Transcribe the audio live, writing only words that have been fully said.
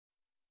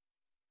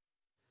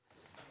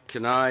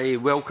Can I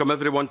welcome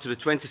everyone to the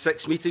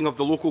 26th meeting of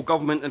the Local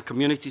Government and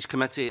Communities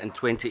Committee in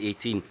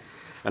 2018.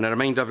 And I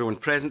remind everyone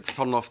present to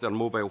turn off their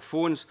mobile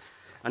phones.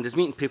 And as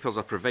meeting papers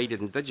are provided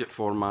in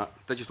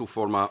digital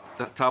format,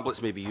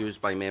 tablets may be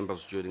used by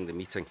members during the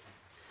meeting.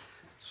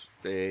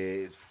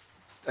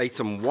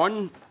 Item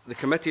 1, the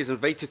committee is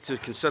invited to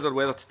consider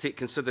whether to take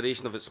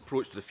consideration of its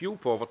approach to the fuel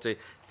poverty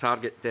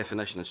target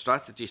definition and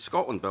strategy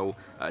Scotland Bill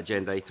at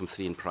agenda item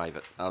 3 in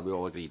private. Are we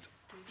all agreed?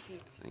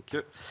 Thank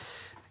you.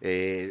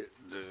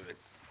 The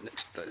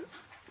next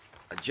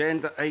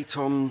agenda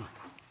item,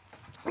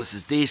 this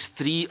is day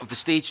 3 of the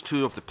stage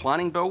 2 of the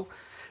planning bill,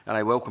 and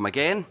I welcome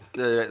again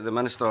the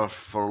Minister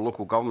for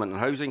Local Government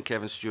and Housing,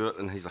 Kevin Stewart,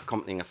 and his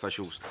accompanying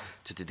officials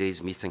to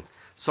today's meeting.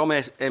 Some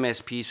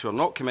MSPs who are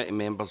not committee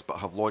members but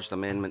have lodged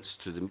amendments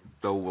to the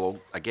bill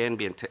will again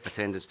be in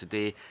attendance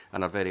today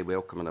and are very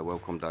welcome, and I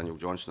welcome Daniel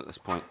Johnson at this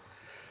point.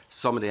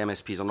 Some of the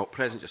MSPs are not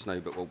present just now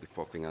but will be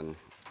popping in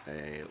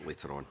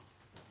later on.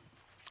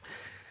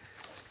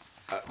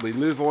 We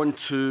move on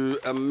to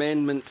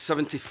Amendment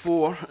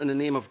 74 in the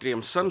name of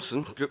Graham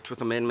Simpson, grouped with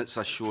amendments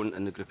as shown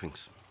in the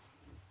groupings.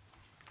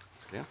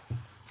 Yeah.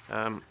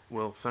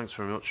 Well, thanks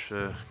very much,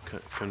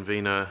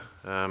 Convener.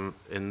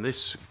 In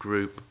this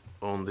group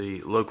on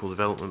the Local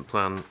Development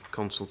Plan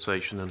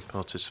consultation and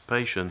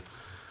participation,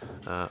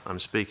 I'm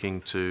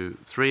speaking to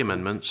 3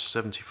 amendments,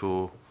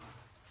 74,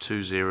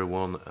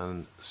 201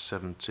 and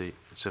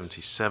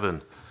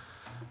 77.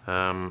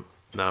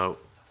 Now,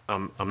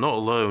 I'm not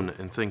alone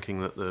in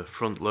thinking that the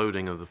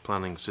front-loading of the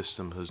planning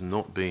system has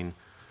not been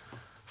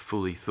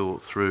fully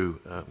thought through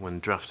when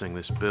drafting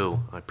this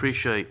bill. I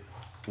appreciate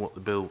what the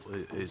bill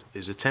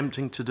is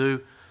attempting to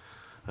do,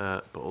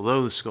 but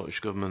although the Scottish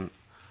Government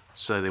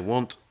say they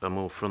want a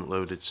more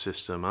front-loaded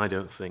system, I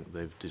don't think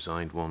they've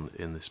designed one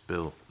in this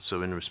bill.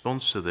 So in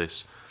response to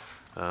this,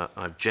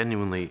 I've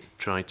genuinely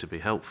tried to be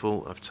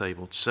helpful. I've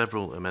tabled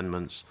several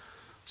amendments,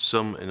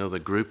 some in other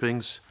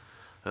groupings,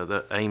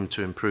 that aim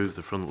to improve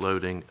the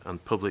front-loading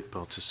and public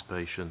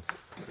participation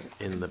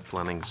in the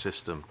planning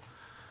system.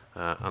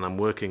 And I'm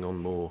working on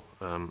more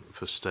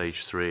for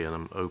stage 3, and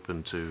I'm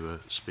open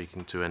to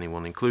speaking to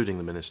anyone, including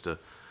the Minister,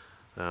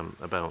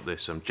 about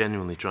this. I'm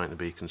genuinely trying to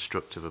be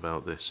constructive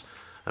about this.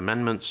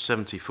 Amendments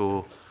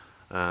 74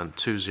 and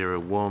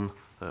 201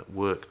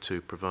 work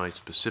to provide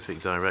specific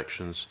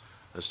directions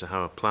as to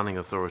how a planning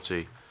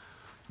authority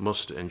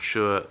must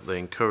ensure they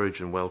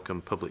encourage and welcome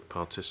public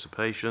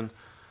participation.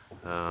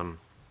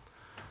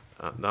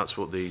 That's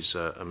what these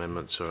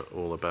amendments are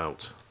all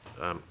about.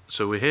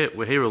 So we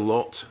hear a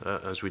lot,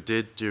 as we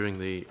did during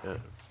the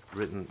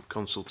written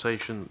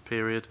consultation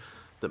period,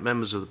 that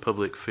members of the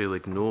public feel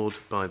ignored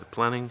by the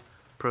planning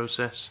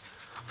process.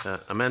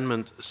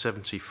 Amendment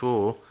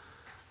 74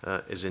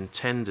 is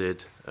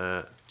intended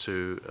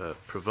to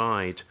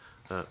provide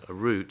a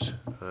route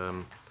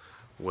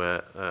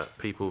where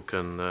people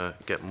can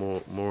get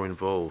more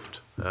involved.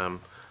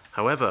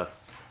 However,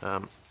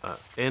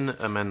 in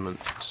Amendment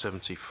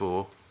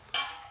 74,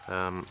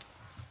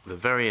 the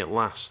very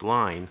last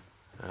line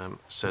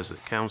says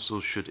that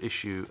councils should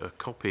issue a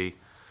copy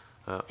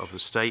of the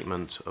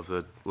statement of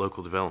the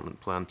local development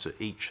plan to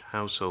each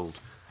household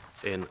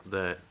in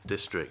their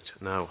district.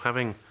 Now,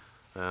 having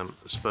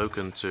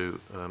spoken to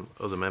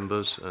other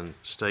members and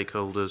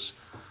stakeholders,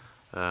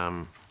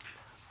 I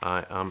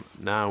am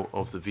now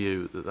of the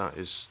view that that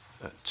is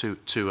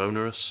too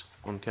onerous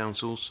on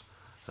councils.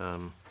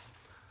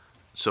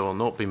 So I'll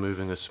not be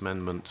moving this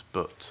amendment,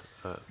 but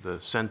the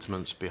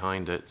sentiments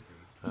behind it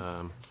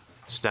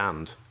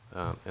stand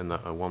in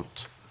that I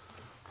want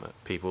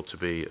people to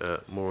be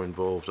more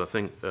involved. I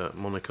think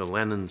Monica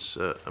Lennon's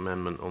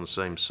amendment on the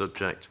same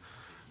subject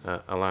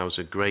allows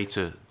a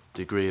greater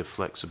degree of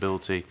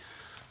flexibility,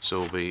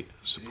 so we'll be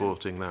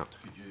supporting that.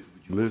 Would you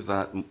move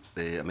that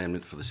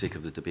amendment for the sake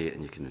of the debate,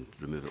 and you can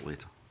remove it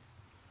later,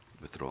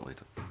 withdraw it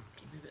later? Can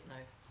you move it now?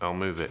 I'll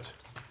move it,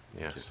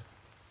 yes. Okay.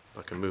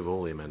 I can move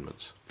all the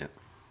amendments. Yeah.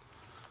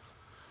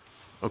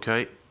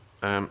 Okay,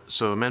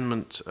 so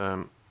Amendment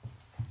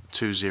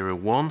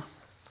 201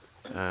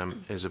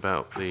 is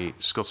about the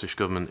Scottish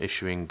Government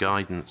issuing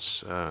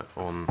guidance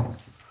on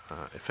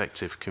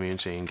effective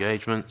community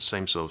engagement,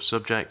 same sort of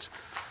subject.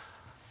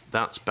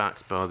 That's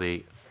backed by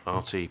the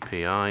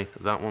RTPI.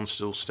 That one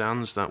still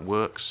stands, that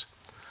works.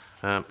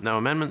 Now,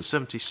 Amendment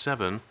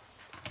 77,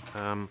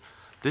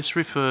 this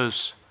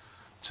refers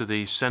to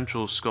the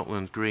Central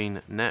Scotland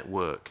Green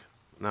Network.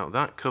 Now,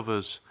 that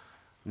covers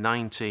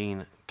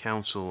 19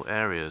 council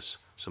areas,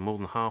 so more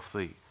than half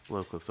the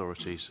local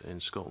authorities in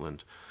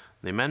Scotland.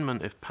 The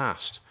amendment, if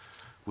passed,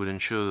 would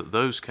ensure that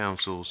those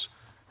councils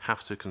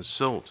have to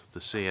consult the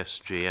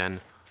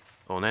CSGN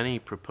on any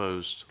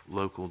proposed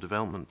local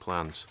development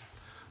plans.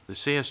 The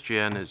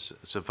CSGN is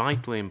a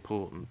vitally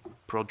important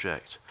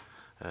project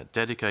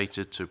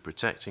dedicated to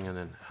protecting and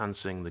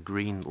enhancing the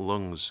green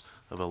lungs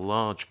of a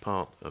large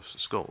part of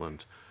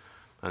Scotland,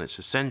 and it's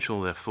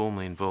essential they're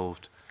formally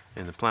involved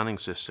in the planning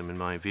system, in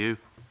my view.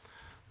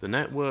 The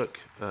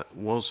network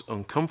was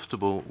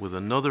uncomfortable with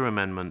another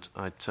amendment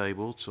I'd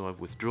tabled, so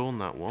I've withdrawn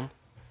that one.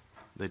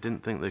 They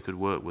didn't think they could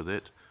work with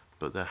it.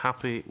 but they're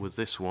happy with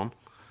this one.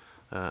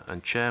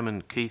 And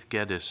Chairman Keith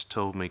Geddes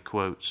told me,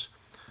 quotes,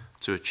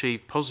 "To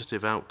achieve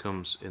positive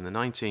outcomes in the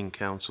 19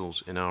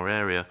 councils in our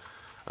area,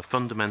 a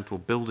fundamental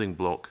building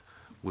block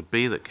would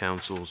be that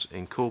councils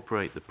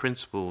incorporate the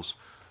principles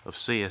of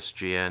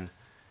CSGN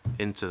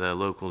into their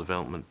local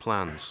development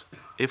plans.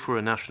 If we're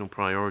a national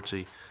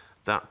priority,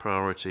 that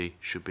priority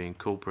should be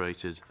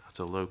incorporated at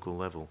a local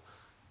level."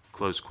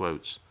 Close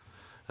quotes.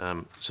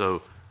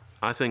 So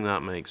I think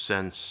that makes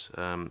sense.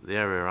 The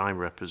area I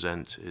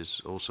represent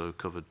is also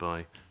covered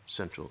by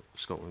Central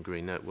Scotland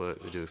Green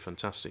Network. They do a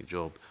fantastic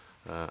job,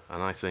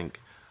 and I think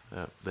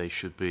they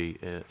should be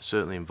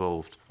certainly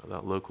involved at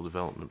that local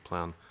development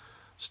plan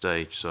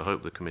stage. So I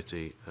hope the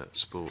committee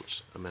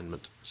supports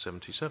Amendment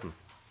 77.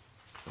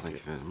 Thank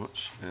you very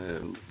much.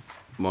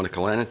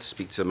 Monica Lennon to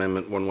speak to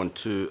Amendment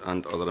 112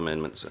 and other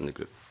amendments in the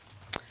group.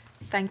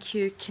 Thank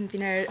you,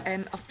 Convener.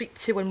 I'll speak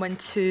to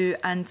 112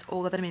 and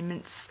all other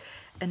amendments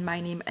in my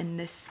name in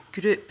this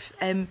group.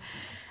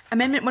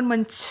 Amendment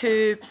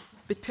 112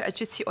 would put a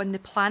duty on the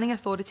planning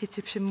authority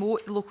to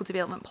promote the local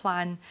development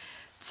plan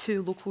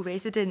to local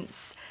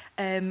residents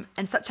in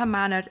such a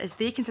manner as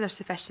they consider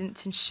sufficient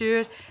to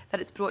ensure that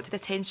it's brought to the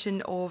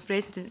attention of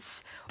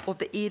residents of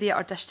the area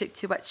or district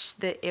to which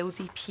the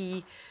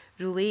LDP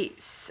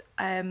relates.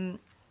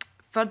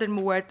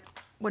 Furthermore,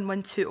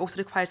 112 also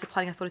requires the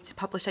planning authority to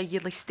publish a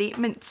yearly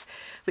statement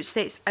which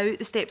sets out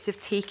the steps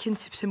they've taken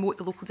to promote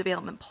the local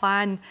development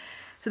plan.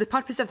 So the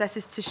purpose of this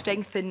is to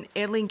strengthen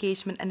early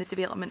engagement in the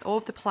development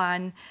of the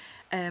plan,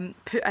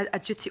 put a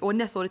duty on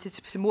the authority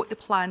to promote the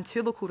plan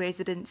to local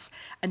residents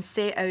and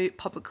set out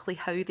publicly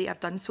how they have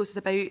done so. So it's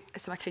about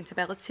some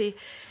accountability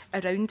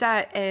around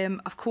that.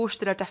 Of course,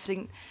 there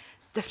are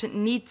different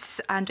needs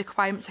and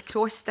requirements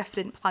across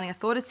different planning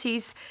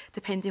authorities,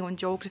 depending on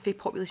geography,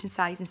 population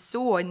size and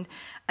so on.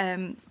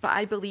 But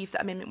I believe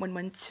that Amendment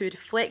 112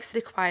 reflects the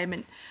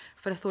requirement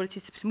for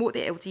authorities to promote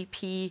the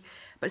LDP,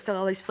 but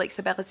still allows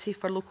flexibility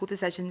for local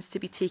decisions to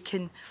be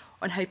taken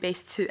on how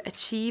best to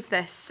achieve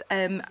this.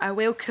 I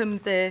welcome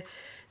the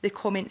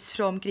comments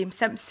from Graham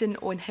Simpson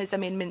on his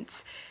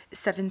Amendment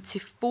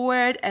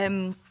 74.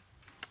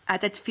 I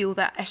did feel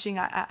that issuing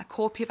a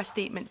copy of a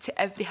statement to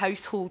every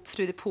household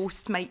through the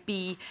post might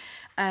be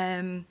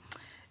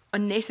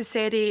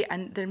unnecessary,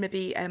 and there may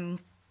be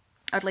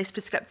are less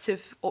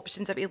prescriptive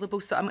options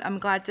available. So I'm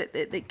glad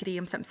that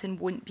Graham Simpson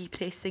won't be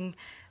pressing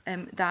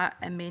that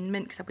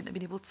amendment, because I wouldn't have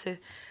been able to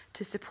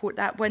support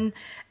that one.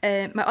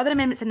 My other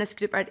amendments in this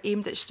group are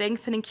aimed at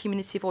strengthening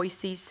community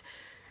voices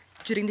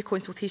during the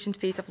consultation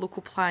phase of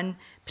local plan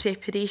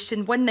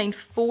preparation.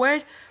 194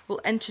 will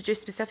introduce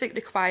specific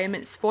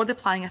requirements for the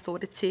planning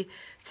authority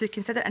to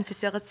consider and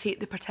facilitate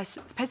the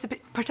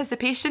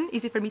participation,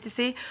 easy for me to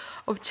say,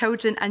 of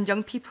children and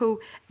young people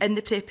in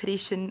the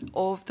preparation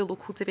of the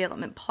local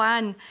development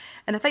plan.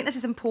 And I think this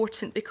is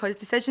important because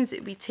decisions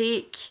that we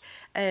take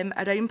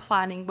around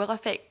planning will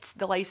affect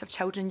the lives of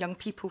children and young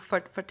people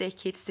for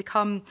decades to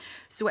come.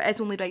 So it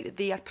is only right that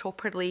they are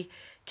properly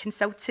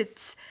consulted.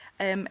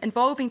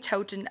 Involving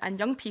children and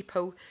young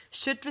people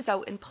should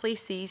result in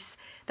places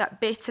that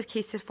better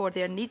cater for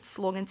their needs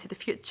long into the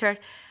future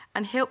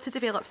and help to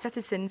develop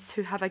citizens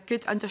who have a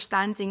good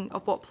understanding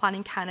of what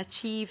planning can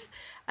achieve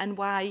and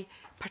why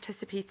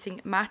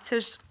participating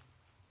matters.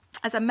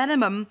 As a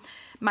minimum,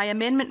 my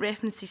amendment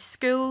references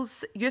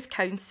schools, youth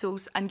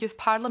councils and youth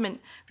parliament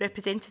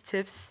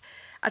representatives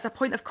as a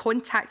point of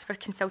contact for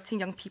consulting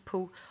young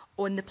people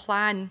on the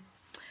plan.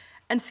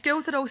 And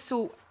schools are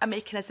also a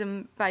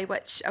mechanism by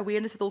which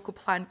awareness of the local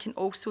plan can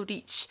also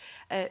reach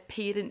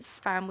parents,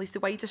 families, the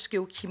wider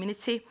school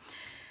community.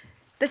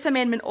 This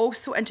amendment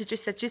also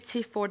introduces a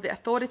duty for the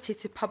authority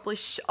to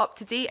publish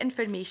up-to-date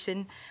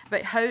information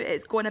about how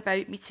it's gone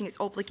about meeting its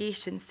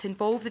obligations to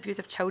involve the views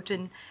of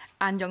children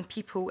and young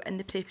people in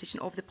the preparation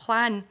of the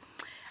plan.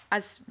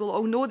 As we'll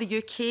all know, the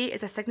UK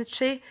is a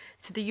signatory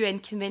to the UN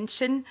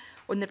Convention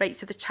on the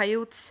Rights of the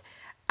Child,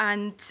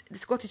 and the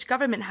Scottish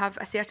Government have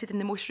asserted in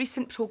the most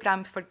recent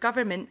programme for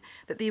government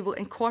that they will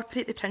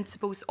incorporate the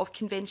principles of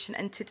convention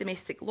into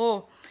domestic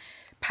law.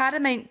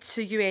 Paramount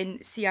to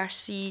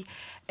UNCRC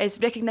is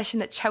recognition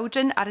that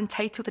children are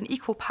entitled in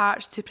equal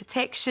parts to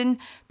protection,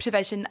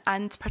 provision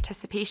and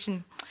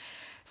participation.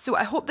 So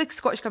I hope the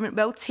Scottish Government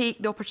will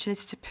take the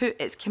opportunity to put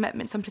its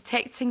commitments on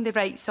protecting the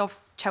rights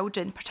of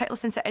children, particularly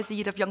since it is the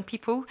year of young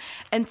people,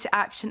 into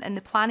action in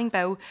the planning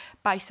bill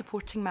by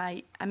supporting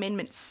my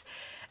amendments.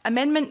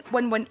 Amendment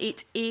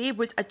 118A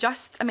would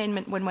adjust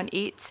Amendment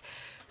 118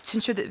 to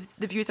ensure that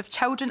the views of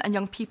children and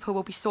young people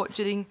will be sought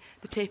during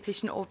the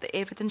preparation of the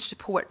evidence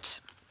report.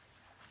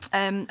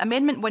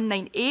 Amendment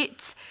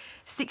 198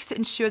 seeks to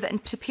ensure that in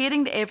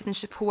preparing the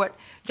evidence report,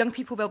 young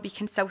people will be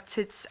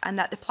consulted and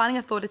that the planning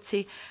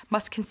authority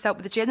must consult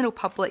with the general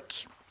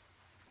public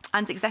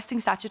and existing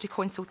statutory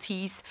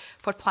consultees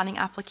for planning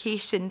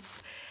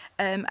applications.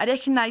 I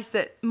recognise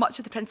that much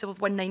of the principle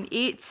of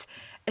 198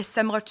 is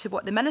similar to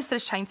what the Minister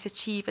is trying to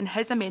achieve in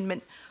his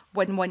Amendment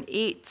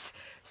 118.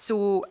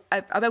 So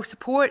I will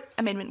support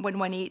Amendment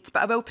 118,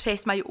 but I will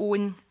press my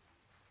own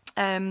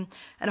And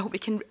I hope we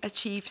can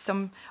achieve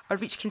some or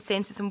reach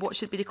consensus on what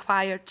should be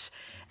required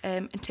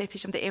in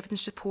preparation of the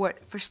evidence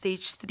report for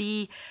stage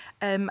 3.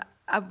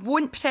 I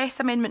won't press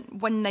Amendment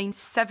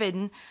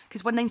 197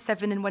 because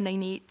 197 and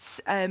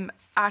 198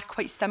 are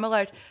quite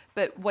similar,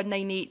 but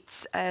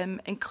 198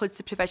 includes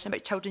the provision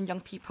about children and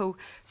young people,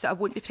 so I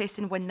won't be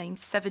pressing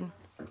 197.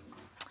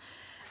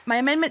 My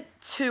Amendment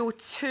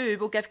 202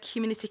 will give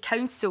community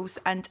councils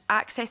and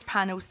access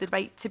panels the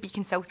right to be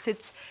consulted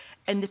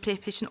in the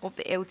preparation of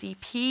the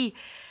LDP.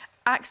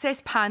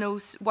 Access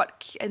panels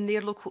work in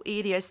their local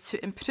areas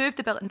to improve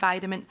the built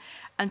environment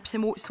and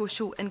promote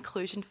social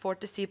inclusion for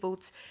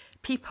disabled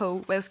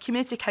people, whilst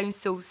community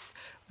councils,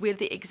 where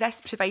they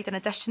exist, provide an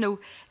additional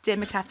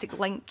democratic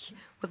link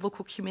with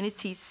local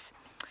communities.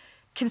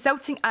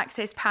 Consulting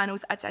access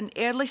panels at an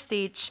early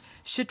stage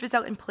should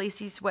result in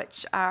places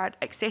which are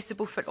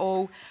accessible for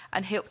all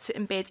and help to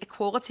embed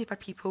equality for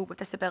people with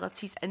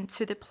disabilities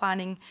into the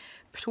planning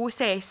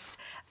process.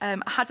 I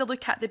had a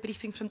look at the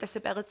briefing from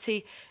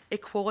Disability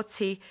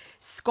Equality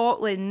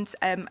Scotland.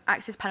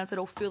 Access panels are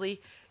all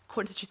fully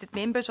constituted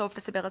members of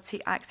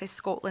Disability Access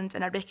Scotland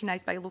and are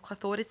recognised by local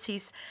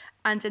authorities.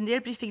 And in their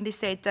briefing they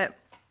said that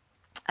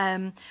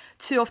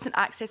too often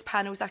access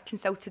panels are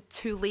consulted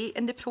too late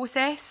in the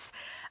process.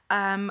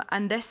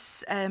 And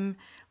this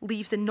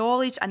leaves the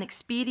knowledge and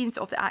experience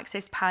of the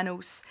access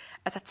panels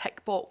as a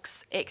tick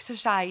box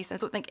exercise. I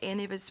don't think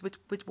any of us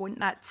would want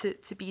that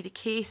to be the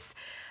case.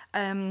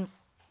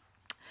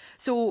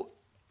 So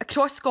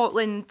across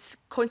Scotland,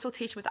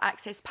 consultation with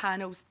access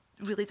panels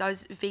really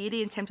does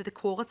vary in terms of the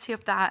quality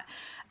of that.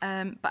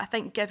 But I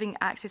think giving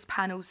access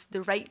panels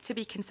the right to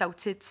be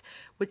consulted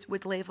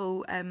would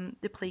level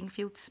the playing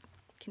fields.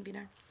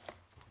 Convener.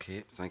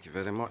 Okay, thank you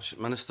very much.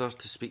 Minister,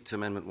 to speak to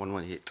Amendment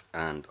 118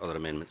 and other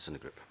amendments in the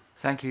group.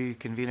 Thank you,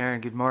 Convener,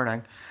 and good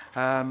morning.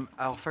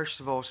 I'll first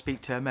of all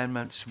speak to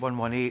Amendments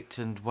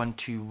 118 and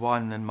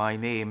 121 in my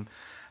name,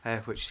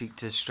 which seek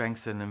to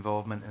strengthen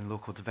involvement in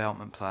local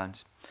development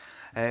plans.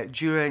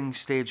 During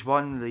Stage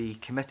 1, the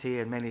committee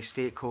and many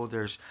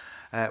stakeholders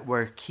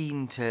were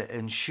keen to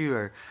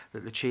ensure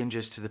that the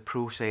changes to the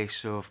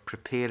process of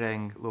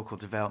preparing local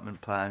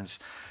development plans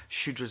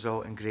should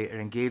result in greater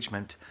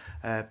engagement,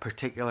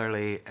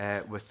 particularly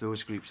with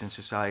those groups in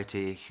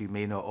society who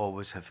may not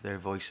always have their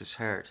voices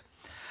heard.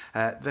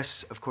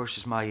 This, of course,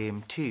 is my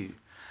aim too.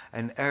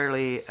 An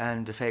early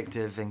and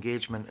effective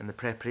engagement in the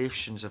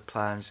preparations of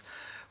plans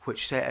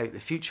which set out the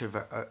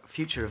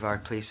future of our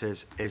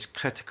places is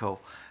critical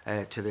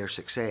to their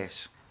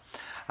success.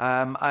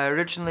 I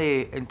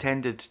originally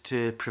intended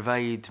to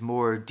provide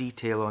more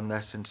detail on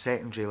this in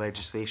secondary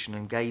legislation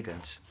and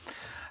guidance.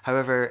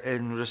 However,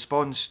 in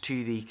response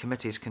to the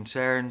committee's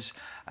concerns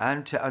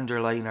and to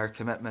underline our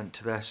commitment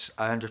to this,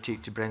 I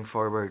undertook to bring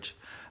forward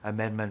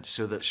amendments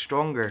so that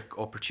stronger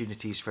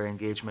opportunities for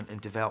engagement in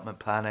development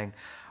planning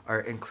are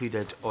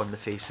included on the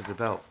face of the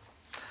bill.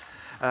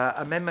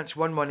 Amendments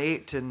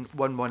 118 and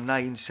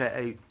 119 set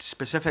out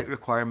specific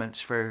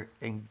requirements for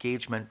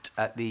engagement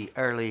at the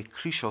early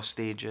crucial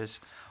stages,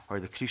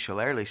 or the crucial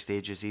early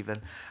stages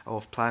even,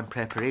 of plan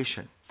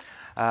preparation.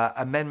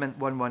 Amendment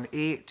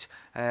 118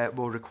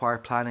 will require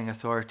planning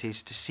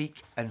authorities to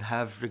seek and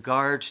have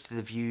regard to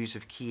the views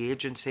of key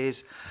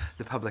agencies,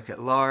 the public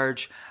at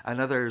large, and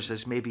others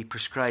as may be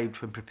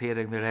prescribed when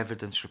preparing their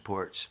evidence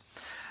reports.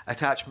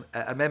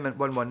 Amendment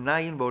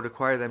 119 will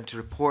require them to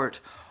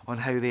report on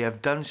how they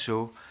have done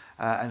so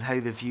and how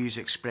the views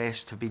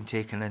expressed have been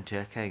taken into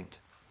account.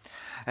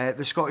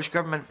 The Scottish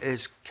Government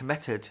is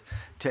committed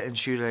to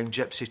ensuring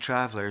gypsy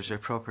travellers are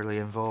properly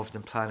involved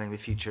in planning the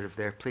future of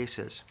their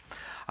places.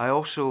 I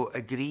also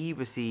agree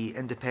with the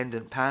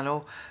independent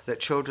panel that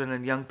children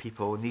and young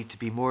people need to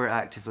be more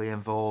actively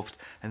involved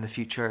in the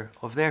future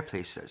of their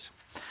places.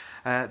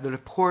 The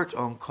report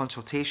on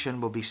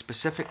consultation will be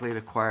specifically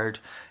required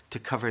to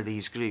cover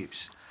these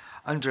groups.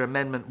 Under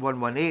Amendment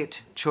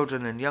 118,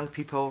 children and young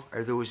people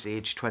are those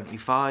aged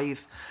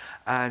 25,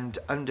 and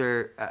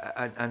under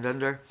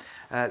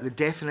the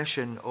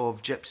definition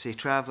of gypsy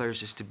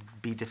travellers is to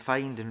be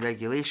defined in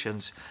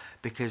regulations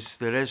because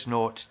there is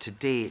not to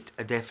date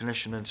a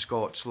definition in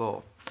Scots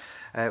law.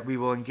 We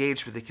will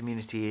engage with the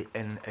community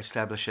in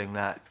establishing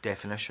that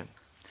definition.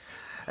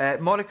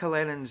 Monica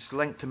Lennon's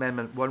linked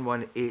Amendment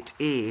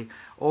 118A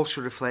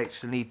also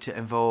reflects the need to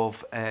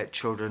involve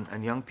children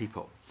and young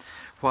people.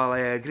 While I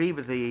agree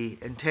with the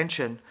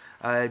intention,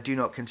 I do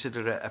not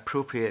consider it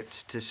appropriate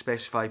to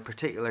specify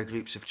particular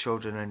groups of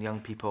children and young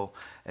people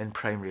in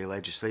primary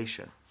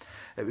legislation.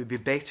 It would be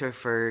better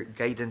for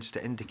guidance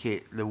to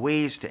indicate the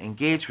ways to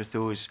engage with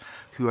those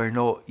who are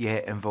not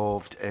yet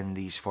involved in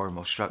these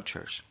formal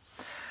structures.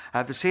 I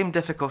have the same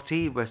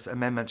difficulty with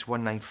Amendments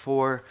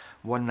 194,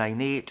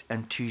 198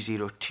 and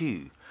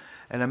 202.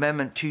 In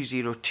Amendment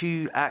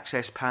 202,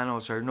 access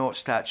panels are not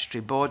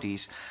statutory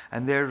bodies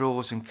and their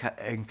roles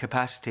and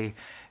capacity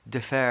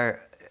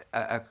differ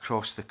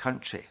across the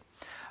country.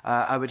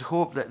 I would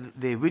hope that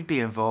they would be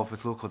involved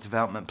with local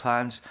development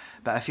plans,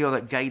 but I feel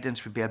that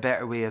guidance would be a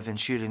better way of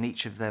ensuring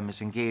each of them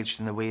is engaged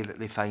in the way that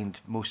they find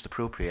most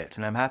appropriate.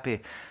 And I'm happy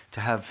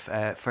to have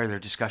further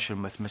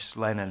discussion with Ms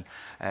Lennon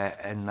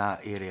in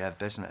that area of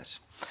business.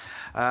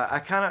 I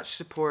cannot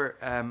support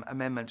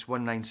Amendments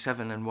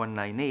 197 and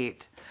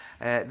 198.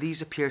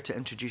 These appear to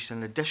introduce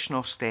an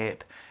additional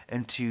step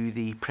into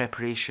the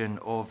preparation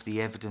of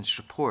the evidence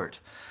report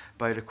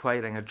by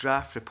requiring a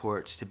draft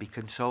report to be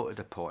consulted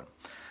upon.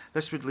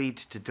 This would lead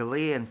to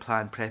delay in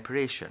plan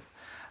preparation,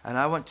 and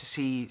I want to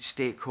see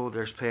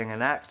stakeholders playing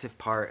an active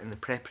part in the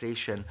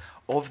preparation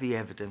of the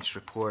evidence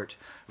report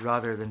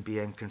rather than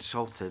being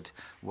consulted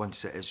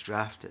once it is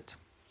drafted.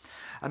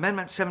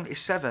 Amendment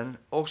 77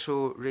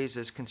 also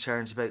raises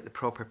concerns about the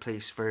proper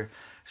place for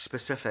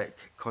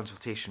specific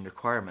consultation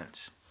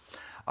requirements.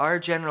 Our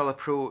general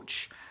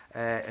approach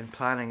in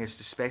planning is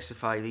to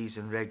specify these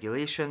in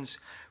regulations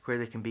where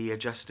they can be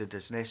adjusted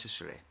as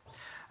necessary.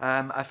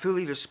 I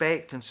fully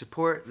respect and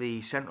support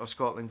the Central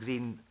Scotland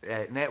Green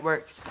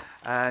Network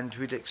and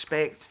would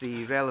expect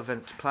the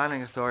relevant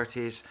planning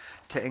authorities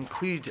to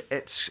include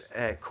its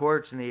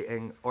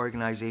coordinating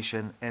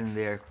organisation in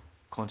their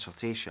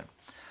consultation.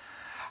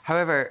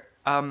 However,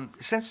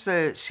 since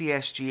the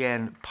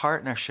CSGN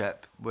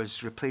partnership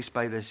was replaced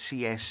by the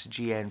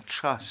CSGN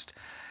Trust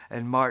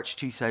in March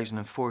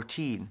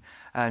 2014,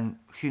 and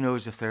who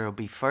knows if there will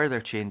be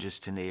further changes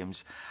to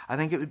names, I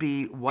think it would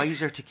be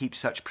wiser to keep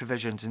such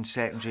provisions in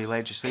secondary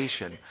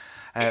legislation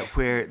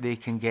where they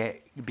can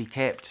be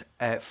kept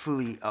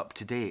fully up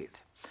to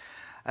date.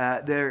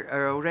 There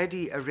are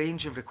already a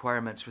range of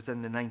requirements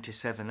within the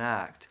 97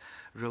 Act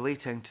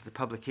relating to the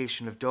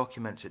publication of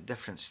documents at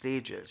different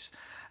stages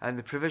and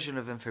the provision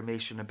of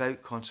information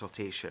about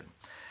consultation.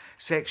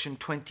 Section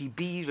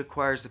 20B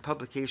requires the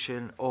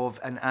publication of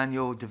an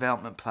annual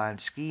development plan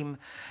scheme,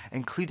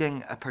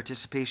 including a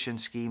participation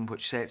scheme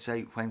which sets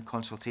out when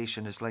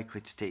consultation is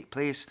likely to take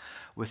place,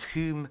 with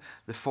whom,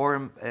 the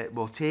form it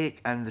will take,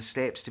 and the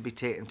steps to be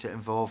taken to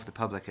involve the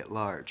public at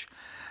large.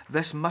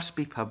 This must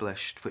be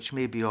published, which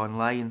may be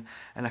online,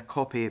 and a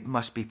copy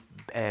must be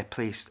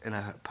placed in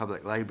a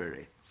public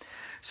library.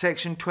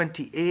 Section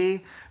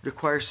 20A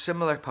requires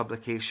similar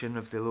publication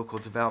of the local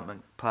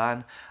development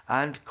plan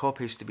and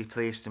copies to be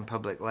placed in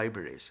public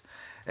libraries.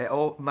 It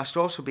must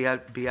also be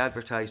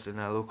advertised in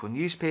a local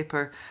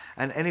newspaper,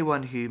 and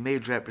anyone who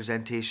made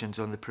representations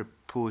on the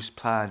proposed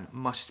plan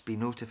must be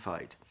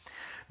notified.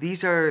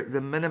 These are the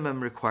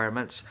minimum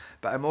requirements,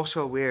 but I'm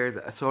also aware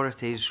that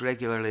authorities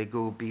regularly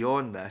go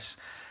beyond this,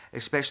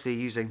 especially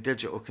using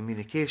digital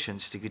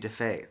communications to good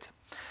effect.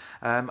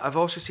 I've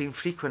also seen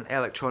frequent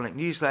electronic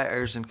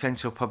newsletters and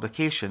council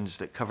publications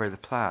that cover the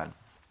plan.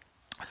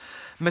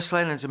 Ms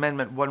Lennon's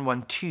Amendment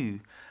 112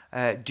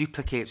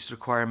 duplicates the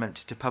requirement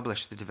to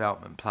publish the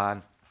development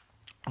plan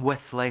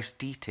with less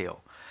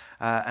detail,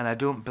 and I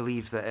don't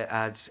believe that it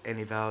adds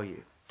any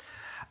value.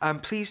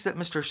 I'm pleased that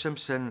Mr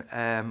Simpson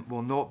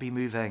will not be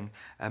moving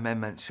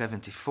Amendment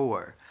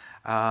 74,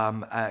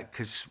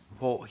 because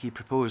what he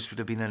proposed would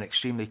have been an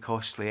extremely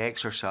costly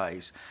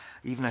exercise.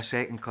 Even a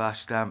second-class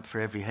stamp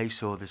for every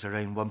household is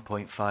around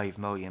 £1.5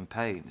 million,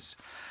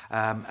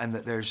 and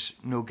that there's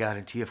no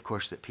guarantee, of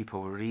course, that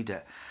people will read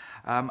it.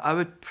 I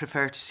would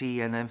prefer to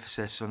see an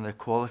emphasis on the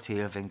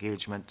quality of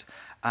engagement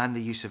and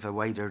the use of a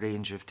wider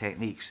range of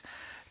techniques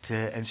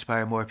to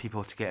inspire more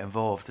people to get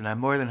involved. And I'm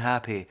more than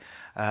happy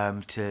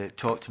to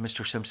talk to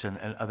Mr Simpson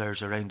and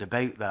others around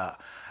about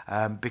that,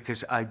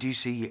 because I do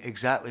see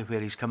exactly where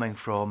he's coming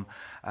from,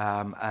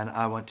 and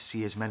I want to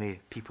see as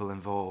many people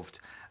involved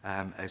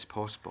as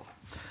possible.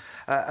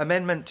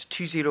 Amendment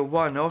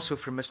 201, also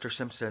from Mr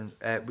Simpson,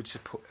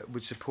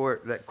 would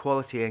support that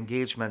quality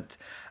engagement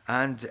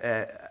and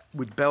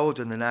would build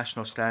on the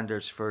national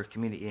standards for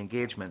community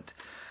engagement,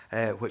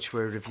 which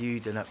were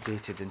reviewed and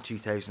updated in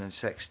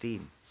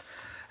 2016.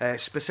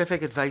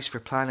 Specific advice for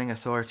planning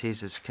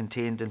authorities is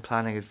contained in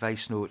Planning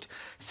Advice Note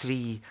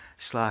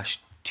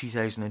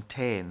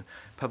 3/2010,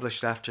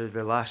 published after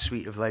the last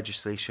suite of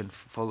legislation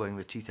following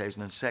the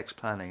 2006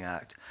 Planning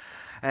Act.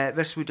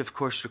 This would, of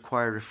course,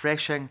 require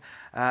refreshing,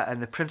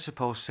 and the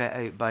principles set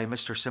out by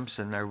Mr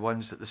Simpson are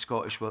ones that the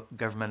Scottish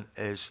Government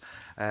is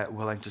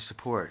willing to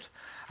support.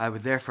 I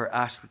would therefore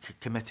ask the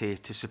committee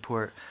to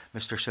support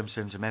Mr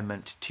Simpson's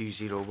Amendment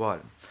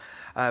 201.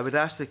 I would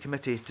ask the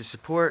committee to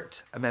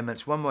support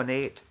Amendments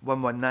 118,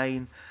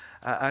 119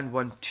 and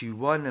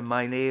 121 in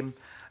my name,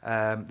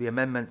 the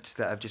amendment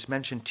that I've just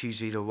mentioned,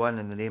 201,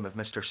 in the name of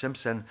Mr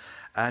Simpson,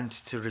 and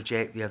to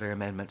reject the other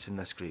amendments in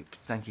this group.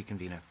 Thank you,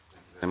 Convener.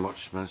 Very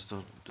much,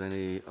 Minister. Do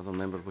any other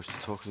member wish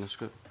to talk in this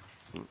group?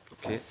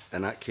 Okay.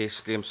 In that case,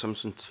 Graham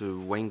Simpson to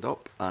wind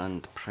up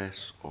and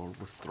press or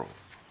withdraw.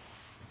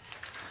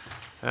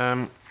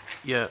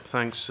 Yeah,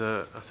 thanks.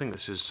 I think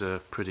this is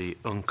pretty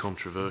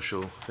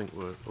uncontroversial. I think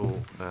we're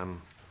all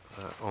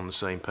on the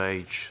same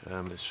page.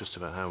 It's just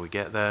about how we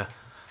get there.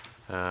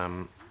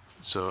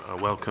 So I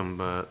welcome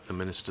the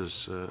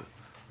Minister's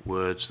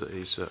words that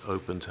he's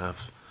open to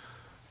have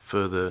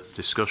further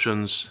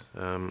discussions.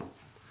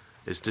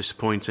 it's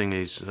disappointing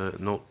he's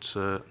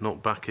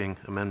not backing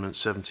Amendment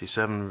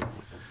 77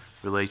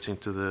 relating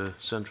to the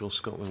Central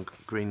Scotland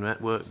Green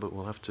Network, but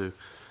we'll have to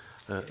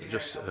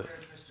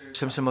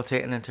Simpson will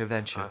take an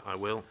intervention. I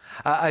will.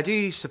 I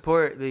do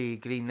support the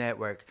Green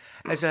Network.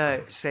 As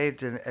I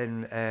said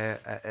in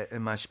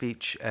my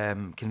speech,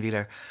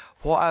 convener,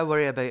 what I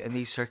worry about in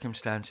these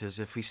circumstances,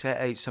 if we set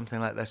out something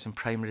like this in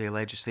primary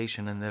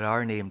legislation and there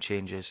are name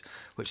changes,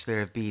 which there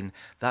have been,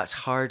 that's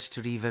hard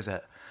to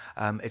revisit.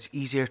 It's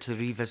easier to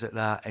revisit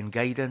that in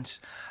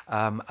guidance.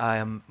 I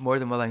am more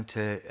than willing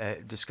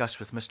to discuss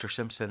with Mr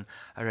Simpson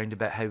around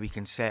about how we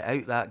can set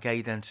out that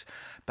guidance,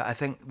 but I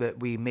think that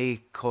we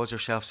may cause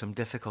ourselves some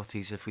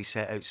difficulties if we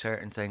set out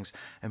certain things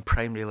in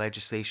primary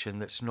legislation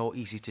that's not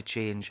easy to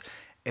change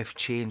if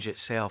change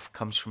itself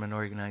comes from an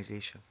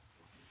organisation.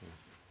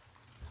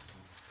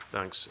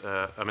 Thanks.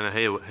 I mean, I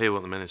hear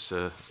what the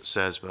Minister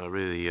says, but I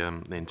really,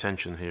 the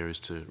intention here is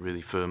to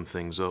really firm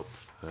things up.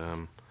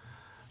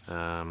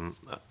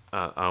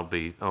 I'll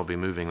be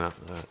moving that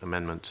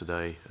amendment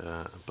today,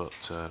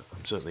 but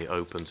I'm certainly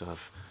open to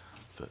have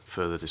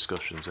further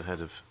discussions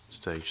ahead of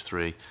stage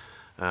 3.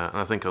 And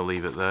I think I'll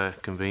leave it there,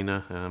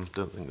 convener.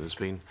 Don't think there's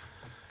been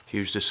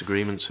huge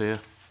disagreements here.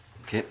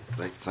 Okay,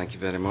 right, thank you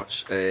very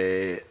much.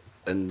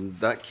 In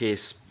that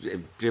case,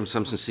 James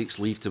Simpson seeks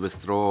leave to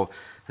withdraw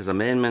his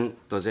amendment.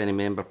 Does any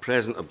member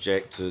present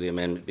object to the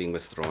amendment being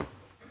withdrawn?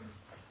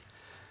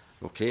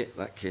 Okay, in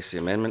that case the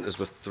amendment is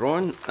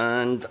withdrawn,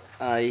 and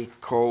I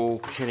call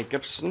Kenny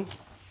Gibson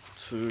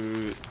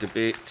to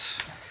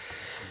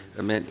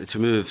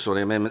move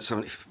Amendment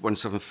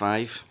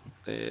 175,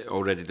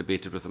 already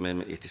debated with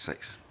Amendment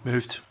 86.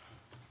 Moved.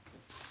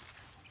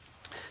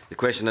 The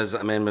question is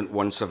that Amendment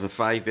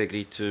 175 be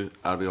agreed to.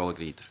 Are we all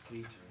agreed?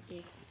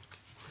 Yes.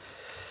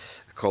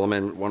 I call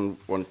Amendment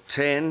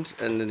 110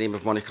 in the name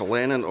of Monica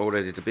Lennon,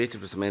 already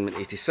debated with Amendment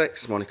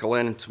 86. Monica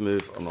Lennon, to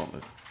move or not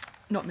move?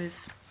 Not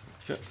move.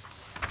 Sure.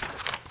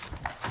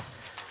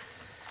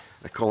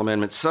 I call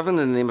Amendment 7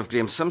 in the name of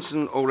Graham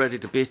Simpson, already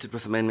debated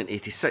with Amendment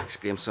 86.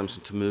 Graham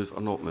Simpson, to move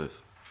or not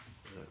move?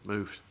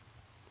 Moved.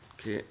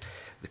 Okay.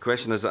 The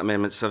question is that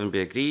Amendment 7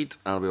 be agreed.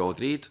 Are we all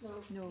agreed?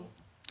 No.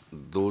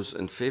 Those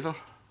in favour?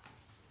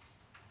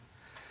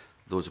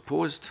 Those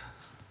opposed?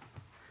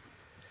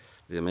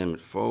 The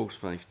amendment falls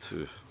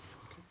 5-2.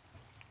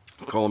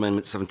 Call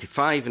Amendment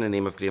 75 in the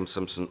name of Graham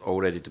Simpson,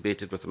 already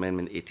debated with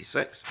Amendment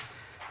 86.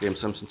 Graham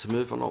Simpson, to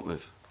move or not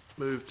move?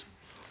 Moved.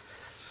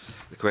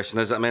 The question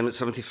is that Amendment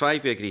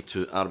 75 be agreed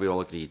to. Are we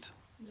all agreed?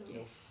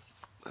 Yes.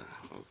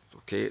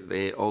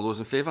 Okay, all those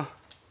in favour?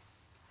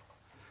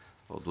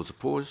 All those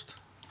opposed?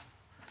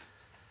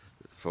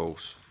 It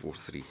falls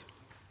 4-3.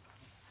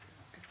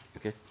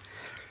 Okay.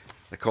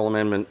 I call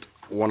Amendment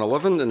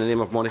 111 in the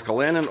name of Monica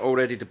Lennon,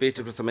 already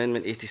debated with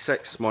Amendment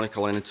 86.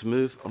 Monica Lennon, to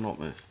move or not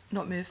move?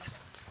 Not move.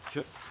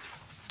 Sure.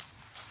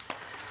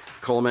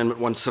 Call Amendment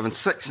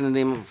 176 in the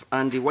name of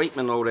Andy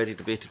Whiteman, already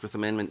debated with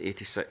Amendment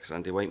 86.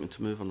 Andy Whiteman,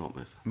 to move or not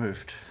move?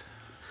 Moved.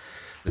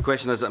 The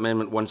question is that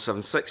Amendment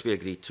 176 be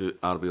agreed to.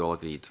 Are we all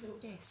agreed?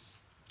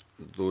 Yes.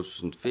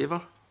 Those in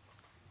favour?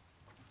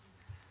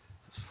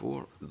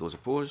 4. Those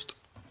opposed?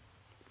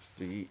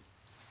 3.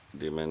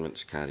 The amendment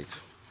is carried.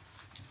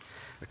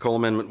 I call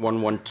Amendment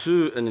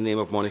 112 in the name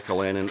of Monica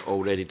Lennon,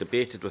 already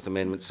debated with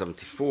Amendment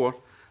 74.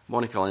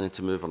 Monica Lennon,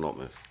 to move or not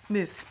move?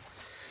 Move.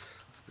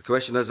 The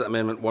question is that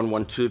Amendment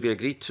 112 be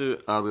agreed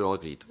to. Are we all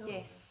agreed?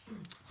 Yes.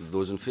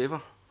 Those in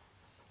favour?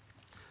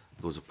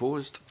 Those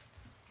opposed?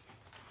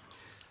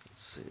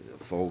 Let's see, that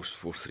falls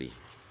 4-3.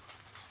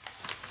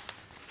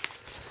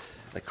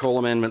 I call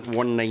Amendment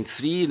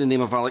 193 in the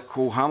name of Alec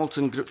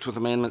Cole-Hamilton, grouped with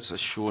amendments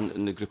as shown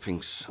in the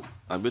groupings.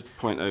 I would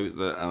point out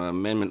that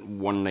Amendment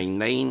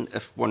 199,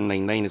 if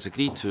 199 is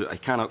agreed to, I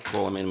cannot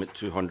call Amendment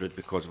 200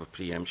 because of a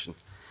preemption.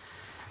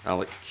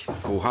 Alec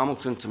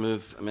Cole-Hamilton, to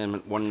move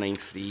Amendment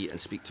 193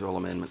 and speak to all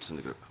amendments in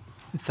the group.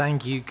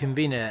 Thank you,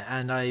 convener,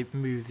 and I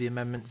move the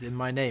amendments in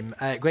my name.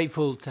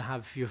 Grateful to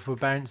have your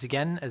forbearance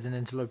again as an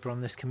interloper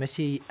on this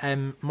committee.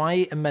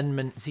 My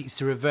amendment seeks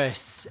to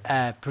reverse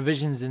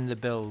provisions in the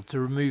bill to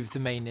remove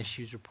the main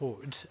issues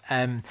report.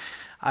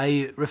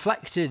 I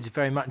reflected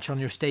very much on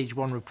your stage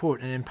 1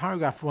 report, and in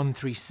paragraph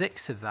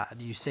 136 of that,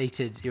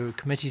 your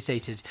committee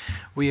stated,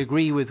 we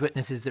agree with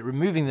witnesses that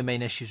removing the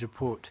main issues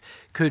report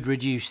could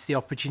reduce the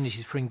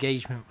opportunities for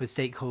engagement with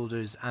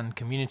stakeholders and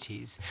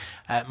communities.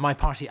 My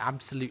party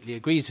absolutely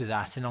agrees with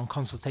that, and on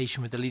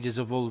consultation with the leaders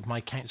of all of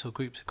my council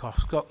groups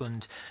across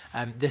Scotland,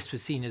 this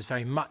was seen as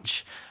very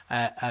much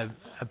a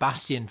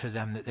bastion for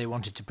them that they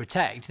wanted to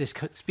protect. This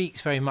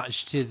speaks very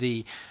much to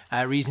the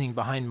reasoning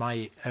behind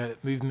my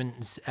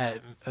movements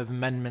of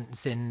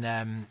amendments in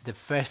the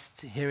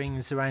first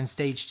hearings around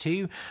stage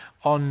 2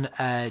 on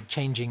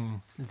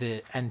changing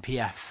the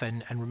NPF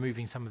and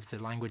removing some of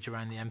the language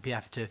around the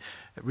NPF to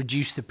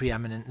reduce the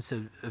preeminence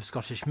of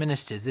Scottish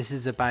ministers. This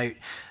is about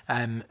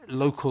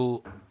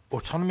local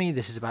autonomy,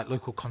 this is about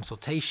local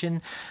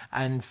consultation,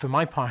 and for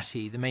my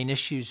party, the main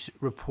issues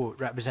report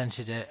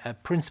represented a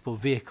principal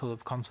vehicle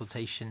of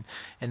consultation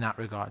in that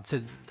regard.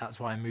 So that's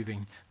why I'm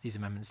moving these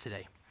amendments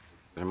today.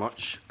 Very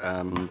much.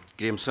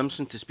 Graham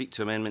Simpson to speak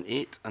to Amendment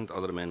 8 and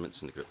other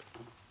amendments in the group.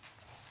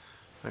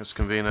 Thanks,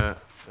 Convener.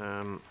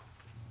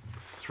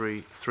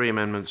 Three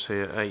amendments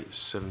here, 8,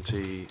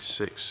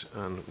 76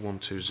 and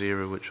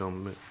 120, which I'll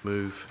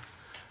move.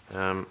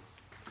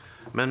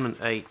 Amendment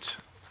 8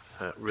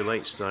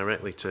 relates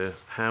directly to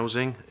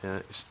housing.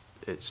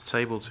 It's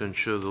tabled to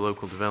ensure the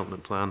local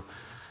development plan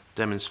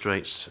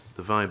demonstrates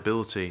the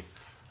viability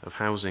of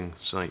housing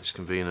sites,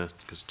 Convener,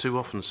 because too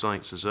often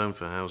sites are zoned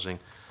for housing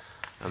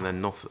and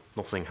then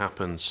nothing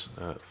happens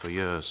for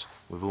years.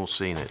 We've all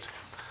seen it.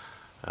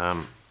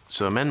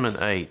 So Amendment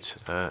 8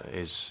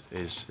 is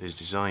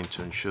designed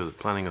to ensure that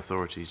planning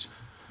authorities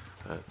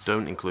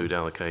don't include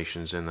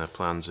allocations in their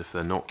plans if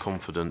they're not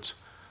confident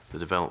the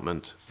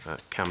development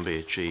can be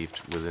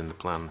achieved within the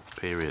plan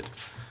period.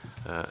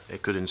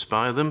 It could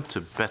inspire them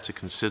to better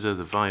consider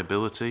the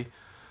viability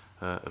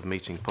of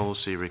meeting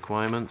policy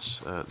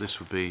requirements. This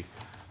would be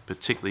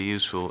particularly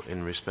useful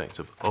in respect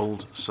of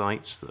old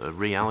sites that are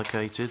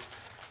reallocated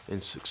in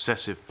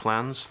successive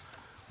plans,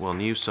 while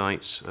new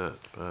sites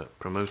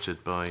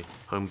promoted by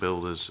home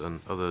builders and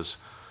others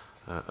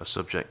are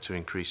subject to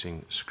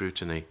increasing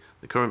scrutiny.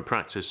 The current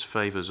practice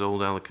favours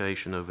old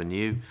allocation over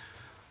new,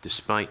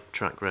 despite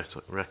track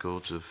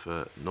records of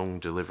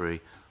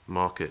non-delivery,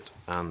 market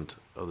and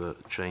other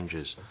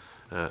changes.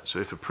 So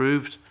if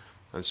approved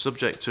and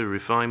subject to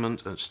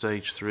refinement at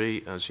stage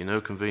 3, as you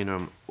know, Convener,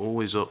 I'm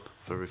always up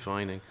for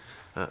refining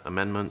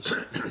amendments.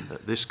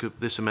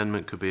 This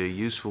amendment could be a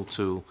useful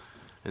tool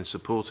in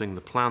supporting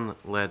the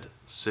plan-led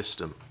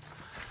system.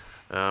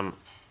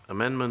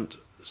 Amendment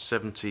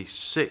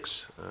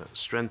 76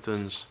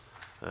 strengthens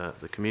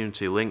the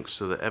community links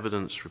so that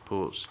evidence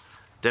reports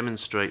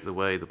demonstrate the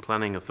way the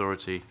planning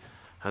authority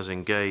has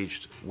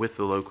engaged with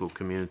the local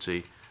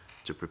community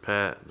to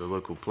prepare the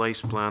local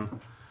place plan.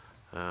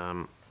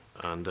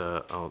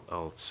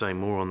 I'll say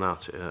more on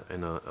that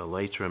in a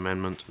later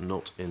amendment,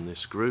 not in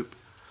this group.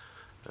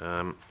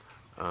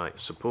 I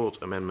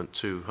support Amendment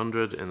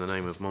 200 in the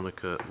name of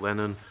Monica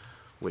Lennon,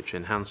 which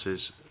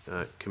enhances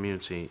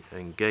community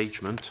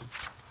engagement,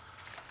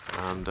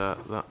 and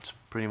that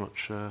pretty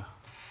much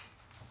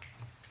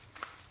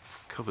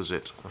covers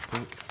it, I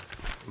think.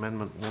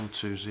 Amendment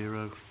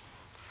 120,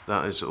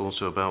 that is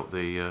also about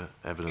the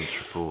evidence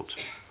report.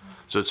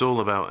 So it's all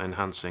about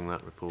enhancing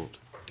that report.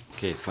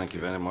 Okay, thank you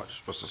very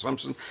much, Mr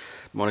Simpson.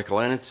 Monica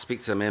Lennon to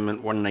speak to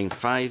Amendment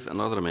 195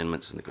 and other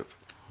amendments in the group.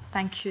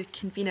 Thank you,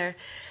 Convener.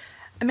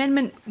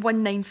 Amendment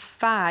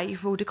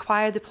 195 will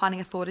require the Planning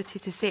Authority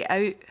to set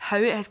out how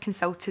it has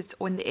consulted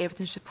on the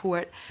evidence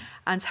report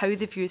and how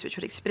the views which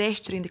were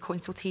expressed during the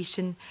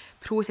consultation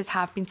process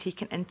have been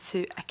taken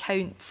into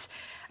account.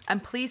 I'm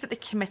pleased that the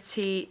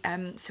committee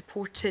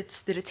supported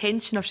the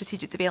retention of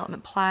strategic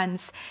development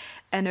plans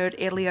in our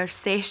earlier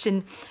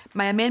session.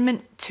 My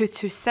amendment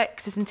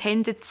 226 is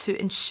intended to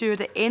ensure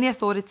that any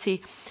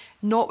authority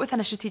not within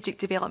a strategic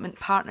development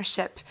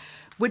partnership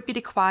would be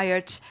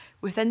required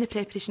within the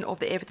preparation of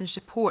the evidence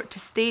report to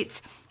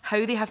state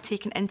how they have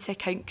taken into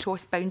account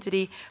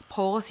cross-boundary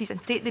policies and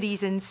state the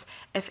reasons,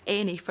 if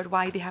any, for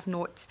why they have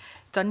not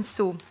done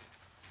so.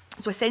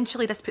 So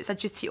essentially this puts a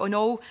duty on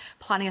all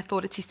planning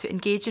authorities to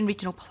engage in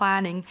regional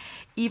planning,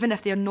 even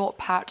if they are not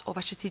part of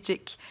a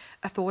strategic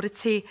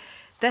authority.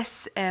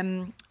 This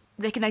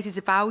recognises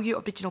the value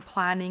of regional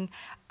planning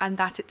and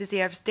that it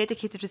deserves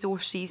dedicated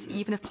resources,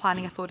 even if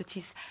planning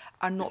authorities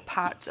are not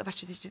part of a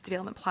strategic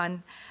development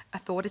plan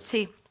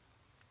authority.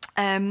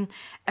 I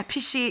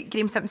appreciate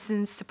Graham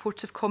Simpson's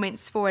supportive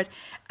comments for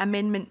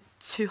Amendment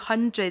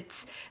 200.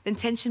 The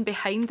intention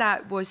behind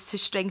that was to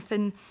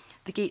strengthen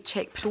the gate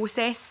check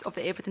process of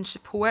the evidence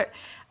report,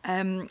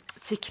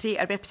 to create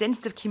a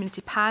representative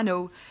community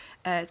panel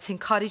to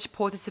encourage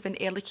positive and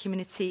early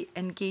community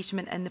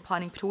engagement in the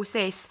planning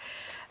process.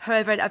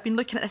 However, I've been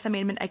looking at this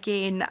amendment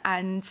again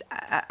and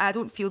I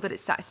don't feel that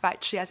it's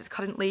satisfactory as it's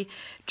currently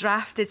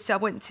drafted, so I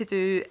want to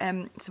do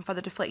some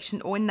further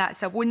reflection on that.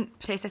 So I won't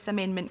press this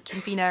amendment,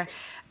 Convener,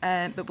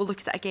 but we'll look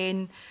at it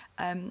again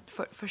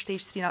for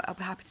stage 3, and I'll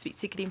be happy to speak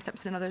to Graham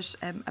Simpson and others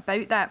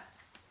about that.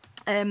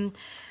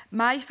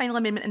 My final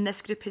amendment in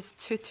this group is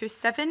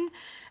 227.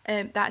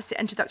 That's the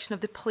introduction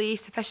of the play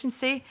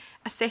sufficiency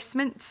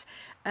assessment.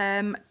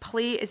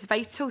 Play is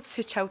vital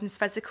to children's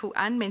physical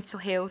and mental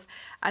health,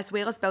 as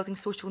well as building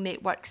social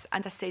networks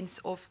and a sense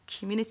of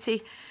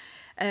community.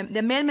 The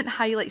amendment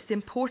highlights the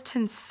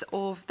importance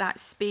of that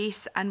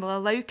space and will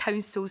allow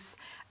councils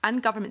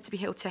and government to be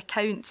held to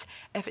account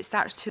if it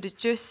starts to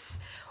reduce,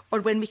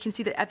 or when we can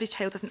see that every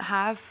child doesn't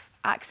have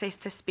access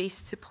to a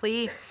space to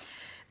play.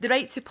 The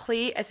right to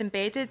play is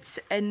embedded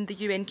in the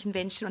UN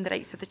Convention on the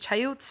Rights of the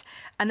Child,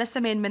 and this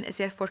amendment is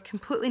therefore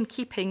completely in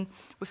keeping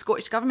with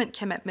Scottish Government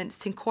commitments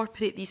to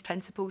incorporate these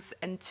principles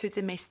into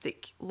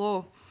domestic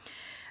law.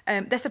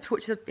 This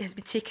approach has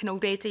been taken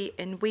already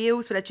in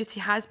Wales, where a duty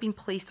has been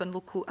placed on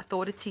local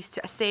authorities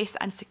to assess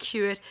and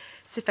secure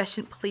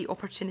sufficient play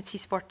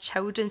opportunities for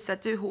children. So I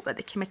do hope that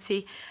the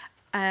committee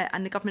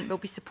and the government will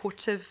be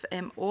supportive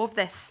of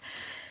this.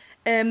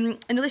 In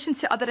relation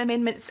to other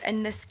amendments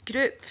in this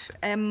group,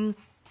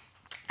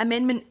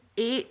 Amendment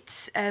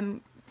 8,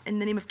 in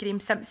the name of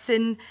Graham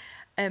Simpson,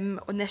 on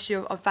the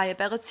issue of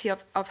viability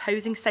of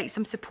housing sites.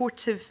 I'm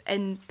supportive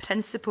in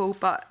principle,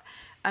 but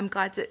I'm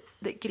glad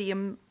that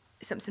Graham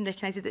Simpson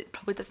recognises that it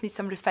probably does need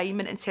some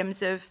refinement in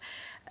terms of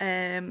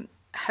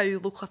how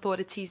local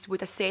authorities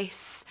would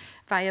assess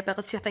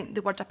viability. I think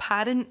the word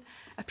apparent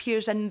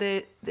appears in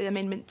the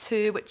Amendment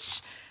 2,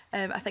 which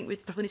I think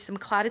we'd probably need some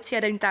clarity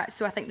around that.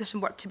 So I think there's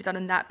some work to be done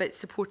on that, but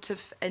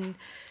supportive in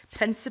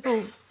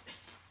principle.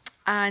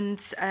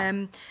 And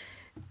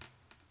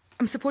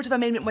I'm supportive of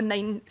Amendment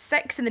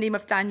 196 in the name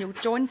of Daniel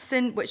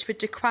Johnson, which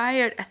would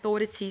require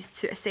authorities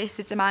to assess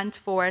the demand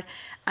for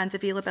and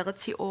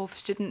availability of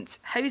student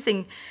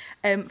housing.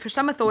 For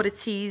some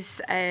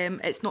authorities,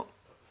 it's not...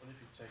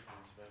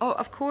 Oh,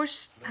 of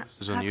course.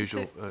 This is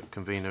unusual,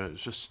 convener.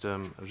 It's just, I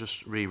was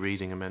just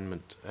rereading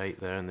Amendment 8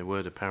 there, and the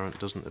word apparent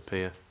doesn't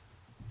appear.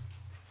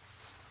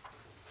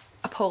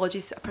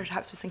 Apologies,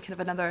 perhaps I was thinking of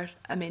another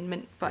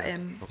amendment, but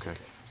Okay.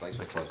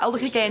 I'll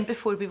look again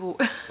before we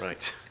vote.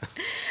 Right.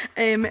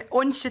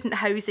 On student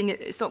housing,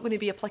 it's not going to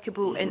be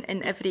applicable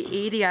in every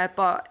area,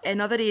 but in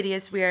other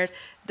areas where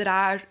there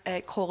are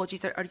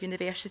colleges or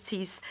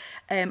universities,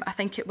 I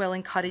think it will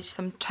encourage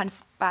some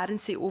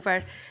transparency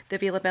over the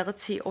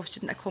availability of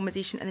student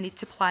accommodation and the need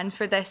to plan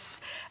for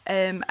this.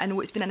 I know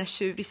it's been an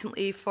issue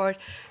recently for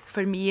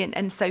me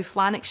in South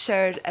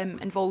Lanarkshire,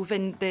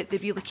 involving the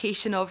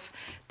relocation of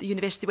the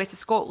University of West of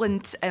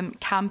Scotland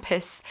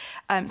campus.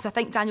 So I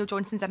think Daniel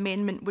Johnson's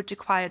amendment would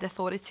require the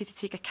authority to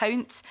take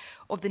account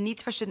of the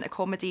need for student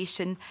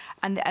accommodation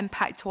and the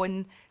impact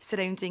on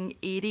surrounding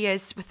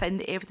areas within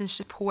the evidence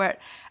report.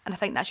 And I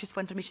think that's useful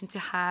information to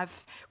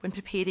have when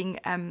preparing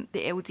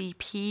the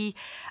LDP.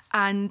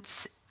 And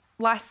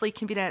lastly,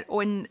 convener,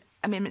 on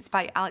amendments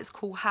by Alex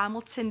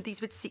Cole-Hamilton, these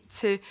would seek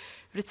to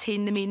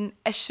retain the main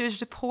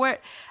issues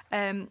report,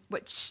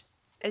 which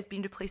is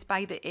being replaced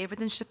by the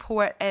evidence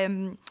report.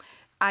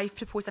 I've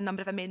proposed a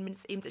number of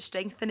amendments aimed at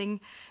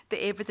strengthening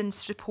the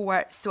evidence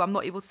report, so I'm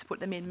not able to support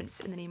the amendments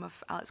in the name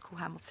of Alex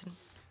Cole-Hamilton.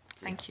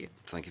 Thank you.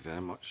 Thank you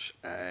very much.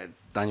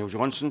 Daniel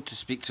Johnson to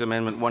speak to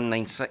Amendment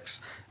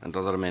 196 and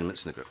other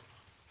amendments in the group.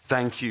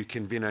 Thank you,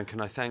 convener, and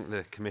can I thank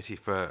the committee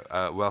for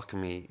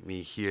welcoming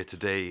me here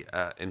today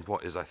in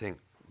what is, I think,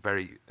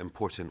 very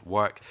important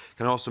work.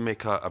 Can I also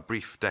make a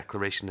brief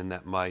declaration in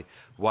that my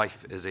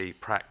wife is a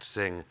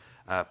practicing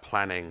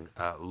planning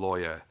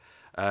lawyer.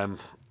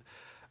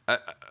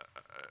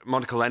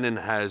 Monica Lennon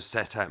has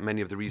set out many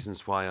of the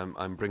reasons why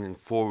I'm bringing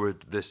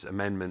forward this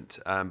amendment,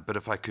 but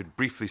if I could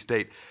briefly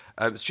state,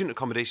 student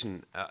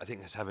accommodation, I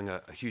think, is having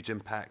a huge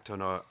impact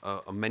on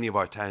many of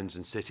our towns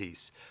and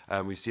cities.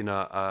 We've seen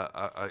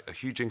a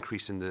huge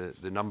increase in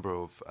the number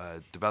of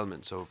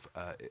developments of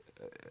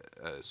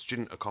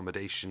student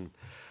accommodation,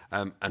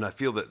 and I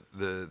feel that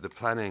the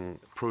planning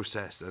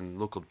process and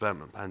local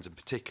development plans in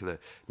particular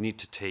need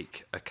to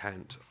take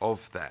account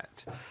of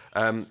that.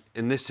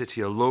 In this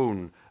city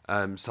alone,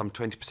 some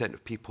 20%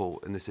 of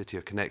people in the city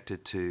are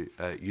connected to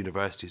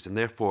universities, and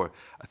therefore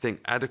I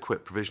think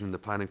adequate provision in the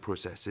planning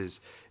process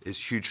is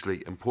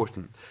hugely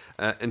important.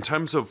 In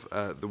terms of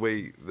the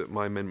way that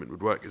my amendment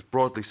would work, it's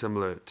broadly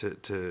similar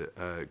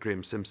to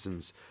Graham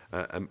Simpson's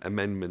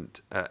Amendment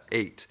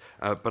 8,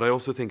 but I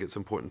also think it's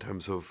important in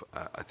terms of,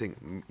 I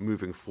think,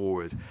 moving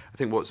forward. I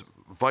think what's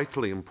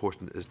vitally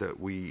important is that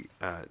we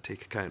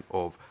take account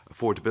of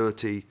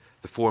affordability,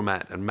 the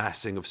format and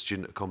massing of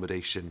student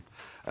accommodation.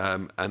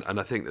 And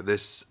I think that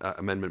this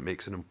amendment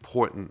makes an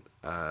important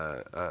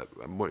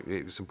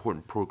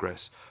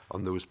progress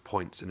on those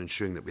points in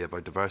ensuring that we have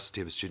a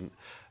diversity of student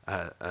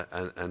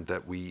and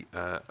that we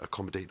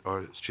accommodate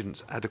our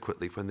students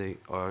adequately when they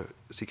are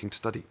seeking to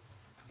study.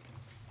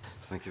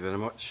 Thank you very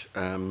much.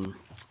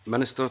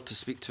 Minister to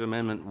speak to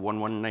Amendment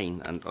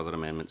 119 and other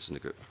amendments in the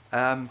group.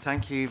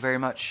 Thank you very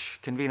much,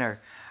 convener.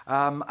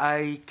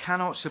 I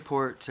cannot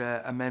support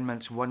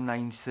amendments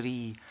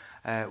 193,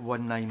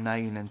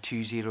 199 and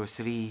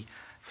 203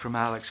 from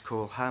Alex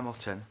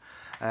Cole-Hamilton.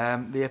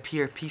 They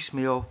appear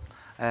piecemeal,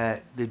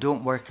 they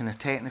don't work on a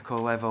technical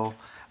level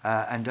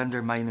and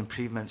undermine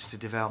improvements to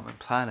development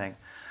planning.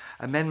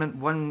 Amendment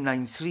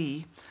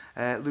 193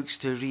 looks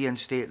to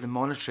reinstate the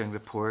monitoring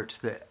report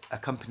that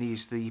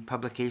accompanies the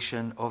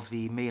publication of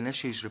the main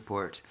issues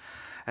report.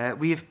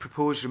 We have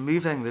proposed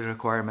removing the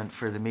requirement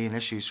for the main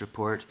issues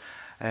report,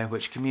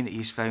 which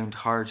communities found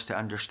hard to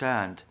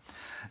understand.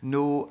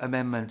 No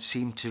amendment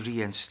seemed to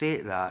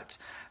reinstate that.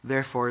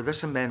 Therefore,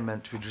 this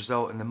amendment would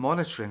result in the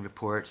monitoring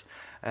report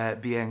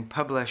being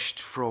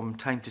published from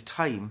time to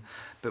time,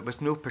 but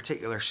with no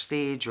particular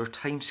stage or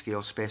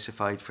timescale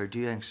specified for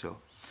doing so.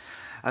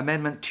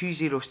 Amendment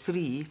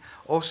 203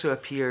 also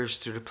appears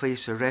to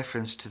replace a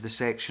reference to the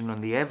section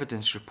on the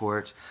evidence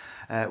report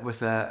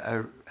with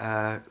a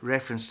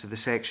reference to the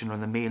section on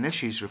the main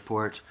issues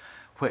report,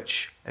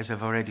 which, as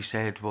I've already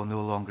said, will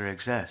no longer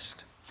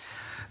exist.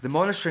 The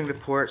monitoring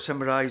report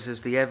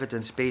summarises the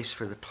evidence base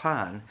for the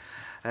plan,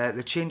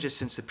 the changes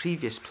since the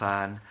previous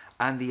plan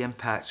and the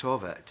impacts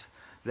of it.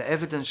 The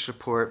evidence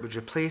report would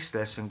replace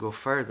this and go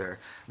further,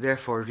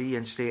 therefore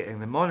reinstating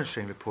the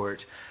monitoring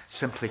report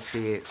simply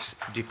creates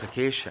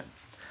duplication.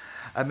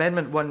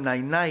 Amendment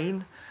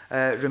 199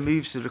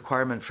 removes the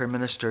requirement for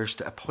ministers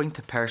to appoint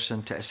a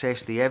person to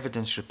assess the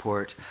evidence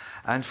report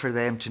and for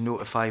them to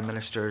notify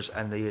ministers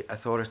and the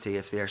authority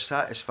if they are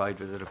satisfied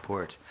with the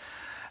report.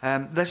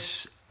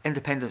 This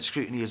independent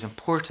scrutiny is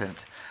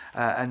important,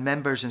 and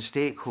members and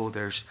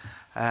stakeholders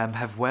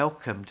have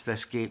welcomed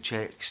this gate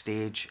check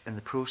stage in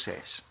the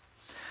process.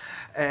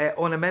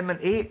 On Amendment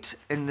 8,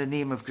 in the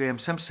name of Graham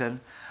Simpson,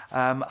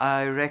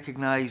 I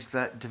recognise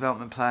that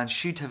development plans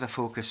should have a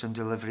focus on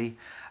delivery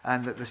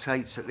and that the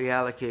sites that they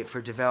allocate for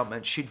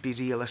development should be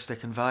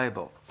realistic and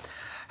viable.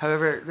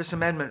 However, this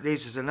amendment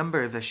raises a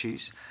number of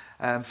issues.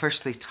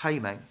 Firstly,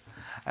 timing.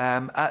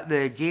 At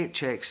the gate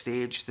check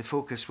stage, the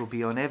focus will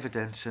be on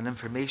evidence and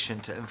information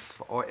to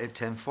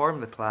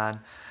inform the plan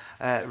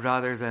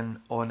rather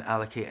than on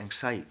allocating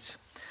sites.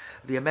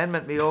 The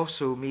amendment may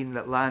also mean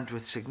that land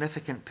with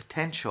significant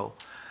potential,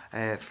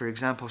 for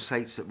example,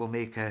 sites that will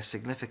make a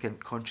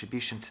significant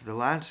contribution to the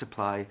land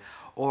supply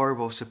or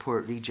will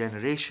support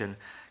regeneration,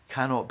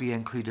 cannot be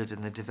included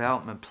in the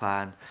development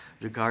plan,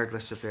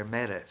 regardless of their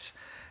merits,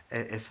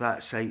 if the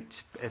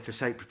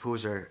site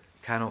proposer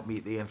cannot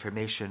meet the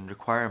information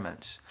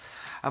requirements.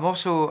 I'm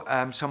also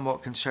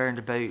somewhat concerned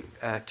about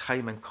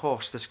time and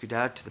cost this could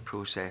add to the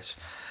process.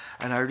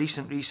 And our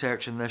recent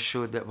research on this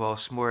showed that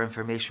whilst more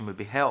information would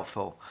be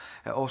helpful,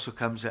 it also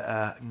comes at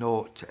a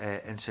not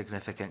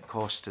insignificant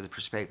cost to the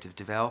prospective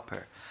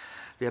developer.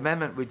 The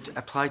amendment would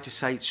apply to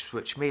sites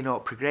which may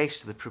not progress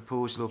to the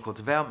proposed local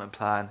development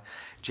plan,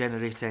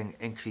 generating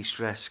increased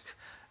risk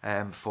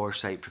for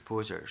site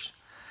proposers.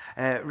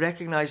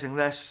 Recognising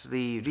this,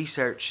 the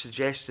research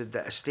suggested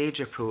that a stage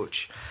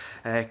approach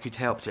could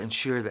help to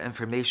ensure that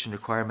information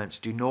requirements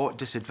do not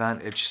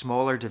disadvantage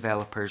smaller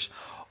developers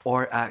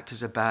or act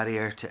as a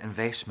barrier to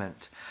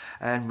investment.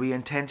 And we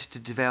intend to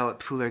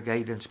develop fuller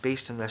guidance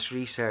based on this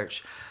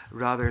research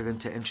rather than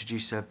to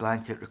introduce a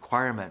blanket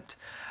requirement.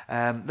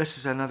 This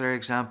is another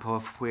example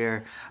of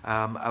where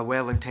a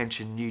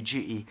well-intentioned new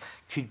duty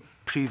could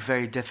prove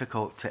very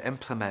difficult to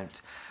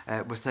implement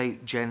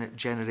without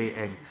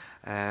generating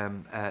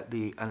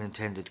the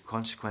unintended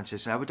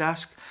consequences. And I would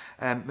ask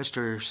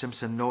Mr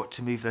Simpson not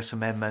to move this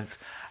amendment.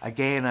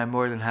 Again, I'm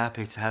more than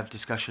happy to have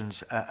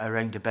discussions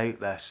around about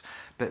this,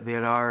 but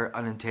there are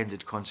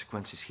unintended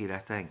consequences here, I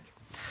think.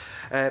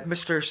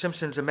 Mr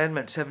Simpson's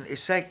Amendment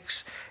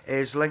 76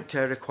 is linked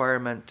to a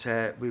requirement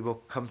we will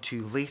come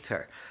to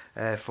later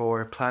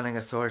for planning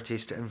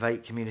authorities to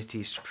invite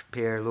communities to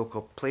prepare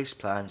local place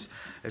plans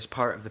as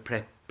part of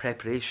the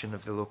preparation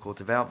of the local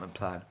development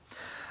plan.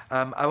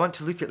 I want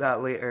to look at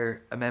that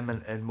later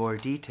amendment in more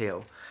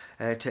detail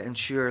to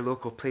ensure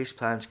local place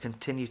plans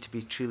continue to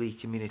be truly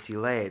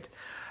community-led,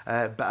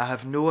 but I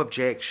have no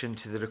objection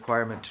to the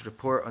requirement to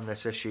report on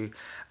this issue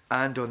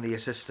and on the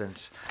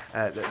assistance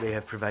that they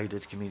have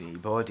provided community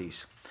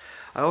bodies.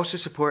 I also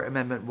support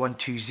Amendment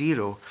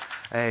 120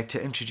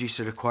 to introduce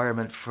a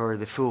requirement for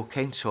the full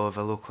council of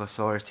a local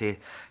authority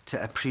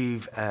to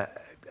approve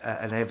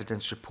an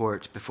evidence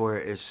report before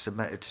it is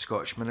submitted to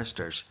Scottish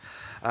ministers.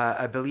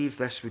 I believe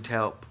this would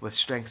help with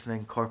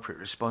strengthening corporate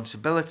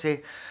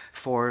responsibility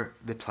for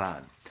the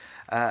plan.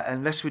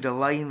 And this would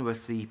align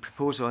with the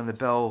proposal in the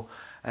bill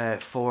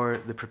for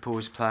the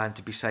proposed plan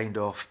to be signed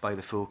off by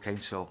the full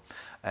council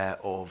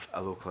of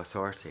a local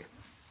authority.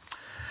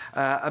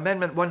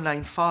 Amendment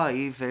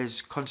 195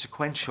 is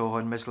consequential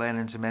on Ms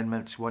Lennon's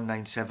amendments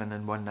 197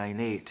 and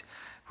 198,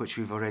 which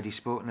we've already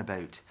spoken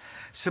about.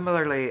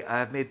 Similarly, I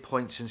have made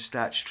points in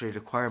statutory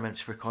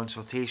requirements for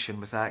consultation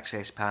with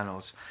access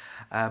panels,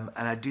 and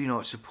I do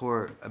not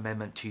support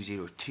Amendment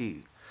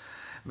 202.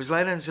 Ms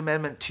Lennon's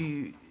Amendment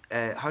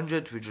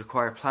 200 would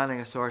require planning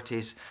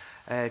authorities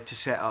to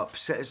set up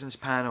citizens'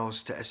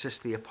 panels to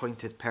assist the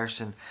appointed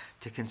person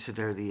to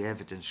consider the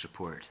evidence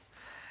report.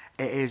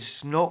 It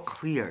is not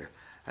clear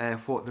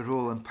what the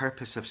role and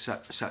purpose of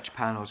such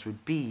panels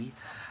would be,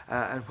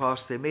 and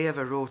whilst they may have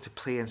a role to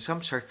play in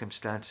some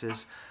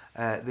circumstances,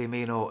 they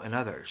may not in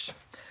others.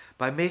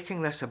 By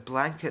making this a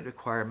blanket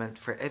requirement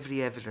for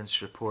every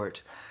evidence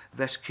report,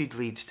 this could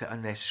lead to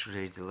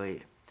unnecessary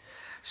delay.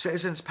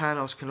 Citizens'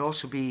 panels can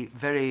also be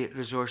very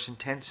resource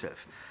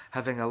intensive,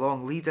 having a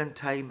long lead-in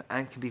time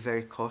and can be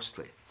very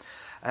costly.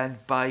 And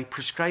by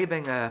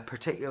prescribing a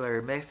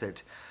particular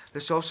method,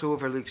 this also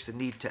overlooks the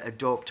need to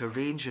adopt a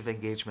range of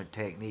engagement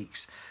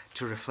techniques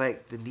to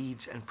reflect the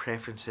needs and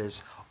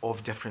preferences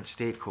of different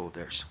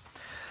stakeholders.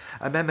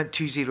 Amendment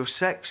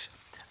 206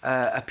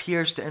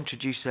 appears to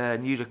introduce a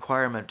new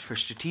requirement for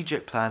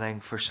strategic planning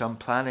for some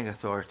planning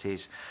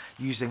authorities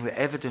using the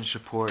evidence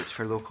report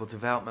for local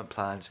development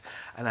plans,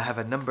 and I have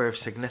a number of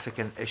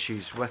significant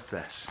issues with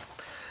this.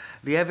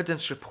 The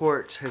evidence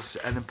report has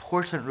an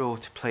important role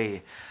to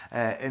play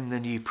in the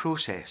new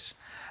process.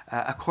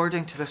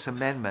 According to this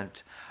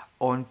amendment,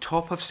 on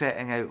top of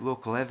setting out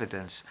local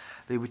evidence,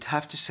 they would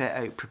have to set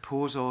out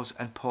proposals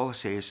and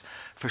policies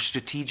for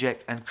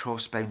strategic and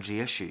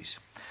cross-boundary issues.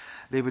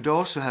 They would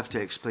also have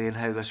to explain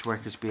how this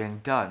work is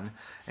being done,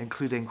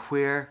 including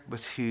where,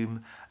 with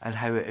whom, and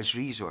how it is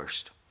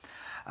resourced.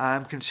 I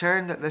am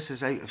concerned that this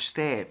is out of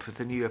step with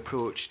the new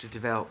approach to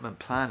development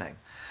planning,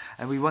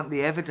 and we want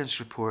the evidence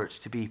reports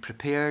to be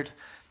prepared,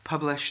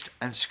 published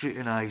and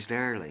scrutinised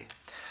early.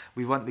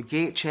 We want the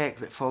gate check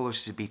that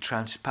follows to be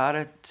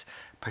transparent,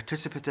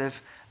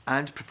 participative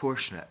and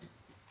proportionate.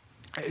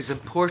 It is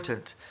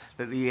important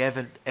that the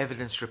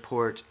evidence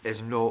report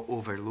is not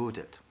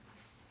overloaded.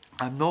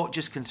 I'm not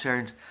just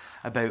concerned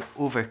about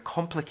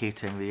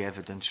overcomplicating the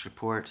evidence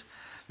report.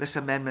 This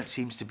amendment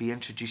seems to be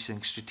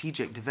introducing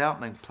strategic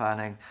development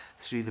planning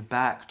through the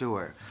back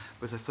door,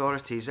 with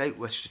authorities out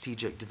with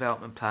strategic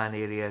development plan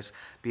areas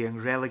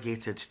being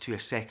relegated to a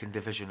second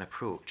division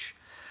approach.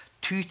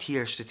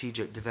 Two-tier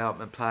strategic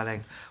development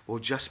planning will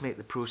just make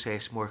the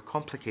process more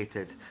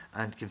complicated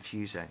and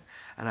confusing,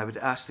 and I would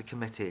ask the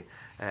committee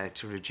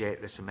to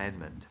reject this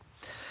amendment.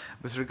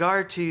 With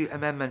regard to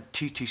Amendment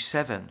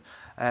 227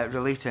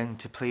 relating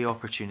to play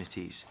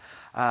opportunities,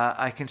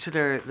 I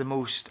consider the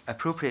most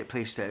appropriate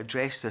place to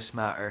address this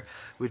matter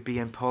would be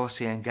in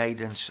policy and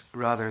guidance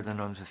rather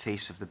than on the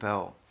face of the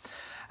bill.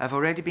 I've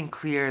already been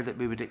clear that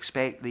we would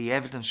expect the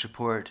evidence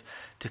report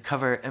to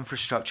cover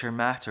infrastructure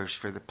matters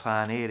for the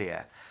plan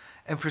area.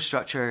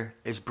 Infrastructure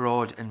is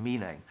broad in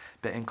meaning,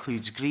 but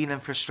includes green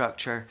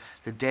infrastructure,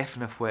 the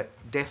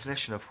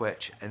definition of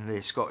which in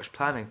the Scottish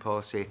planning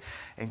policy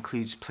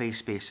includes play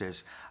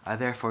spaces. I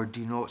therefore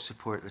do not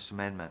support this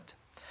amendment.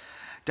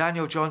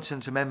 Daniel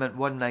Johnson's Amendment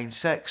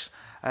 196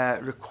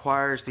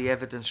 requires the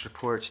evidence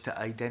report to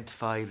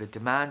identify the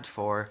demand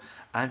for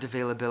and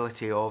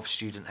availability of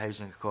student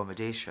housing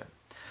accommodation.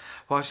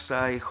 Whilst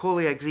I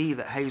wholly agree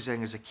that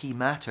housing is a key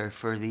matter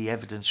for the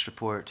evidence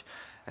report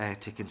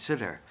to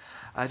consider,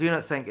 I do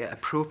not think it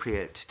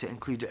appropriate to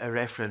include a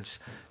reference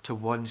to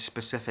one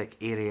specific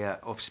area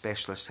of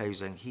specialist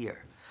housing here.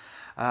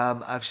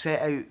 I've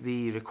set out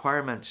the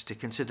requirements to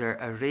consider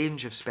a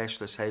range of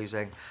specialist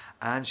housing,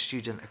 and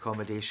student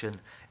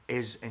accommodation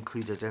is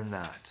included in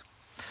that.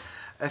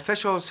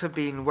 Officials have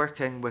been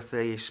working with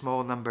a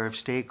small number of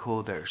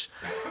stakeholders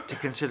to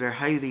consider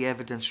how the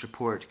evidence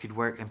report could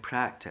work in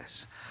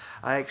practice.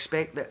 I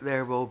expect that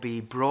there will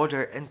be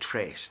broader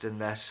interest in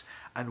this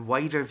and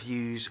wider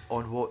views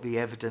on what the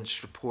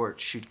evidence report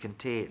should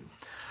contain.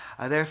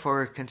 I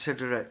therefore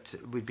consider it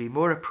would be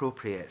more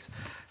appropriate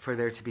for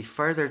there to be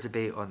further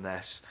debate on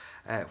this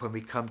when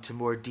we come to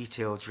more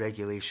detailed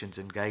regulations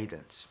and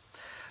guidance.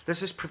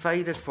 This is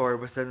provided for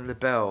within the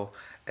bill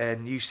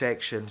in new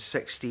section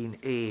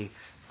 16A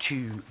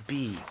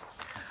 2B.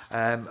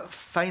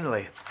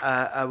 Finally,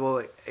 I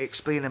will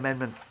explain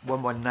Amendment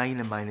 119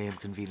 in my name,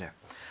 Convener.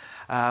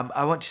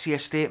 I want to see a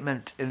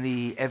statement in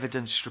the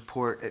evidence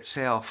report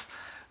itself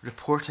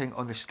reporting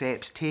on the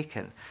steps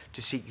taken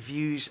to seek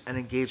views and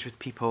engage with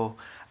people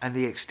and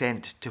the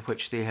extent to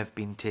which they have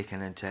been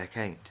taken into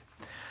account.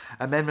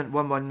 Amendment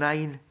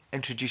 119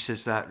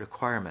 introduces that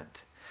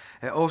requirement.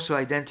 It also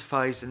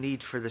identifies the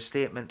need for the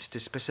statement to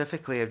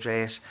specifically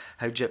address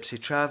how Gypsy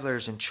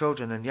travellers and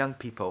children and young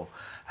people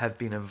have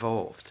been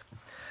involved.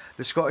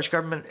 The Scottish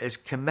Government is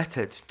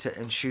committed to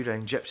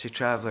ensuring Gypsy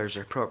travellers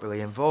are properly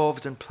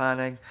involved in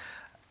planning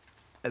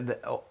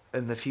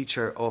in the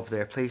future of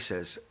their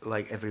places,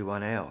 like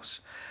everyone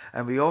else.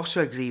 And we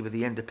also agree with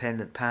the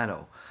independent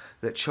panel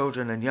that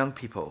children and young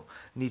people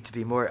need to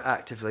be more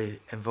actively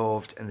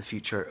involved in the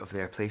future of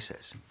their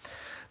places.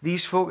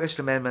 These focused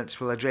amendments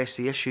will address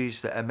the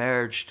issues that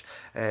emerged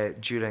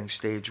during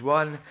stage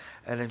 1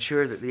 and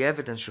ensure that the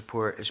evidence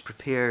report is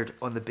prepared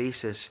on the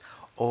basis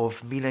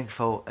of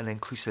meaningful and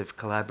inclusive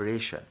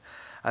collaboration.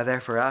 I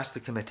therefore ask the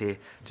committee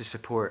to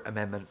support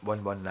Amendment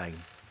 119.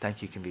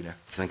 Thank you, Convener.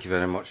 Thank you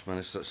very much,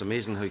 Minister. It's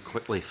amazing how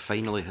quickly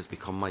finally has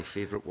become my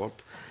favourite word.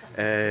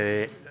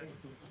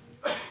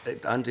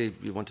 Andy,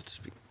 you wanted to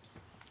speak?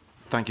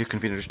 Thank you,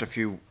 Convener. Just a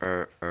few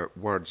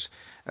words.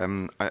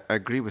 I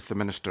agree with the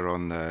Minister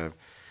on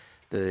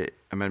the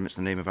amendments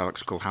in the name of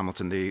Alex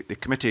Cole-Hamilton. The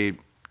committee,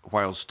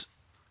 whilst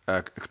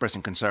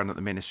expressing concern that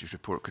the main issues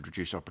report could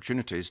reduce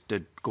opportunities,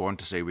 did go on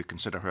to say we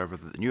consider, however,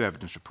 that the new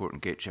evidence report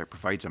and gate check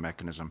provides a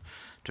mechanism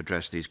to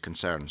address these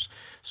concerns.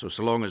 So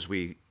long as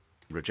we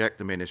reject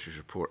the main issues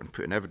report and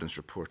put an evidence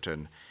report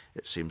in,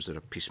 it seems that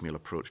a piecemeal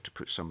approach to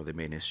put some of the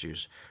main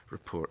issues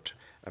report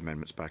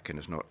amendments back in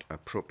is not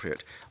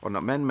appropriate. On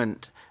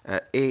Amendment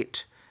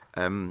 8,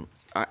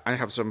 I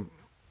have some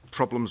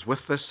problems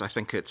with this. I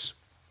think it's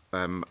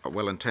a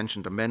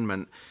well-intentioned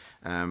amendment,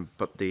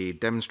 but the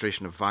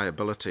demonstration of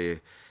viability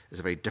is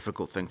a very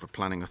difficult thing for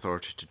planning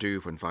authorities to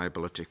do when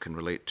viability can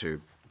relate to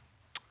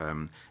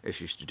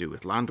issues to do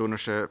with land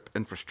ownership,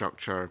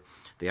 infrastructure,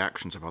 the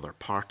actions of other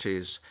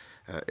parties,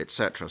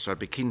 etc. So I'd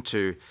be keen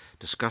to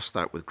discuss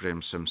that with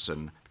Graham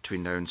Simpson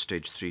between now and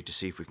stage 3 to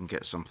see if we can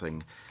get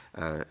something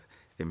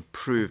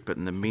improved. But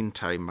in the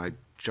meantime, my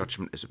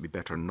judgment is it would be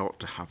better not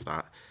to have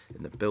that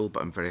in the bill,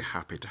 but I'm very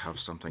happy to have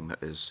something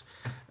that is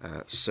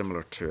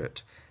similar to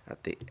it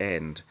at the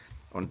end.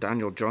 On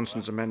Daniel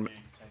Johnson's amendment...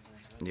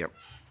 Yep.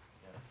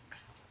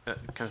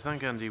 Can I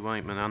thank Andy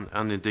Whiteman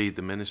and indeed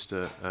the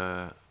Minister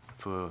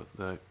for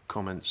the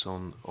comments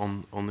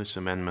on this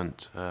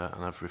amendment,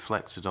 and I've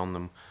reflected on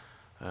them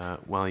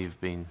while you've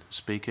been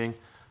speaking.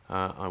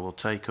 I will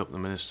take up the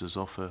Minister's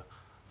offer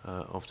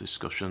of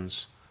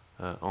discussions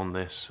on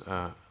this,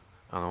 and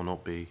I'll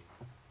not be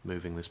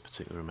moving this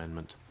particular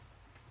amendment.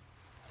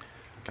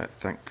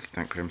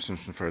 Thank Graham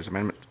Simpson for his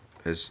amendment,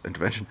 his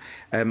intervention.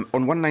 On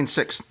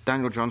 196,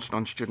 Daniel Johnson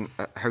on student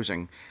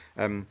housing.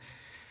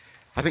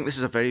 I think this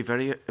is a very,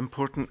 very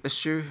important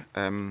issue.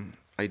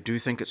 I do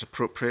think it's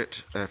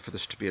appropriate for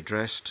this to be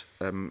addressed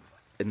in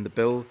the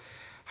bill.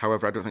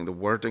 However, I don't think the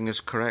wording is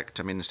correct.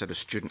 I mean, instead of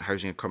student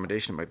housing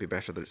accommodation, it might be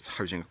better that it's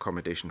housing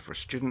accommodation for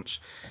students.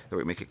 That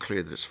would make it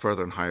clear that it's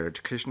further and higher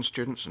education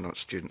students and not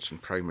students in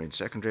primary and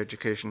secondary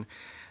education.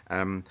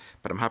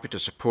 But I'm happy to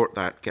support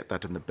that, get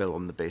that in the bill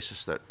on the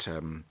basis that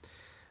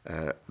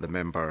the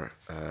member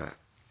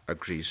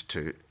agrees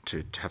to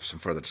have some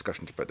further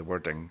discussions about the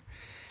wording.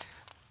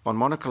 On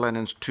Monica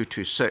Lennon's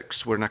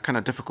 226, we're in a kind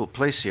of difficult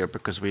place here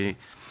because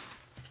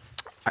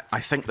I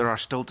think there are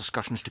still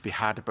discussions to be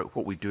had about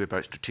what we do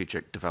about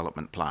strategic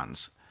development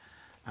plans.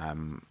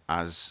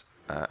 As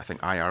I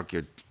think I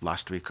argued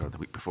last week or the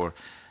week before,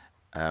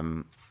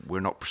 we're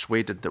not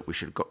persuaded that we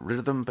should have got rid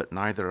of them, but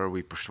neither are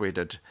we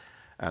persuaded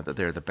that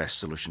they're the best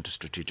solution to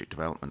strategic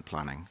development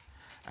planning.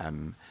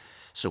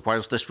 So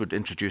whilst this would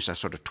introduce a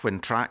sort of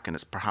twin track, and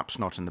it's perhaps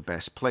not in the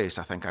best place,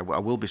 I think I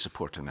will be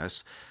supporting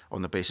this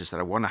on the basis that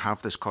I want to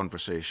have this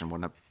conversation.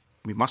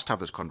 We must have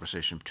this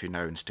conversation between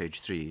now and stage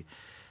 3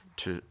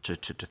 to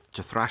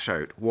thrash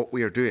out what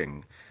we are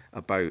doing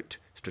about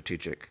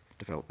strategic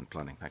development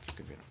planning. Thank you,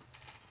 Convener.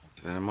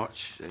 Thank you very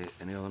much.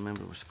 Any other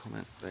member wish to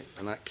comment? Right.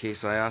 In that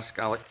case, I ask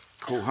Alec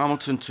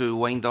Cole-Hamilton to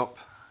wind up.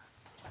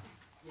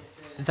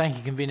 Thank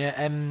you,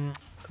 Convener.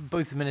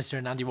 Both the Minister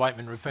and Andy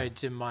Whiteman referred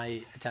to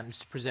my attempts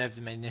to preserve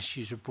the main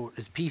issues report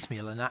as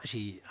piecemeal, and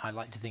actually I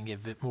like to think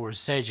of it more as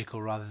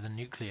surgical rather than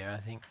nuclear. I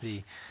think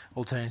the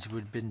alternative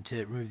would have been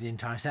to remove the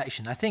entire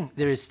section. I think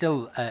there is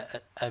still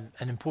an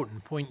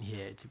important point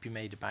here to be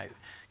made about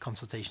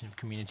consultation of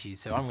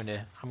communities, so I'm going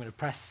to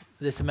press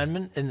this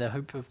amendment in the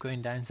hope of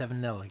going down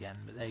 7-0 again,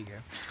 but there you go.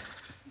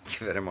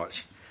 Thank you very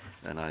much,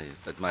 and I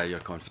admire your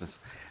confidence.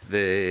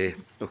 The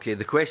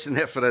question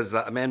therefore is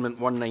that Amendment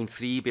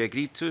 193 be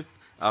agreed to.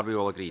 Are we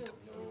all agreed?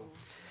 No.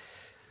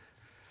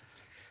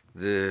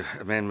 The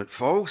amendment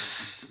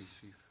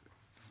falls.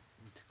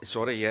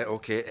 Sorry, yeah,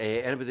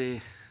 okay.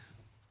 Anybody?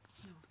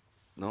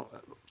 No.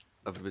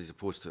 Everybody's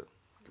opposed to it.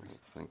 Right,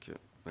 thank you.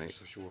 Right.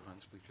 Just a show of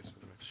hands, please, just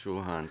for the record. Show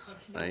of hands.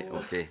 Right,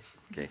 okay.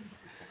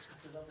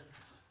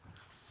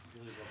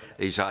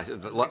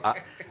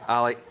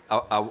 Alec,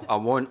 I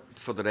want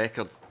for the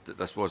record that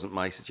this wasn't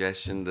my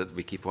suggestion that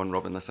we keep on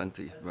rubbing this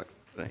into you.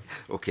 Right.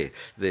 Okay.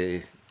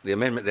 The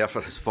amendment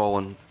therefore has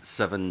fallen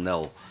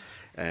 7-0.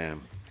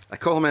 I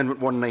call Amendment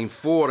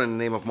 194 in the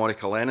name of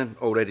Monica Lennon,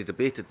 already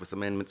debated with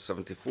Amendment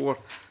 74.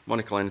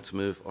 Monica Lennon to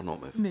move or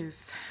not move?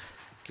 Move.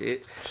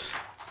 Okay.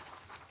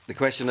 The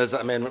question is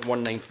that Amendment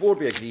 194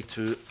 be agreed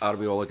to. Are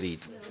we all agreed?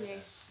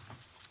 Yes.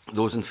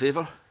 Those in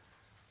favour?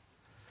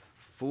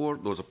 4.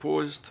 Those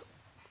opposed?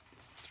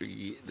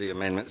 3. The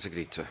amendment is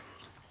agreed to.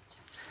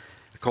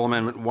 I call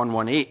Amendment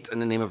 118 in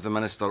the name of the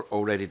Minister,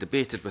 already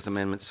debated with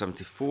Amendment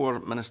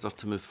 74. Minister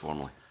to move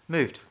formally.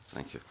 Moved.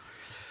 Thank you.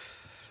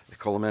 I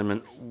call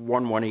Amendment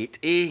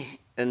 118A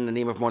in the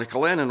name of Monica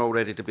Lennon,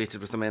 already debated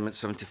with Amendment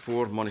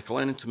 74. Monica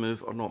Lennon to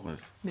move or not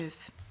move?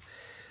 Move.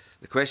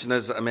 The question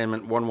is that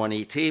Amendment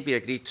 118A be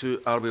agreed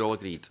to. Are we all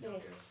agreed?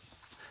 Yes.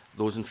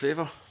 Those in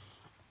favour?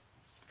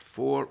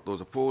 4.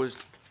 Those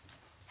opposed?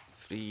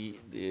 3.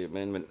 The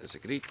amendment is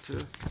agreed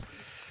to.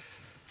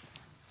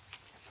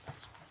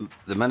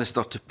 The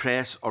Minister to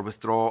press or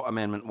withdraw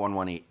Amendment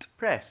 118.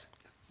 Press.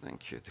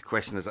 Thank you. The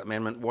question is that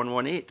Amendment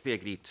 118 be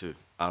agreed to.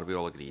 Are we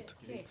all agreed?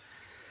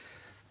 Yes.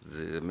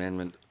 The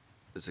amendment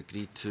is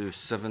agreed to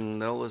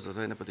 7-0. Is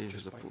there anybody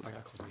who's opposed? By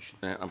acclamation.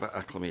 By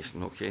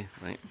acclamation, okay.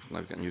 Right, now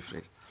we've got a new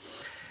phrase.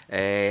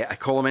 I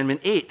call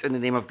Amendment 8 in the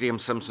name of Graham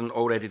Simpson,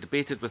 already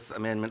debated with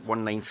Amendment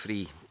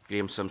 193.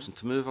 Graham Simpson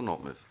to move or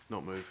not move?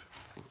 Not move.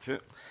 Thank you.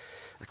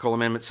 I call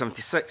Amendment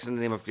 76 in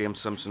the name of Graham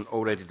Simpson,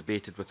 already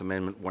debated with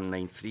Amendment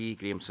 193.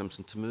 Graham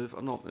Simpson to move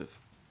or not move?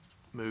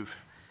 Move.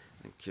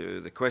 Thank you.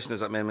 The question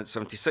is that Amendment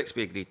 76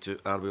 be agreed to.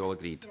 Are we all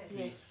agreed?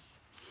 Yes.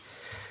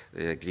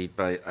 Agreed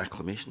by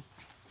acclamation.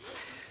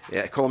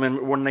 I call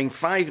Amendment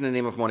 195 in the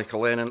name of Monica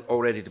Lennon,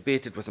 already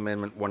debated with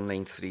Amendment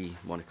 193.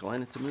 Monica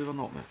Lennon to move or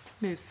not move?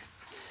 Move.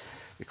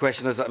 The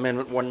question is that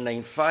Amendment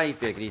 195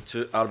 be agreed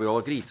to. Are we all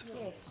agreed?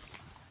 Yes.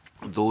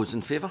 Those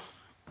in favour?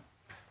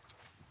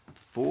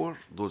 4.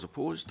 Those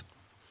opposed?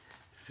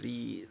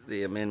 3.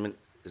 The amendment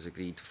is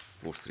agreed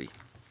 4-3.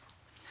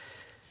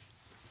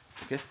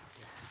 Okay.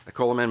 I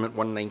call Amendment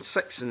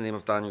 196 in the name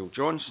of Daniel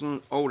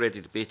Johnson,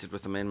 already debated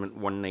with Amendment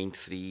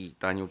 193.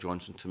 Daniel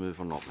Johnson to move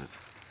or not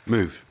move?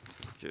 Move.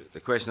 Thank you. The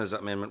question is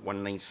that Amendment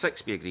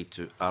 196 be agreed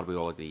to. Are we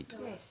all agreed?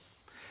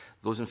 Yes.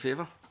 Those in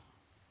favour?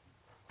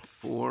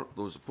 4.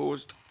 Those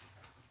opposed?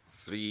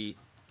 3.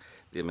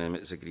 The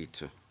amendment is agreed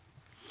to.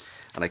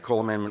 And I call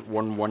Amendment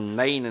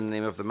 119 in the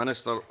name of the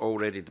Minister,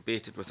 already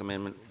debated, with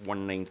Amendment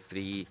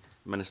 193.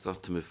 Minister,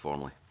 to move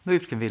formally.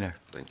 Moved, Convener.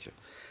 Thank you.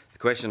 The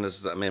question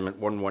is that Amendment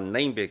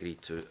 119 be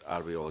agreed to.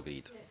 Are we all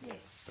agreed?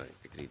 Yes. Right,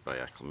 agreed by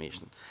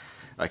acclamation.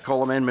 I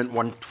call Amendment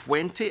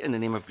 120 in the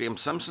name of Graham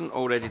Simpson,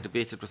 already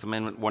debated, with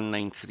Amendment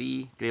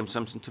 193. Graham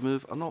Simpson, to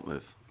move or not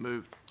move?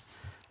 Moved.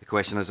 The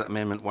question is that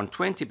Amendment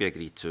 120 be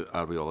agreed to.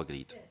 Are we all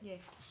agreed?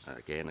 Yes.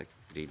 Again,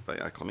 agreed by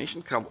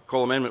acclamation.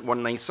 Call Amendment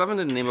 197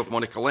 in the name of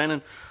Monica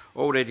Lennon,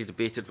 already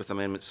debated, with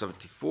Amendment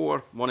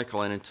 74. Monica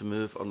Lennon, to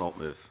move or not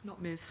move?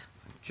 Not move.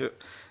 Thank you.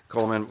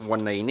 Call Amendment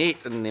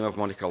 198 in the name of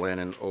Monica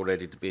Lennon,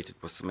 already debated,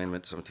 with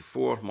Amendment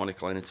 74.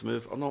 Monica Lennon, to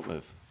move or not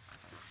move?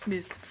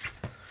 Move.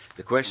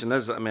 The question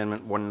is that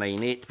Amendment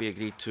 198 be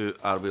agreed to.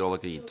 Are we all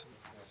agreed?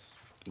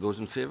 Those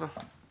in favour?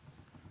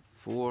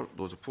 4.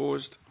 Those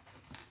opposed?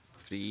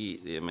 3.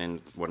 The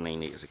Amendment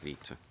 198 is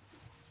agreed to.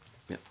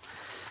 Yep.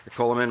 I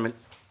call Amendment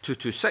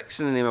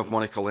 226 in the name of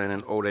Monica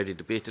Lennon, already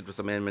debated, with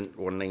Amendment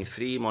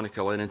 193.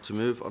 Monica Lennon, to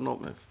move or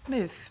not move?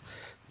 Move.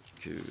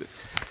 Thank you.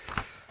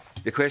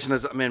 The question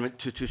is that Amendment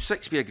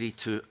 226 be agreed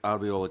to. Are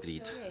we all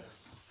agreed?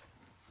 Yes.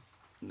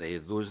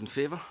 Those in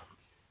favour?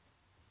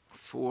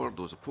 4.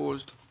 Those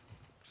opposed?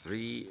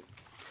 3.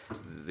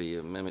 The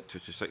Amendment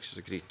 226 is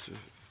agreed to.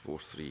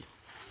 4-3.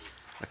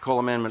 I call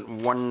Amendment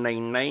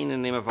 199 in the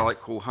name of Alec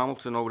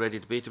Cole-Hamilton, already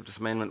debated, with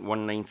Amendment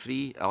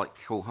 193. Alec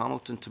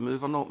Cole-Hamilton, to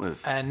move or not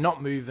move?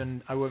 Not move,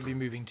 and I won't be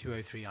moving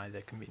 203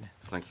 either, Convener.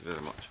 Thank you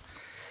very much.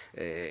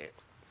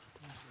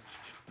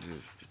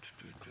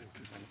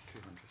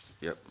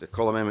 Yep. The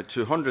call Amendment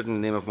 200 in the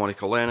name of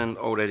Monica Lennon,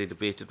 already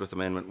debated, with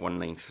Amendment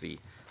 193.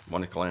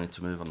 Monica Lennon,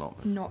 to move or not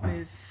move? Not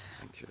move.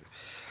 Thank you.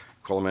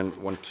 Call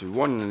Amendment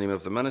 121 in the name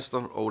of the Minister,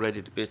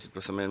 already debated,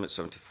 with Amendment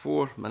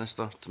 74.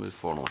 Minister, to move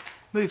formally.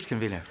 Moved,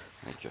 Convener.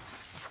 Thank you.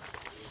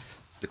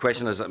 The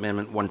question is that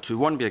Amendment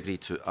 121 be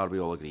agreed to. Are we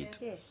all agreed?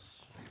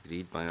 Yes.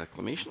 Agreed by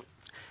acclamation.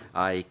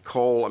 I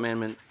call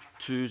Amendment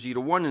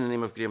 201 in the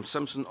name of Graham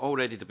Simpson,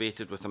 already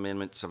debated, with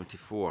Amendment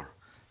 74.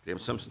 Graham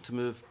Simpson, to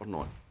move or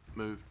not?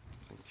 Moved.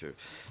 Thank you.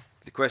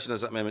 The question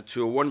is that Amendment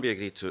 201 be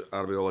agreed to.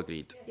 Are we all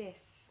agreed?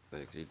 Yes.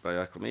 Agreed by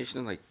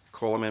acclamation. I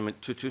call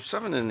Amendment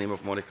 227 in the name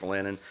of Monica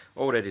Lennon,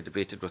 already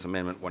debated, with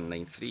Amendment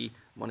 193.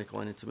 Monica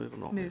Lennon, to move or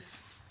not?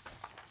 Move.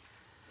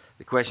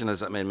 The question is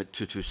that Amendment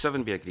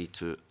 227 be agreed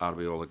to. Are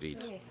we all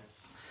agreed?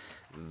 Yes.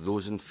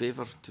 Those in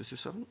favour of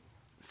 227?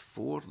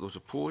 4. Those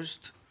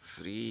opposed?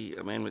 3.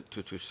 Amendment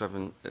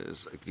 227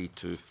 is agreed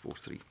to.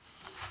 4-3.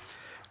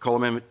 Call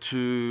Amendment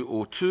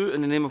 202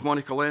 in the name of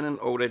Monica Lennon,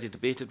 already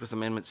debated, with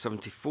Amendment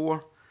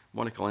 74.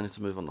 Monica Lennon,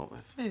 to move or not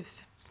move?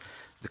 Move.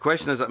 The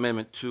question is that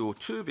Amendment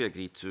 202 be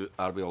agreed to.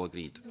 Are we all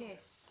agreed?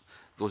 Yes.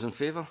 Those in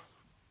favour?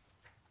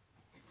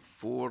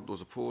 4.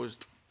 Those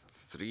opposed?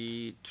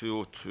 3.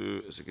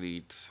 202 is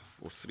agreed.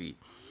 4-3.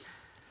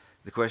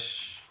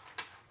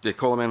 The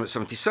call Amendment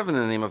 77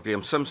 in the name of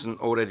Graham Simpson,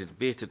 already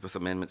debated, with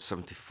Amendment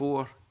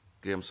 74.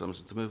 Graham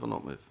Simpson, to move or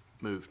not move?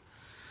 Moved.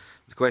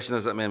 The question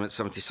is that Amendment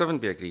 77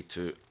 be agreed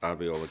to. Are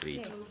we all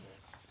agreed?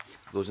 Yes.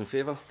 Those in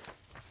favour?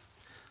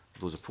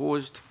 Those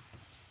opposed?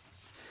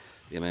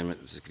 The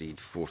amendment is agreed.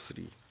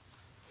 4-3.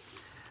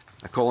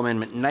 I call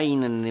Amendment 9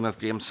 in the name of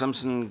Graham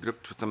Simpson,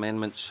 grouped with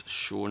amendments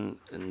shown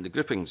in the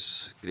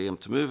groupings. Graham,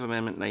 to move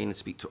Amendment 9 and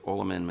speak to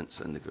all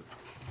amendments in the group.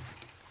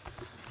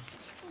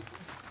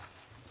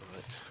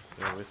 Right.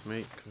 Bear with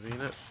me,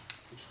 Convener.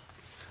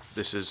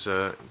 This is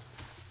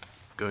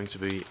going to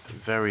be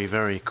very,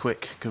 very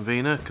quick,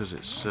 Convener, because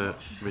it's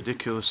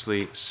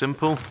ridiculously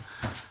simple.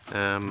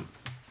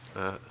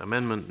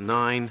 Amendment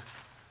 9,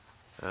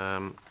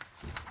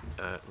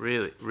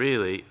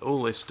 really,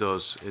 all this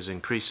does is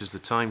increases the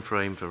time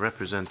frame for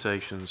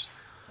representations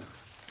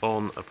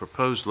on a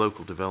proposed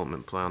local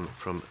development plan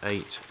from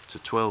 8 to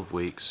 12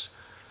 weeks.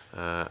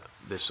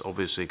 This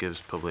obviously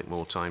gives public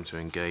more time to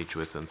engage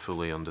with and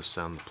fully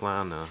understand the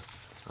plan.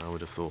 I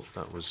would have thought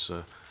that was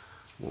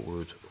what we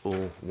would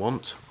all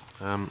want.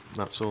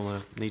 That's all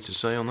I need to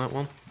say on that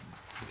one.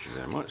 Thank you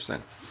very much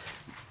then.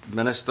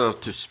 Minister,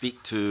 to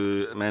speak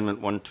to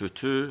Amendment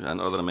 122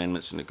 and other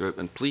amendments in the group,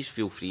 and please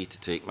feel free to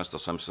take Mr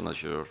Simpson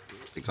as your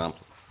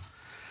example.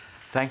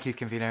 Thank you,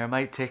 Convener. I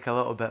might take a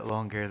little bit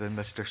longer than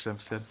Mr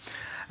Simpson.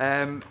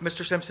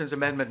 Mr Simpson's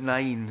Amendment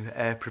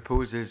 9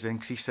 proposes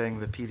increasing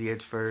the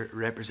period for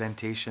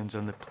representations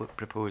on the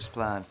proposed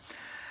plan.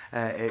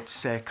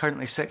 It's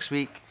currently 6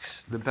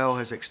 weeks. The bill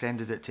has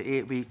extended it to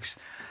 8 weeks,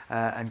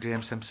 and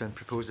Graham Simpson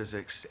proposes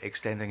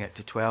extending it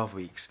to 12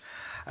 weeks.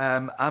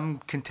 I'm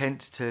content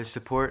to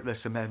support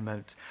this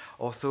amendment,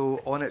 although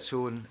on its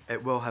own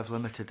it will have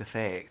limited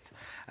effect.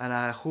 And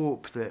I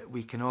hope that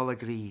we can all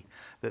agree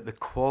that the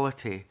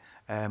quality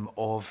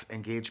of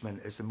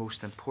engagement is the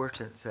most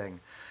important thing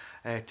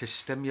to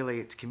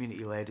stimulate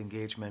community-led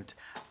engagement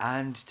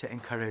and to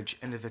encourage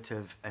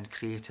innovative and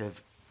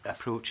creative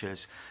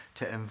approaches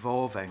to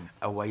involving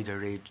a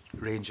wider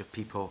range of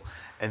people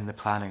in the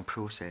planning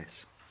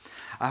process.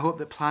 I hope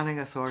that planning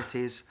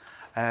authorities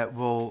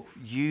will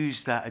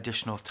use that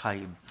additional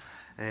time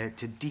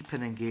to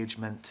deepen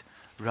engagement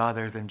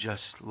rather than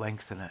just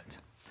lengthen it.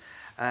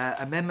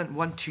 Amendment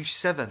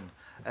 127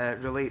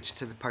 relates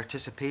to the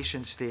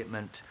participation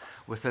statement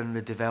within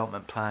the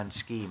development plan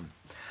scheme.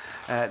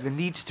 The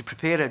need to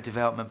prepare a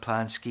development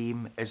plan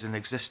scheme is an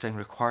existing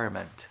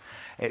requirement.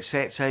 It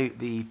sets out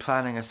the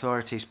planning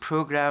authority's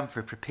programme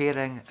for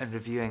preparing and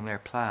reviewing their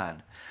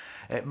plan.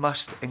 It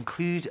must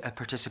include a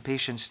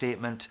participation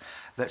statement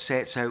that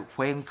sets out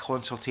when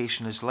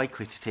consultation is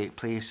likely to take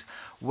place,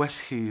 with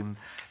whom,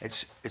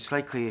 its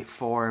likely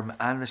form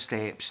and the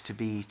steps to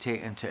be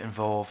taken to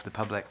involve the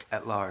public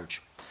at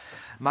large.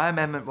 My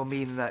amendment will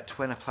mean that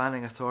when a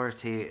planning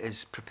authority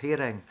is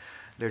preparing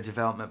their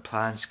development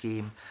plan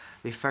scheme,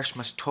 they first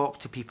must talk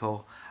to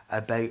people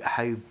about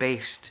how they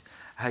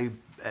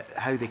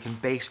can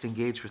best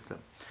engage with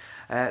them.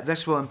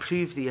 This will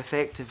improve the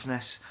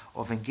effectiveness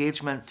of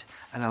engagement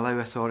and allow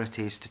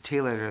authorities to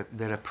tailor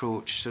their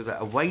approach so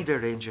that a wider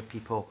range of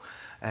people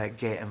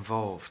get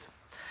involved.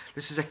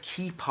 This is a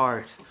key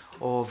part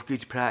of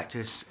good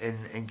practice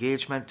in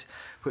engagement,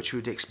 which we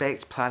would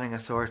expect planning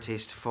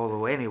authorities to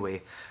follow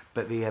anyway,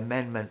 but the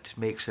amendment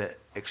makes it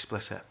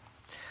explicit.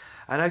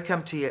 I now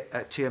come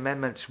to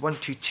Amendments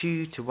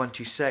 122 to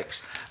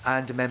 126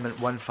 and Amendment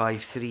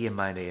 153 in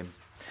my name.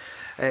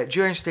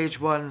 During Stage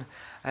 1,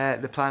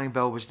 the planning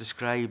bill was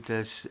described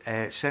as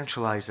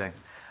centralising.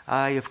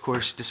 I, of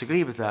course,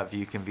 disagree with that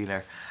view,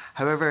 Convener.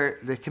 However,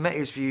 the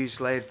committee's views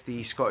led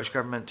the Scottish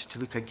Government to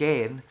look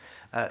again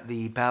at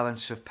the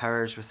balance of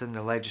powers within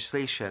the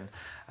legislation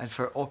and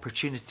for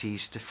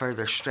opportunities to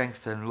further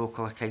strengthen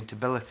local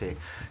accountability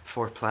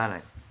for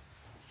planning.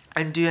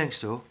 In doing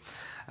so,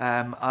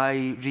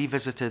 I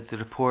revisited the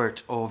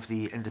report of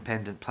the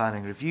Independent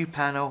Planning Review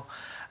Panel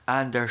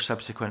and our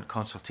subsequent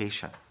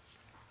consultation.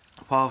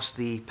 Whilst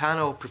the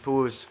panel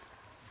proposed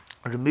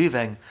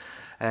removing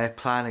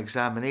plan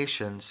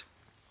examinations,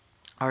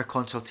 our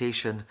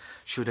consultation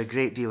showed a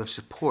great deal of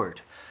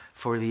support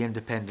for the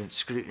independent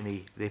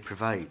scrutiny they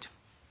provide.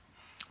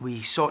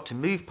 We sought to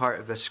move part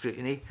of this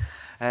scrutiny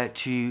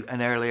to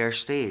an earlier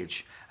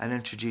stage and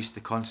introduce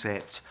the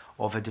concept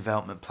of a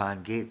development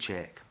plan gate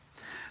check.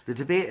 The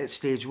debate at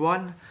Stage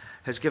 1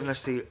 has given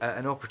us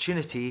an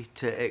opportunity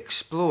to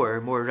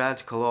explore more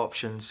radical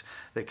options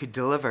that could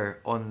deliver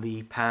on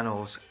the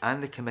panel's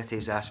and the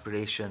committee's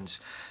aspirations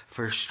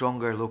for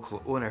stronger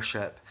local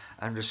ownership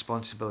and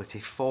responsibility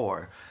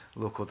for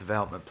local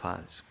development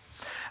plans.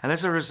 And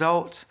as a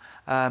result,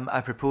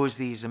 I propose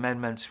these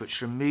amendments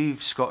which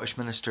remove Scottish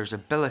Ministers'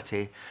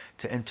 ability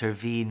to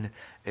intervene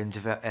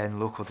in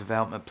local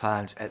development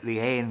plans at the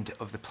end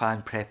of the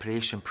plan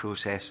preparation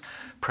process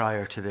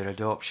prior to their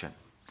adoption.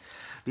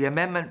 The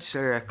amendments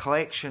are a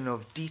collection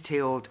of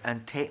detailed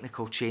and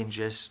technical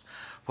changes,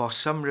 while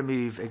some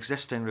remove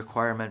existing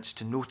requirements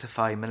to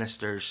notify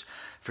ministers,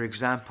 for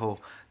example,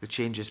 the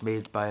changes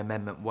made by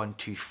Amendment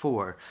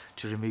 124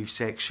 to remove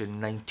Section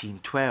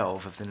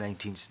 1912 of the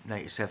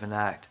 1997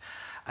 Act,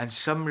 and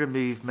some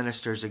remove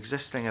ministers'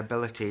 existing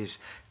abilities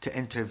to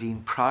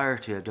intervene prior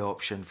to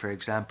adoption, for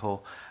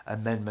example,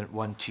 Amendment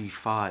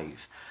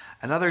 125.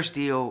 And others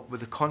deal with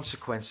the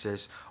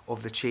consequences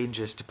of the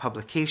changes to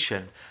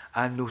publication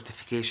and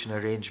notification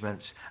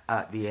arrangements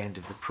at the end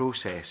of the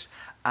process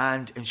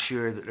and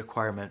ensure that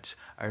requirements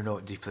are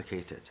not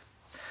duplicated.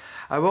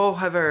 I will,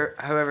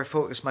 however,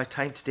 focus my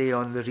time today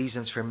on the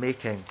reasons for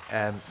making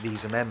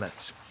these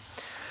amendments.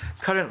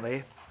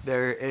 Currently,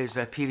 there is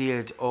a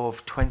period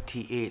of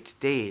 28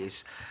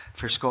 days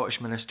for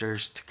Scottish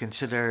ministers to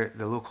consider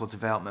the local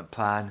development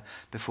plan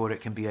before it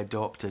can be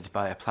adopted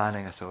by a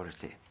planning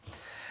authority.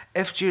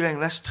 If during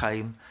this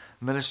time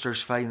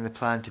ministers find the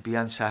plan to be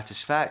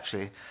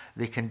unsatisfactory,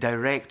 they can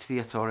direct the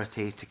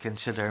authority to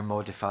consider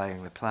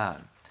modifying the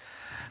plan.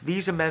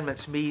 These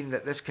amendments mean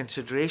that this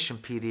consideration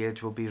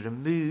period will be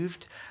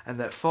removed and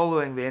that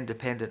following the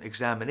independent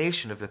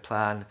examination of the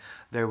plan,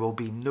 there will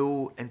be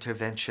no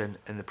intervention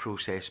in the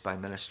process by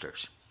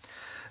ministers.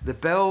 The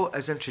bill,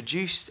 as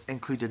introduced,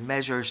 included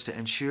measures to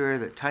ensure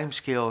that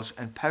timescales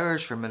and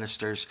powers for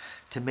ministers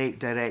to make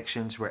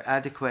directions were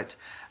adequate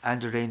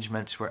and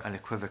arrangements were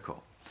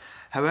unequivocal.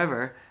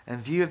 However, in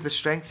view of the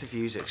strength of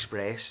views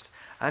expressed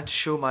and to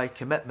show my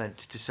commitment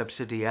to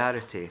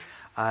subsidiarity,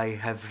 I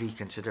have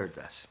reconsidered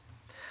this.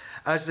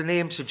 As the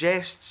name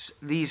suggests,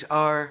 these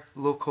are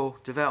local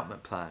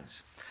development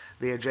plans.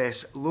 They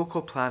address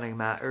local planning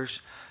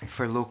matters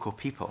for local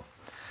people.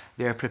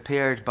 They are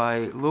prepared by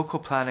local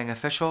planning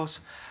officials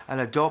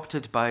and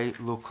adopted by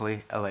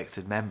locally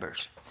elected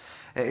members.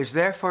 It is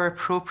therefore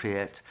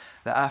appropriate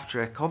that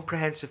after a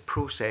comprehensive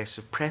process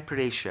of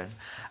preparation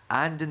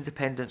and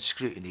independent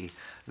scrutiny,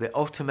 the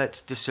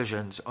ultimate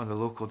decisions on the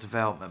local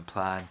development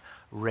plan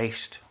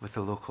rest with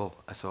the local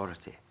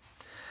authority.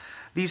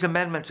 These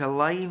amendments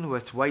align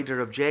with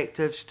wider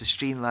objectives to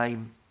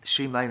streamline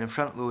and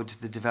front-load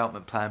the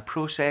development plan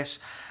process,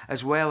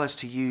 as well as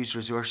to use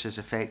resources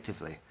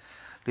effectively.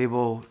 They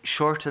will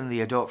shorten the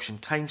adoption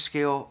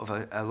timescale of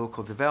a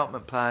local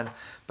development plan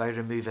by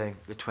removing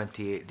the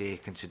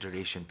 28-day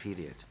consideration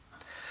period.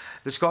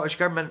 The Scottish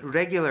Government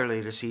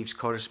regularly receives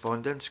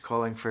correspondence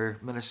calling for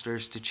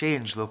ministers to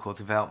change local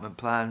development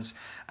plans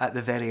at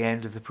the very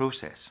end of the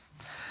process.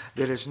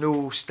 There is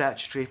no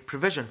statutory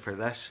provision for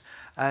this,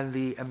 and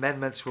the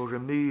amendments will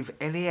remove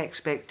any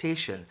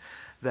expectation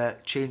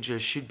that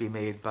changes should be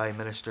made by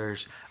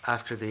ministers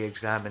after the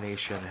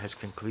examination has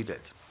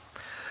concluded.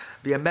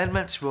 The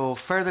amendments will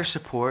further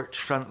support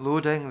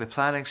front-loading the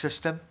planning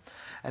system,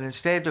 and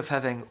instead of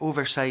having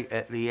oversight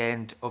at the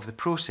end of the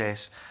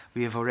process,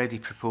 we have already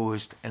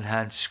proposed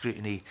enhanced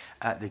scrutiny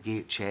at the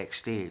gate check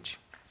stage.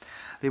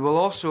 They will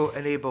also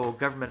enable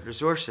government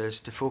resources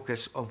to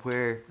focus on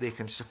where they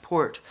can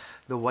support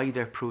the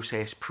wider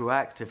process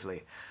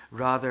proactively,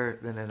 rather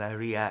than in a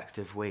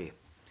reactive way.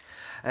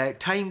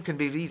 Time can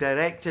be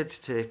redirected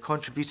to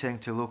contributing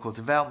to local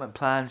development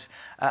plans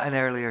at an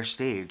earlier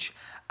stage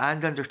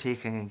and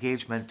undertaking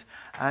engagement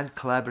and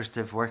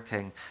collaborative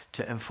working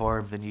to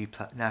inform the new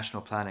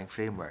national planning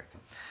framework.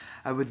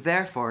 I would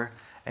therefore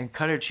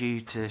encourage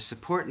you to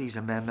support these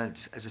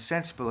amendments as a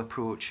sensible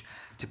approach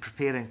to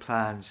preparing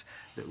plans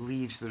that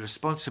leaves the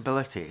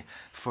responsibility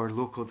for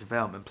local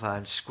development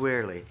plans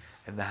squarely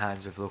in the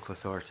hands of local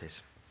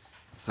authorities.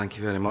 Thank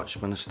you very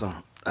much, Minister.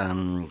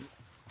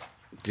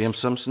 Graham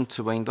Simpson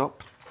to wind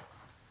up.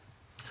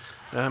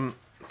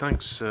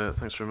 Thanks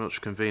very much,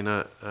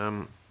 Convener.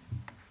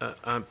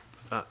 I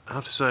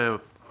have to say I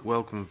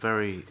welcome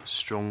very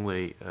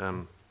strongly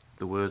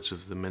the words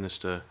of the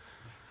Minister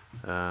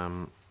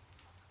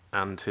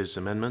and his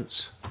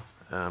amendments,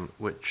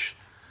 which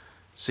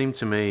seem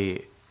to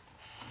me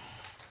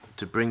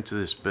to bring to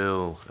this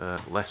bill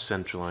less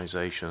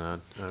centralisation. I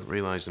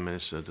realise the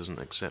Minister doesn't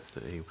accept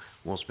that he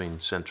was being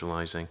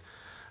centralising.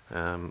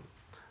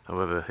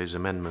 However, his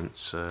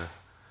amendments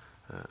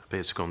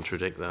appear to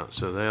contradict that,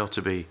 so they are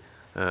to be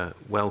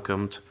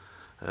welcomed.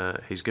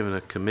 He's given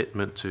a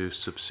commitment to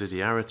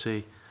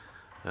subsidiarity.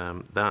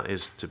 That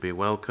is to be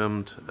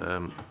welcomed.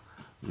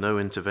 No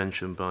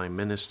intervention by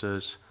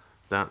ministers.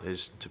 That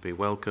is to be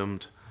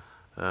welcomed.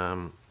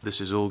 This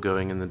is all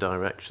going in the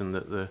direction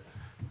that the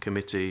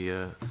committee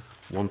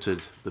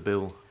wanted the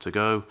bill to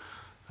go.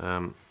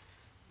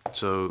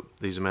 So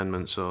these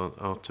amendments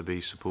are to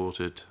be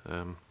supported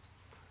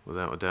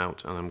without a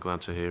doubt, and I'm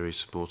glad to hear he's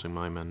supporting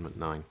my Amendment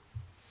 9.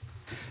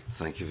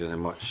 Thank you very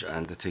much.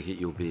 And I take it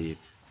you'll be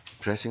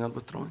pressing or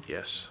withdrawing?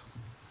 Yes.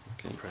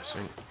 Okay.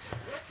 Pressing.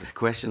 The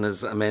question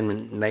is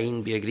Amendment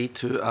 9 be agreed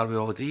to. Are we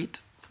all agreed?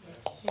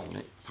 Yes.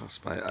 Right,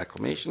 passed by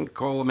acclamation.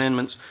 Call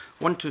amendments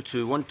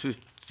 122,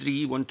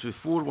 123,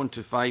 124,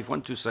 125,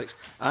 126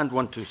 and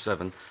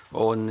 127,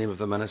 all in the name of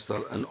the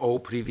Minister and all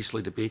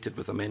previously debated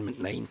with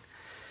Amendment 9.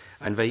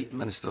 I invite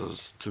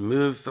Ministers to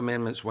move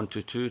Amendments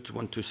 122 to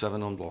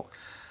 127 on block.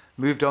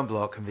 Moved on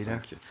block, Convener.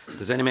 Thank you.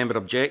 Does any member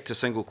object to a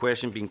single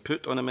question being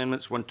put on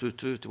Amendments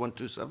 122 to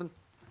 127?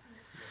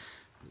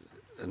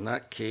 In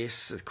that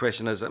case, the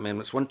question is that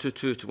Amendments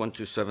 122 to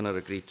 127 are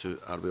agreed to.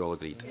 Are we all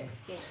agreed? Yes.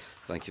 Yes.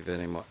 Thank you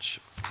very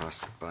much.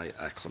 Passed by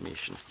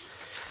acclamation.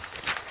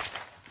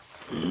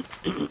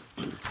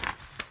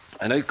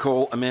 I now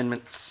call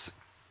amendments.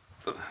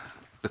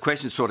 The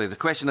question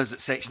is that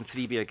Section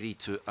 3 be agreed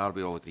to. Are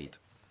we all agreed?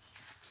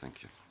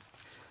 Thank you.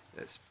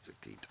 It's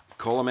agreed.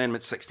 Call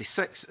Amendment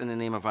 66 in the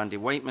name of Andy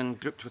Whiteman,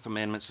 grouped with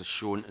amendments as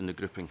shown in the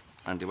grouping.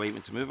 Andy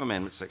Whiteman to move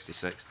Amendment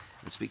 66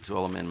 and speak to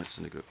all amendments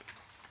in the group.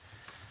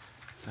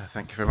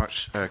 Thank you very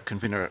much,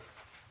 Convener.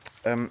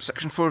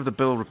 Section 4 of the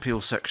bill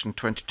repeals Section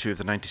 22 of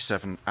the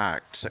 97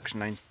 Act.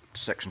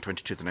 Section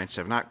 22 of the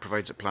 97 Act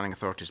provides that planning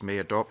authorities may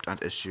adopt and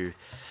issue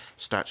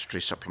statutory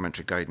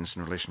supplementary guidance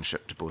in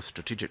relationship to both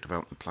strategic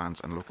development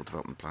plans and local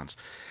development plans.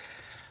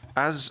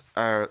 As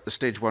the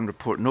Stage 1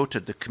 report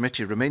noted, the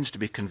committee remains to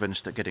be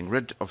convinced that getting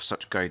rid of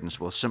such guidance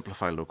will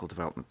simplify local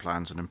development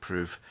plans and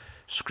improve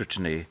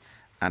scrutiny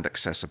and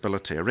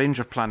accessibility. A range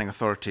of planning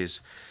authorities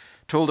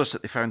told us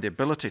that they found the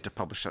ability to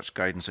publish such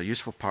guidance a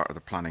useful part of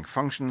the planning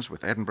functions,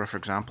 with Edinburgh, for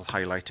example,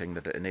 highlighting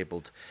that it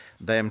enabled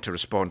them to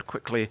respond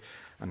quickly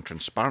and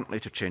transparently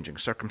to changing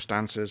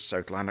circumstances.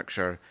 South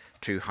Lanarkshire,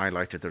 too,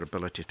 highlighted their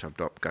ability to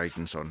adopt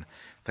guidance on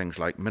things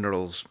like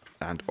minerals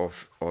and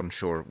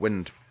onshore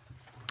wind.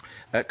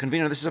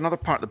 Convener, this is another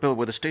part of the bill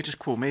where the status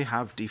quo may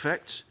have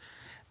defects,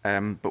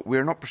 but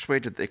we're not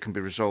persuaded they can be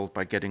resolved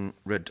by getting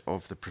rid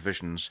of the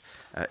provisions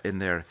in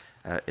their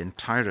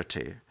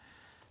entirety.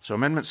 So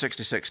Amendment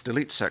 66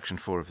 deletes Section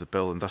 4 of the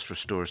bill and thus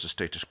restores the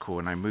status quo,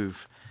 and I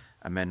move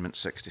Amendment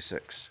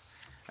 66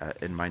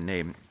 in my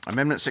name.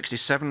 Amendment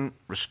 67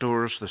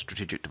 restores the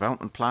Strategic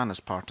Development Plan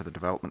as part of the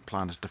development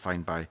plan as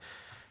defined by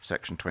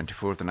Section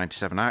 24 of the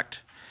 97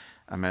 Act.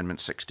 Amendment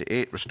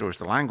 68 restores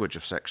the language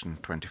of Section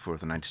 24 of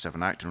the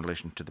 97 Act in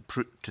relation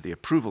to the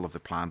approval of the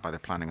plan by the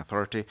Planning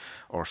Authority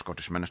or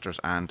Scottish Ministers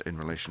and in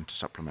relation to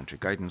supplementary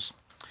guidance.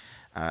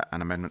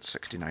 And Amendments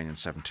 69 and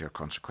 70 are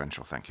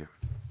consequential. Thank you.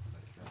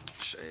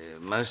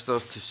 Minister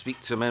to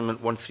speak to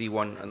Amendment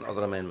 131 and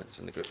other amendments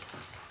in the group.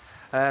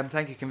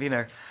 Thank you,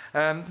 Convener.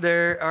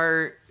 There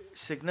are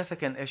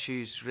significant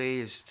issues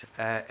raised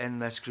in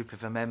this group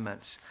of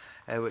amendments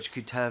which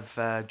could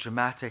have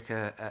dramatic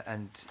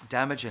and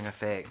damaging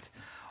effect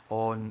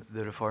on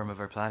the reform of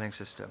our planning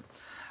system.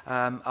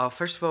 I'll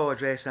first of all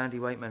address Andy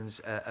Whiteman's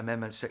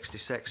amendments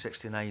 66,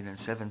 69 and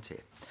 70.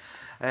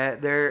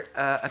 There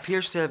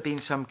appears to have been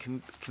some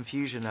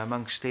confusion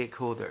among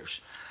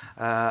stakeholders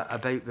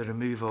about the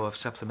removal of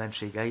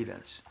supplementary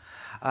guidance.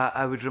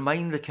 I would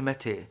remind the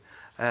committee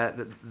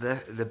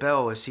that the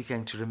bill is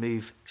seeking to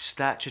remove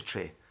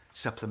statutory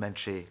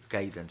supplementary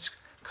guidance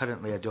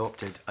currently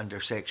adopted under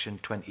Section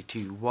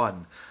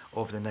 22(1)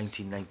 of the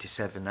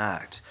 1997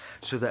 Act,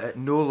 so that it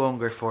no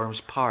longer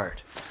forms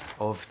part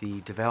of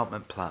the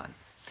development plan.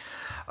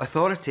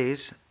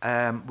 Authorities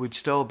would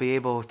still be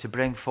able to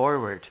bring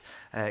forward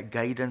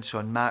guidance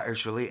on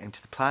matters relating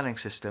to the planning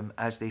system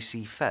as they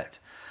see fit.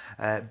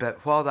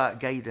 But while that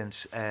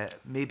guidance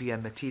may be a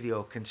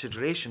material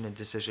consideration in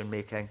decision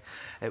making,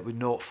 it would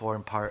not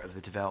form part of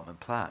the development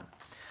plan.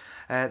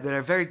 There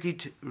are very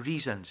good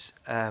reasons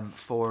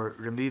for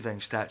removing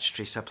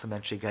statutory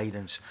supplementary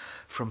guidance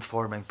from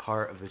forming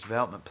part of the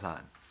development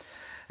plan.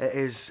 It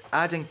is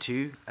adding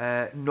to,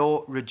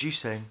 not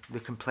reducing, the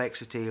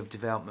complexity of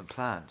development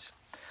plans.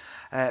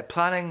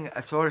 Planning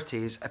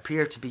authorities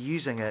appear to be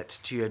using it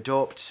to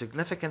adopt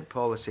significant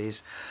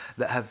policies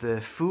that have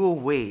the full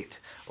weight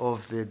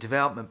of the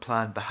development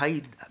plan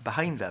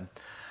behind them,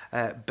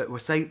 but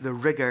without the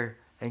rigour,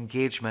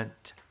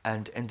 engagement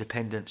and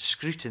independent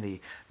scrutiny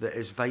that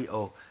is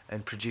vital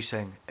in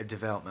producing a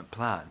development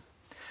plan.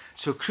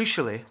 So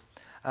crucially,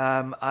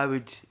 I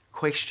would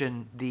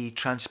question the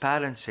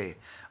transparency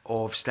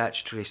of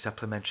statutory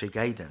supplementary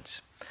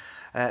guidance.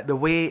 The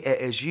way it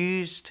is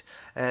used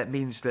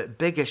means that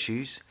big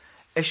issues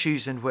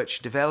in which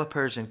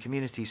developers and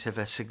communities have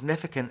a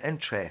significant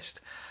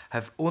interest,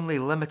 have only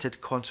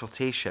limited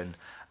consultation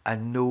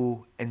and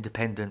no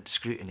independent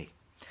scrutiny.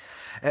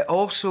 It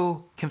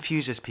also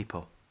confuses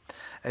people,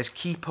 as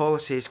key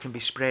policies can be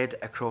spread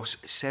across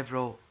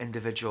several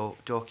individual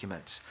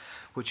documents,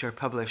 which are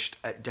published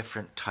at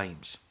different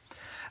times.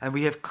 And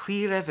we have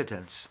clear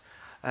evidence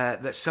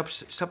that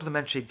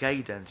supplementary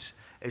guidance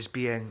is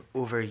being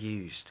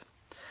overused.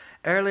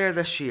 Earlier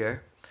this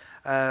year,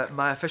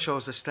 my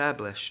officials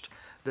established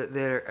that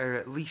there are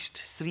at least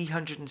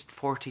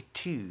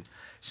 342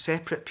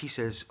 separate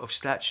pieces of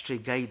statutory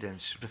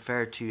guidance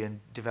referred to in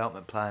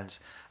development plans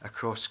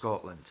across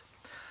Scotland.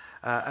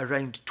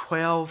 Around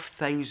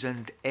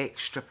 12,000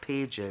 extra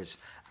pages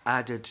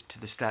added to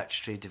the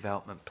statutory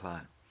development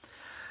plan.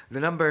 The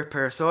number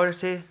per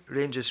authority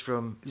ranges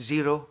from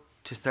 0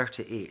 to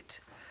 38.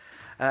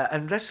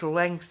 And this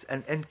length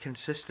and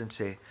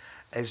inconsistency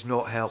is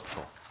not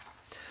helpful.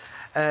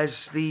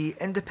 As the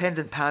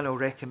independent panel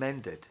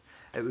recommended,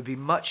 it would be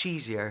much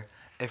easier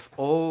if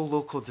all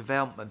local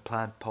development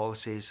plan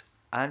policies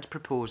and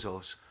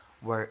proposals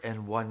were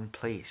in one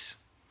place.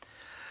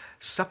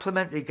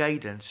 Supplementary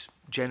guidance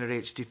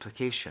generates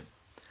duplication.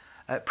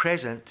 At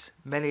present,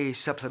 many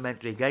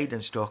supplementary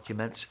guidance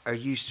documents are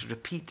used to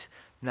repeat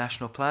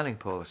national planning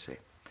policy.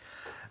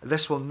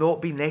 This will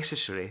not be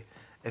necessary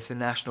if the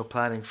national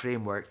planning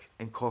framework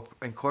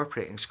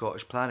incorporating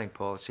Scottish planning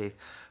policy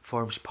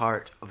forms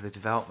part of the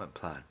development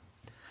plan.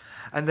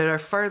 And there are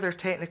further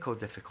technical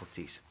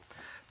difficulties.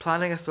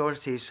 Planning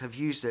authorities have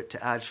used it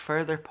to add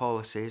further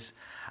policies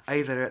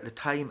either at the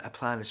time a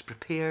plan is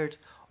prepared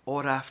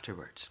or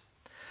afterwards.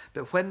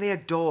 But when they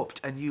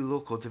adopt a new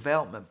local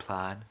development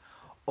plan,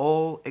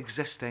 all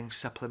existing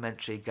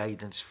supplementary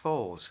guidance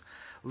falls,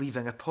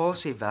 leaving a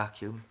policy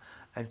vacuum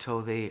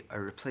until they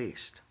are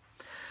replaced.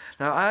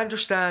 Now, I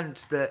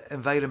understand that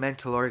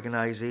environmental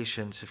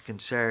organisations have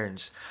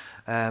concerns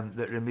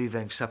that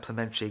removing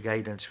supplementary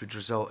guidance would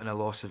result in a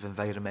loss of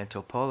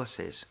environmental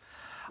policies.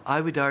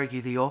 I would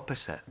argue the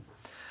opposite.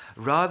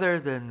 Rather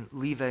than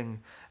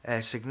leaving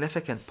a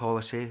significant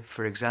policy,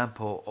 for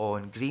example,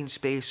 on green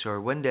space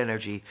or wind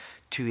energy,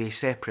 to a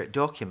separate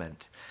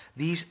document,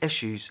 these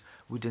issues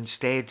would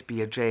instead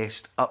be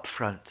addressed up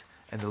front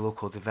in the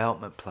local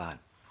development plan.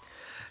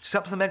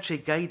 Supplementary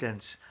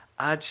guidance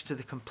adds to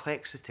the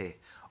complexity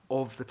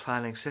of the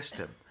planning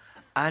system,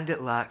 and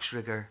it lacks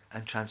rigour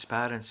and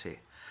transparency.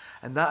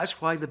 And that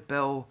is why the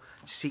bill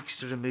seeks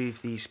to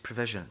remove these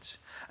provisions.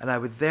 And I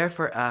would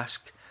therefore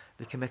ask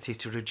the committee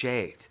to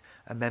reject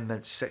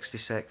Amendments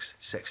 66,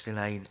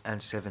 69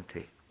 and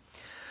 70.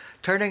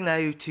 Turning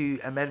now to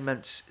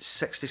Amendments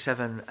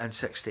 67 and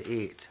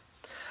 68.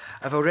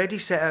 I've already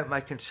set out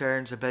my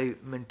concerns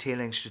about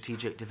maintaining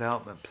strategic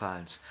development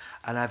plans,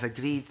 and I've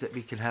agreed that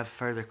we can have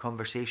further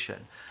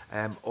conversation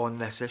on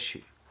this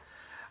issue.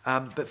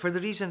 But for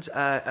the reasons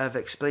I've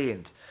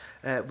explained,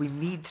 we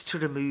need to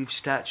remove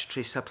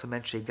statutory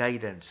supplementary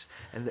guidance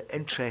in the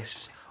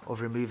interests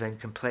of removing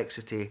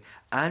complexity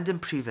and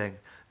improving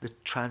the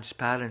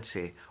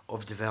transparency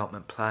of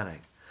development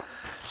planning.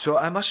 So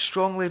I must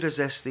strongly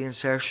resist the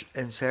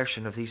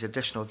insertion of these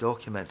additional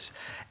documents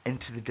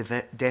into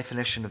the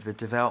definition of the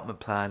development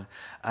plan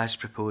as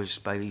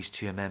proposed by these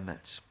two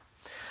amendments.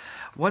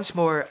 Once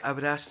more, I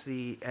would ask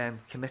the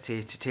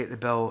committee to take the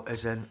bill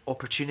as an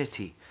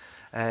opportunity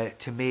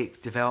to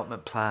make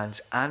development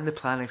plans and the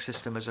planning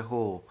system as a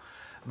whole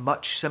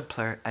much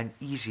simpler and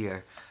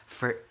easier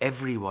for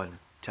everyone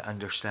to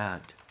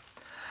understand.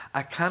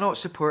 I cannot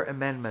support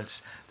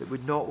amendments that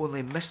would not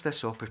only miss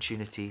this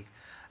opportunity,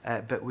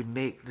 but would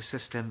make the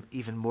system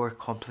even more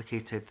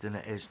complicated than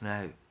it is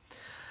now.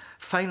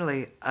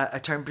 Finally, I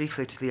turn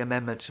briefly to the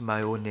amendments in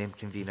my own name,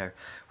 Convener,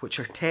 which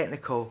are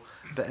technical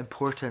but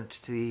important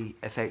to the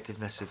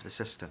effectiveness of the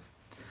system.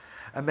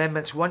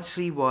 Amendments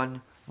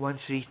 131,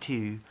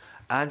 132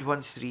 and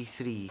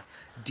 133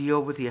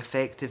 deal with the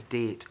effective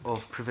date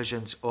of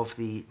provisions of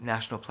the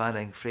National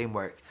Planning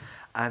Framework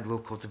and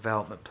local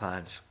development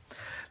plans.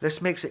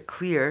 This makes it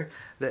clear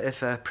that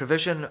if a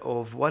provision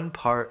of one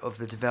part of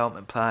the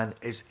development plan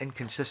is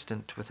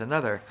inconsistent with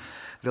another,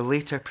 the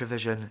later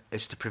provision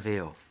is to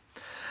prevail.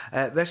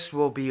 This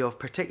will be of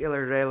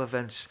particular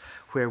relevance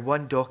where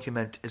one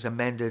document is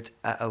amended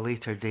at a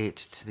later date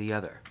to the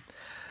other.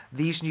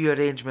 These new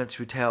arrangements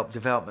would help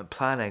development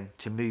planning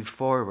to move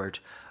forward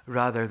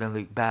rather than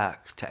look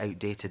back to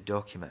outdated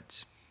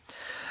documents.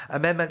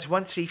 Amendments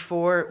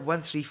 134,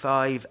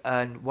 135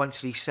 and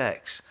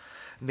 136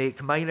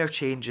 make minor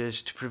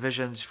changes to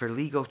provisions for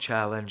legal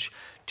challenge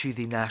to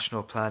the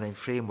National Planning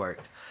Framework,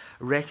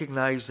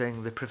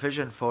 recognising the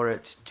provision for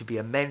it to be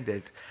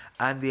amended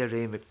and the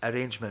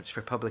arrangements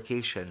for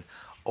publication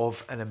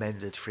of an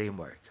amended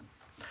framework.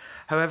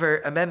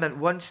 However, Amendment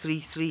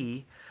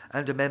 133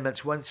 and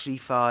Amendments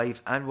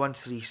 135 and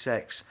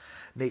 136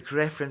 make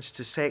reference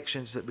to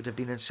sections that would have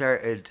been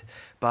inserted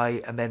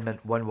by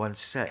Amendment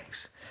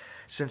 116.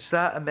 Since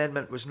that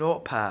amendment was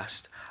not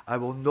passed, I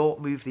will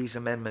not move these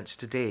amendments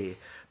today,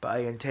 but I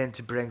intend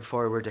to bring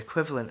forward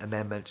equivalent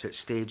amendments at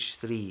stage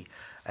 3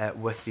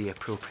 with the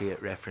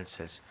appropriate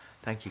references.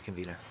 Thank you,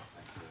 Convener.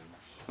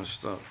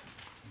 Mr.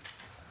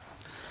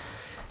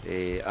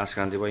 Ask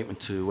Andy Whiteman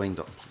to wind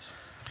up, please.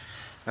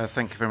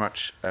 Thank you very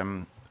much,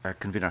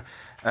 Convener.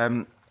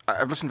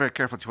 I've listened very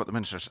carefully to what the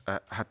ministers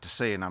had to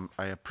say, and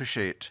I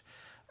appreciate,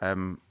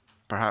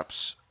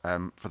 perhaps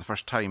for the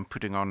first time,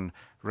 putting on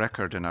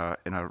record in a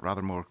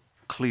rather more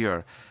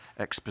clear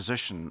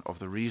exposition of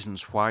the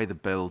reasons why the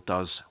bill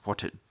does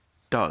what it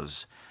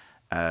does.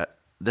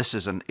 This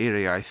is an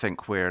area, I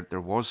think, where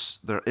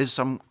there is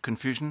some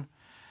confusion.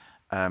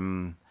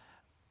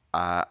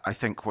 I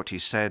think what he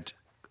said,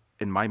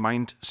 in my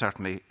mind,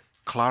 certainly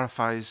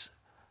clarifies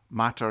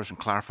matters and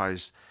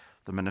clarifies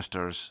the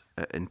minister's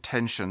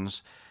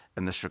intentions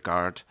in this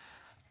regard.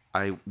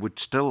 I would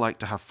still like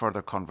to have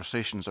further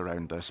conversations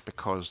around this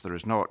because there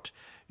is not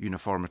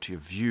uniformity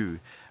of view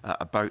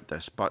about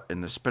this, but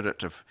in the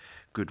spirit of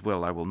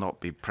goodwill, I will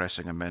not be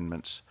pressing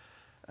amendments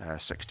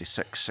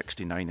 66,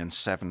 69 and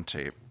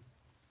 70.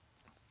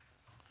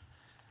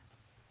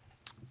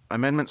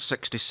 Amendments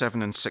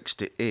 67 and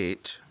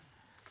 68,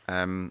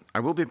 I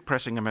will be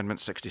pressing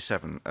Amendment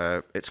 67.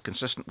 It's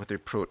consistent with the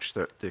approach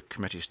that the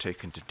committee has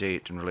taken to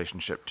date in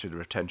relationship to the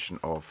retention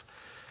of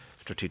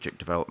strategic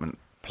development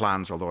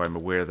plans, although I'm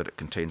aware that it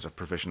contains a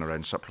provision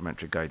around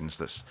supplementary guidance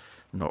that's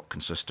not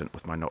consistent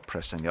with my not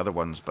pressing the other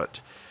ones.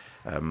 But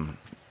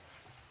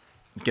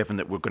given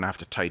that we're going to have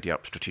to tidy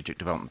up strategic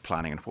development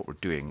planning and what we're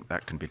doing,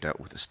 that can be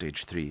dealt with at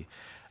stage 3.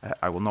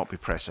 I will not be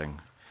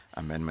pressing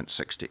Amendment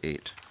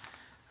 68.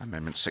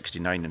 Amendments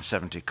 69 and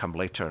 70 come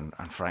later,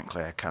 and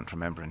frankly, I can't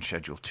remember in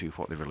Schedule 2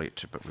 what they relate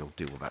to, but we'll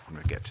deal with that when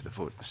we get to the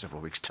vote in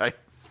several weeks' time.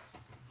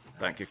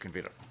 Thank you,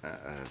 Convener.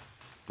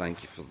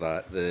 Thank you for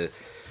that.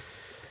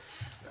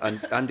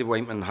 Andy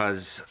Whiteman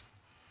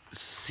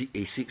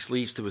he seeks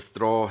leave to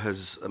withdraw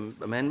his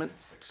amendment,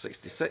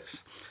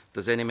 66.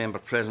 Does any member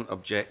present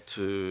object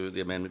to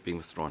the amendment being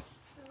withdrawn?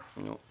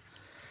 No.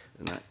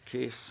 In that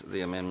case,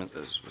 the amendment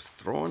is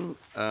withdrawn.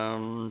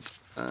 And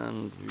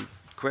the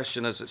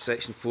question is that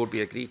Section 4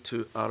 be agreed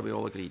to. Are we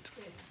all agreed?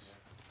 Yes.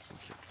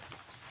 Thank you.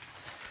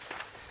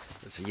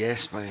 It's a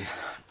yes by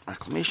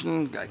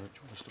acclamation.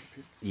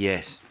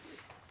 Yes.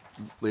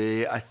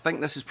 I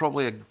think this is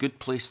probably a good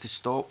place to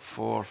stop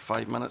for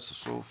 5 minutes or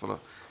so for a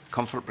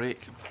comfort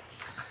break.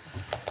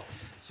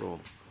 So,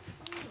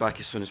 back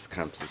as soon as we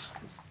can, please.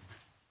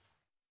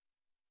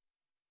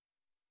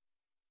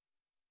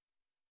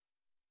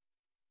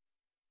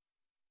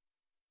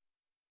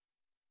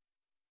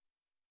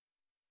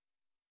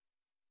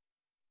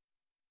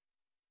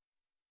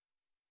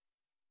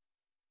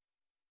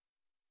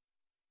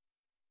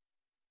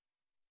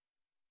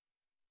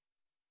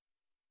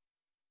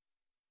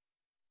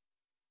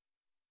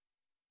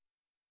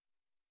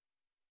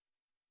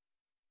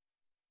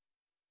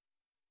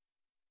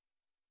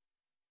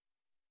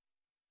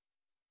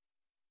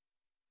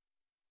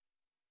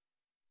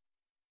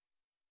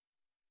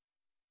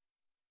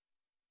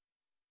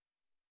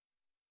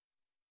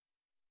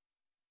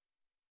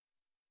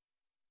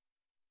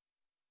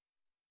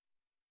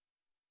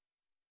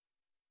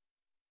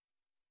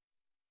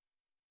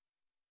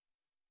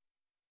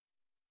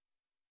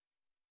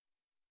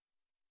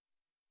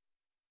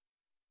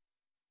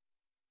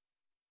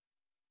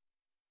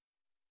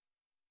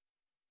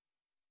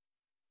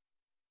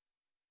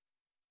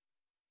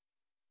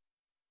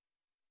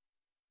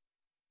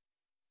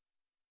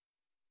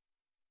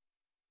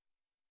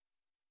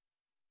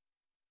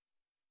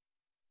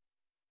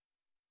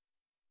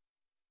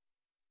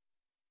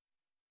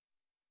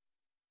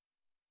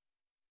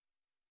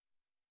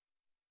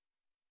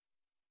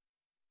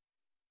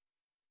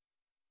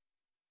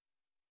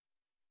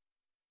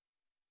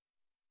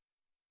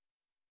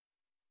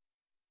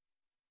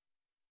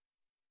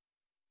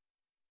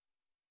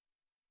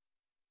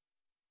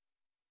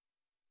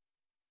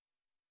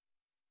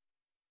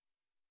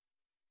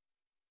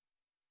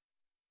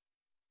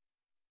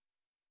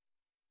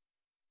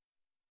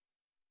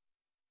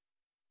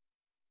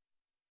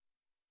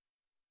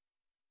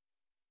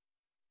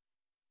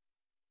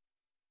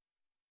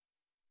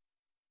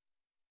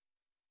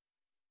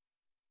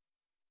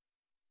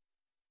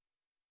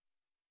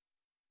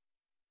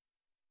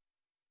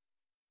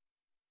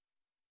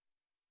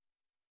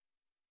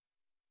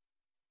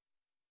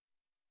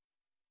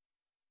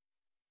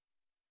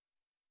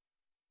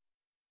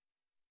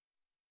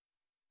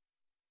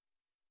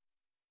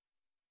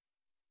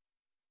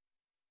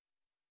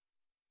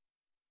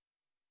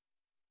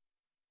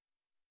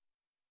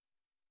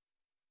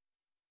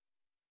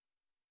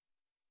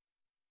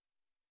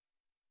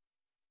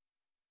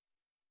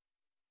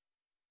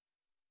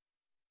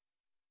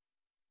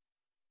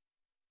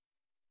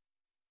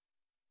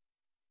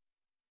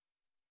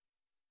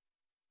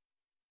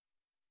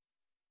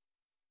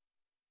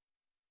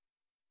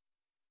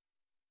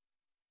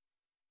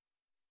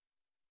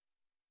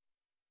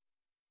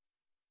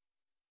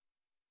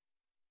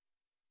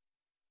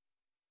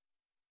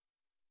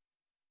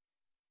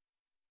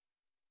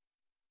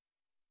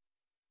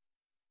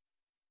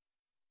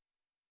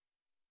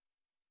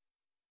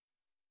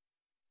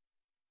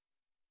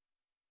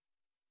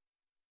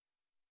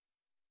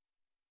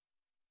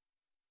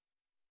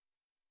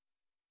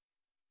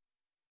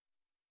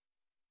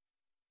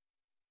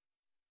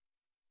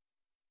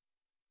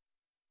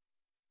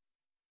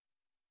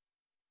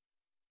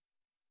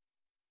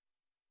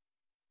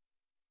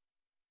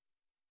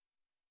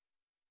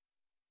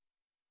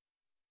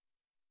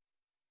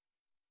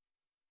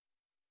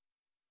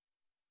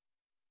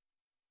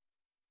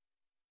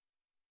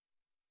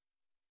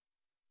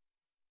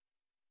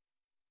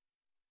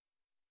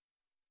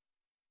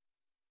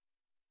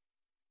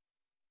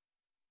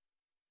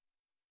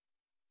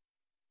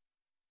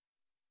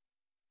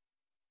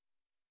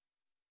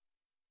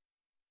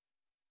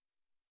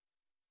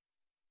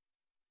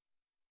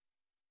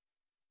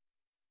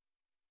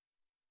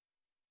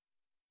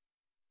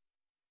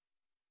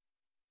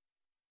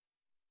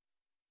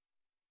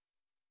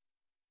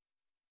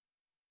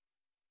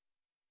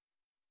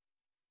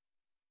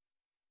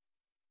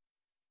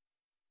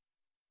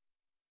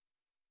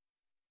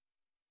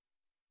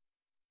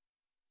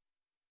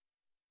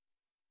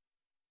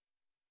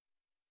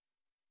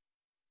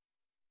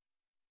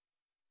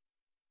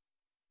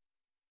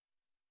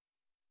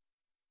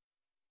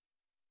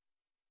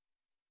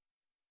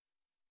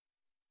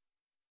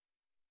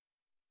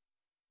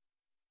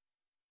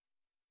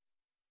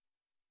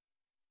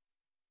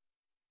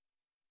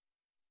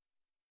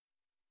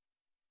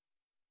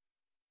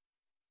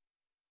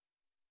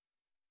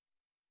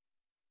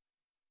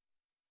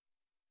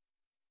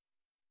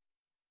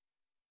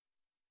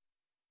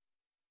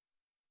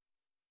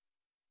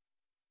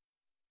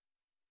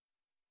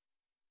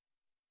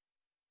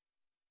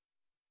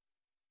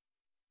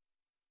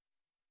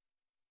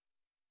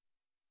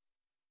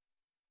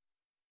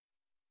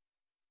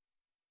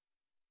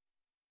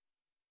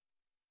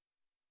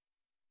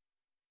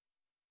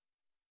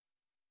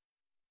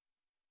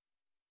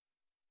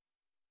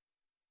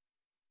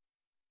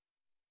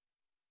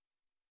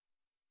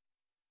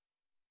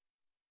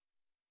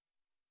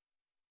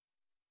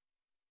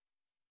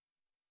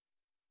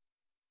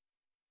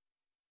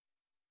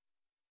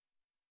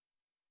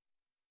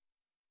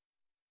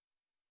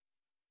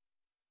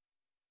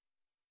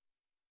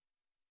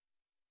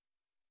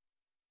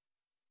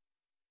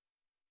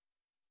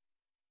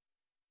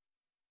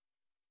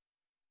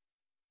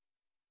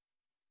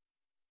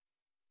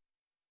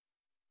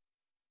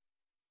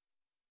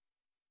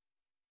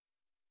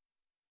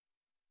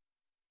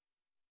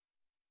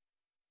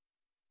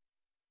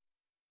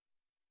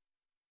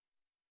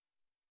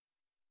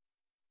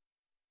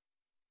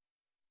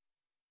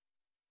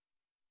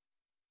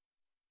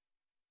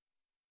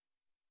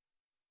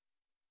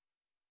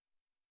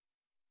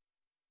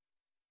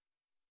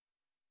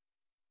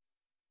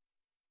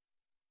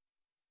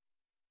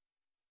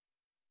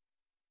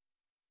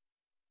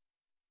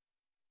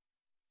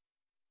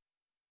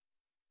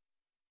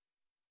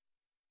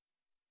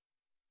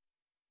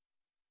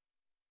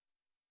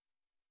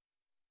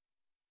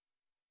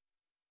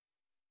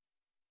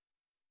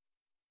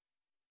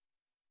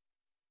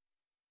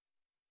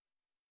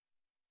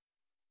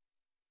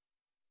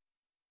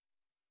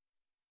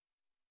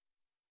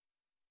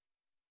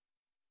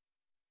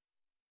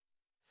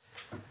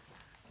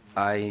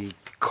 I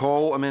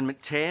call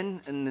Amendment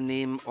 10 in the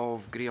name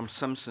of Graham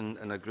Simpson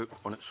in a group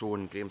on its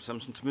own. Graham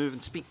Simpson to move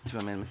and speak to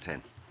Amendment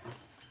 10.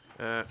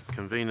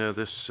 Convener,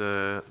 this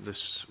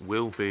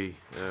will be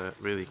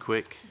really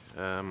quick.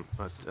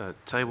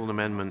 Tabled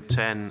Amendment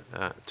 10.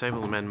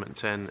 Tabled Amendment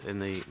 10 in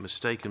the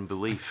mistaken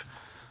belief,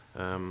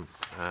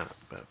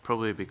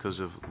 probably because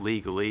of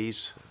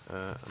legalese,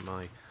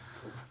 my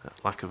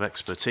lack of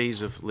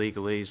expertise of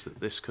legalese, that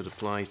this could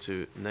apply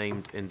to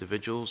named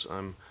individuals.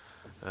 I'm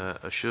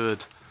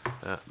assured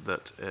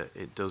that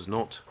it does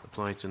not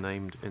apply to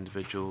named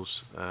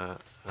individuals,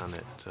 and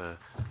it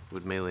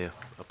would merely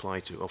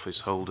apply to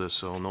office holders,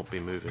 so I'll not be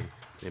moving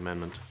the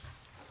amendment.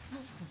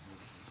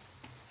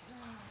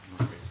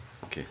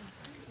 Okay.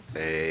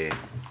 Right,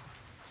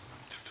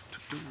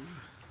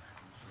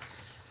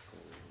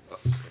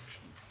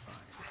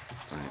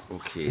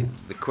 okay.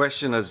 The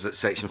question is that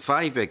Section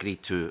 5 be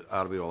agreed to.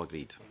 Are we all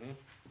agreed?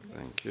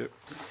 Thank you.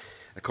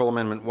 I call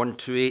Amendment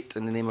 128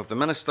 in the name of the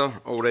Minister,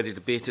 already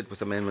debated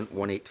with Amendment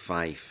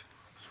 185.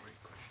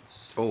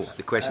 Oh,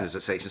 the question is that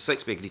Section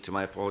 6 be agreed to.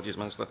 My apologies,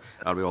 Minister.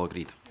 Are we all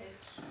agreed?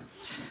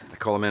 I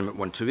call Amendment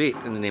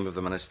 128 in the name of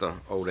the Minister,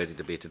 already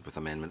debated with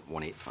Amendment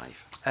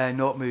 185.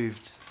 Not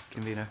moved,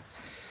 Convener.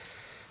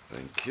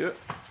 Thank you.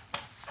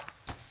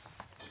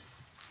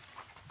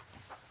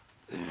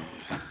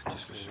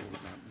 Just a second.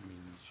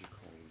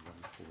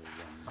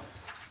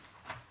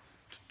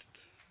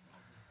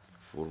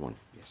 4-1.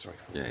 Yeah, sorry.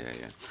 Yeah.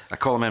 I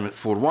call Amendment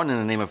 4-1 in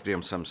the name of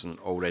Graham Simpson,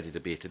 already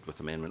debated with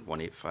Amendment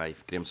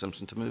 185. Graham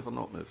Simpson to move or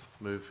not move?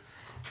 Move.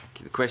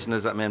 Okay, the question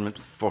is that Amendment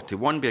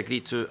 41 be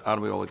agreed to. Are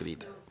we all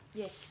agreed?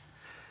 Yes.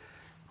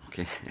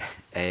 Okay.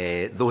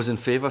 Those in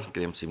favour?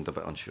 Graham seemed a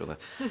bit unsure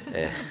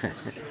there.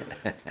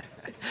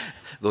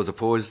 Those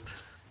opposed?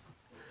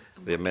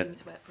 The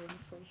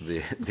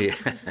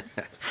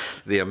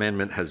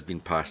amendment has been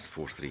passed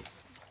 4-3.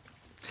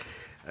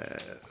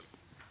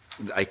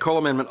 I call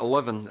Amendment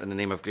 11 in the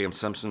name of Graham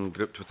Simpson,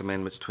 grouped with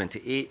Amendments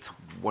 28,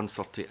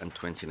 130 and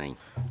 29.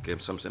 Graham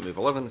Simpson, move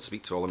 11 and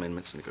speak to all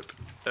amendments in the group.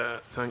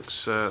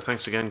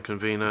 Thanks again,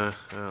 Convener.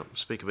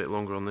 Speak a bit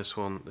longer on this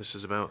one. This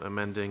is about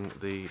amending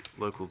the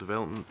local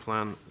development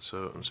plan.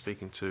 So I'm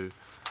speaking to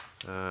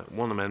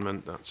one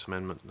amendment, that's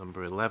amendment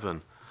number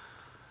 11.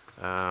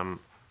 And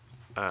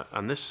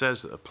this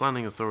says that a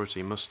planning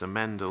authority must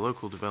amend a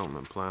local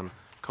development plan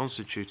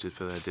constituted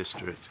for their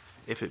district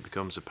if it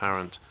becomes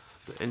apparent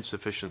that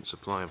insufficient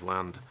supply of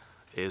land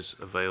is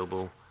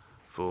available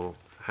for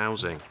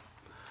housing.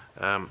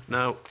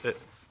 Now, it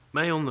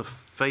may on the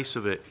face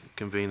of it,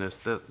 conveners,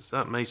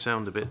 that may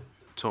sound a bit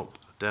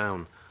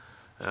top-down,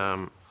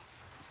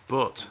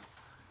 but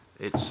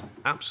it's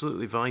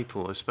absolutely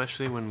vital,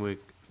 especially when we're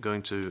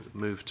going to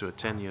move to a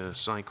 10-year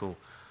cycle,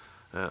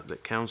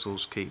 that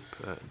councils keep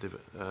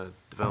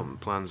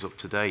development plans up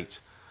to date.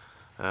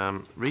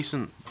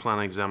 Recent plan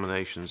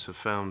examinations have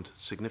found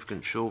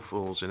significant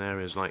shortfalls in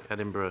areas like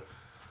Edinburgh,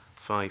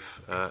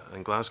 Fife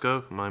and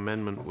Glasgow. My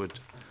amendment would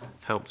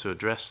help to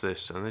address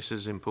this, and this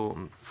is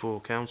important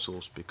for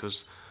councils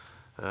because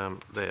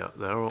they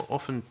are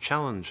often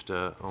challenged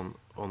on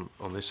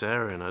this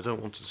area, and I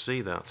don't want to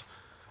see that.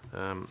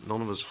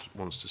 None of us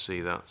wants to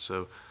see that.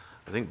 So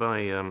I think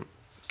by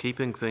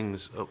keeping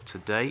things up to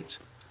date,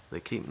 they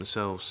keep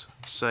themselves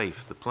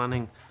safe. The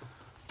planning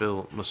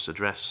bill must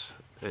address,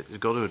 it's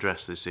got to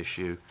address this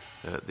issue,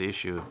 the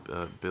issue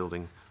of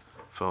building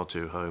far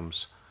too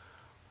homes.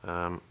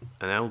 An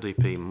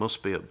LDP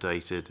must be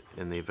updated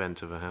in the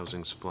event of a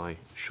housing supply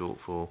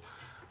shortfall.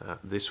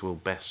 This will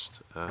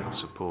best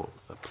support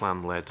a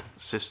plan-led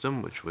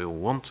system, which we all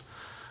want,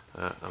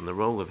 and the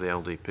role of the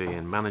LDP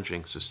in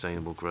managing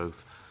sustainable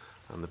growth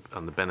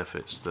and the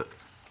benefits that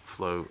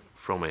flow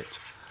from it.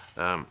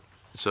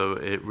 So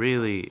it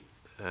really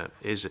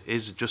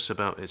is just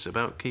about, it's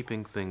about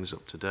keeping things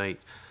up to date,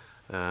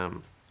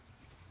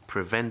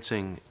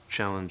 preventing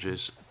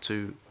challenges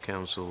to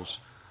councils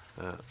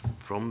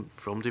from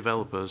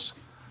developers.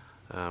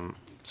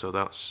 So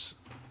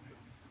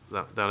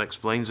that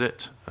explains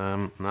it,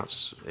 and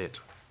that's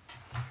it.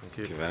 Thank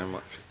you. Thank you very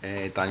much.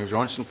 Daniel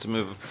Johnson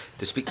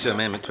to speak to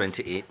Amendment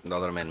 28 and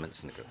other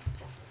amendments in the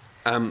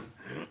group.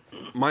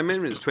 My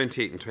amendments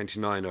 28 and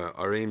 29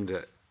 are aimed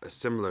at a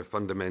similar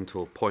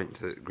fundamental point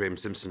that Graham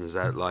Simpson has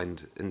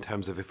outlined in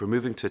terms of if we're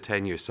moving to a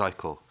 10-year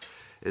cycle,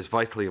 it's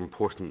vitally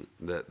important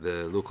that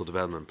the local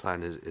development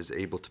plan is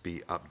able to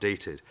be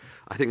updated.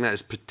 I think that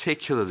is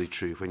particularly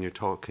true when you're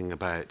talking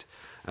about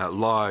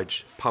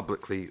large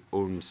publicly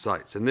owned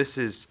sites. And this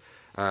is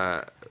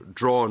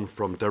drawn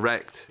from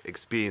direct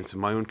experience in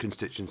my own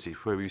constituency,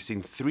 where we've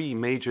seen 3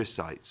 major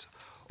sites,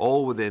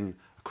 all within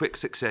a quick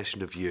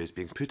succession of years,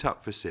 being put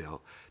up for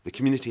sale, the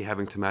community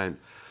having to mount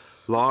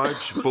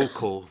large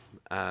vocal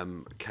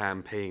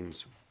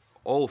campaigns,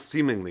 all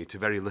seemingly to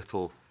very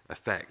little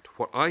effect.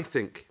 What I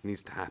think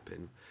needs to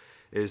happen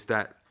is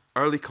that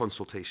early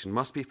consultation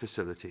must be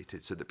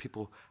facilitated so that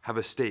people have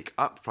a stake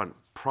up front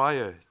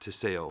prior to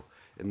sale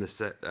in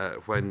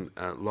the when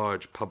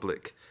large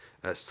public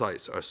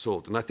sites are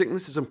sold. And I think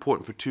this is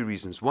important for 2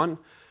 reasons. One,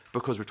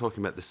 because we're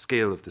talking about the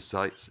scale of the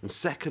sites, and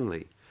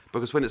secondly,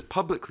 Because when it's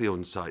publicly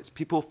owned sites,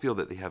 people feel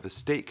that they have a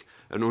stake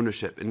and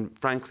ownership. And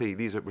frankly,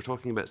 we're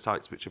talking about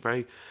sites which are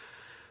very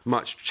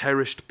much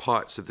cherished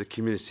parts of the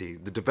community,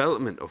 the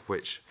development of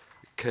which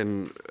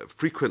can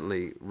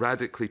frequently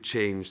radically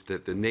change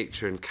the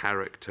nature and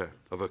character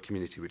of a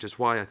community, which is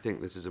why I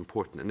think this is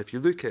important. And if you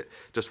look at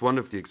just one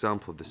of the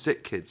example of the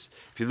sick kids,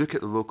 if you look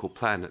at the local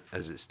plan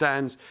as it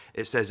stands,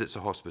 it says it's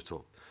a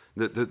hospital.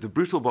 The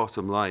brutal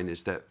bottom line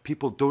is that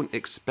people don't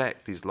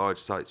expect these large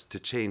sites to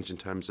change in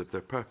terms of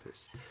their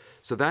purpose.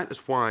 So that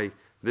is why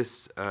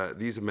these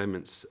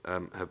amendments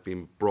have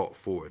been brought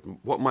forward.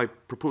 What my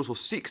proposal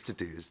seeks to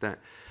do is that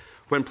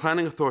when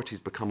planning authorities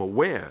become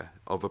aware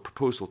of a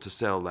proposal to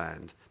sell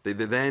land, they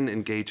then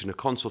engage in a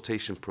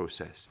consultation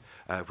process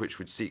which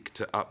would seek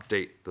to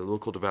update the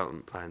local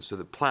development plan so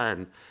the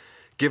plan,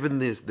 given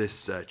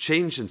this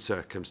change in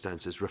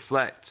circumstances,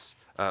 reflects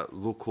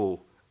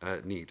local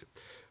need.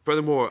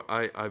 Furthermore,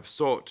 I've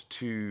sought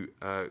to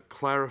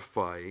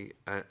clarify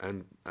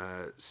and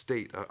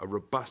state a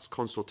robust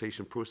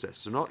consultation process.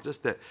 So not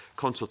just that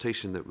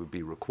consultation that would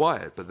be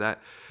required, but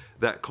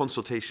that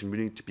consultation would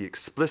need to be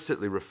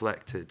explicitly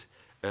reflected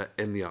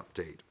in the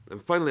update.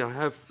 And finally, I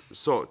have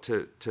sought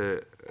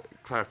to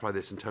clarify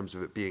this in terms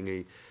of it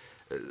being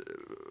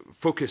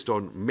focused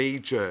on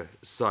major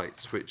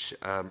sites, which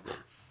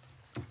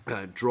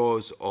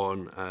draws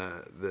on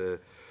the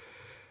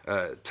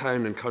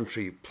Town and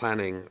Country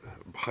Planning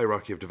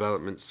Hierarchy of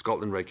Development,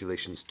 Scotland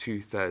Regulations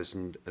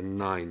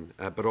 2009,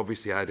 but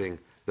obviously adding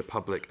the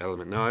public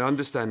element. Now, I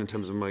understand in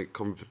terms of my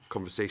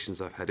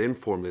conversations I've had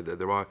informally that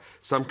there are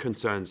some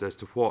concerns as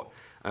to what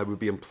would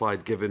be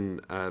implied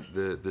given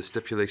the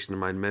stipulation in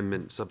my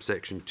amendment,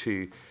 subsection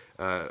 2,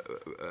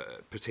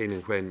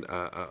 pertaining when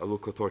a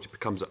local authority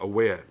becomes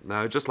aware.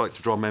 Now, I'd just like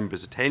to draw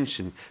members'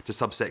 attention to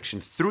subsection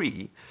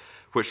 3,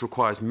 which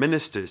requires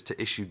ministers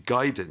to issue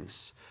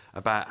guidance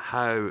about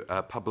how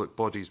public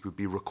bodies would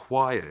be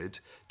required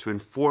to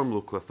inform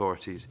local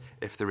authorities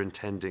if they're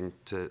intending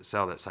to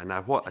sell that site.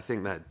 Now, what I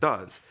think that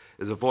does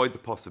is avoid the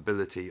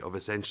possibility of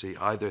essentially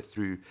either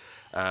through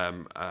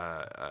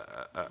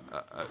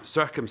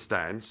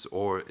circumstance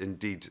or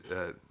indeed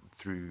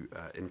through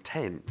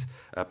intent,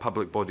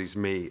 public bodies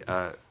may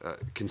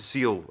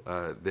conceal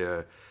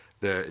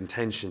their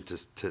intention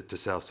to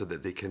sell so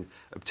that they can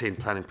obtain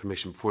planning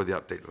permission before the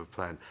update of a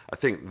plan. I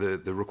think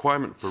the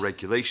requirement for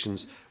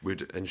regulations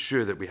would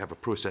ensure that we have a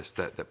process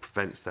that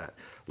prevents that.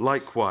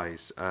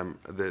 Likewise,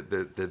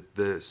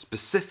 the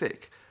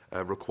specific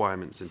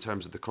requirements in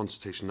terms of the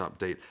consultation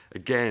update,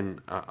 again,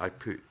 I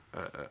put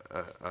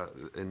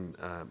in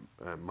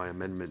my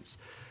amendments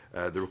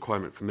the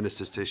requirement for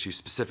ministers to issue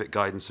specific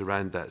guidance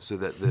around that so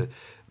that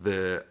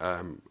the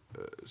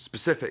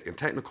specific and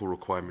technical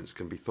requirements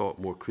can be thought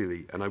more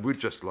clearly. And I would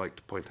just like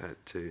to point out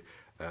to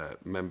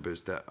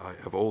members that I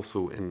have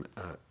also in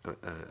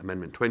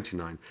Amendment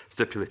 29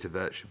 stipulated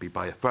that it should be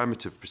by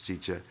affirmative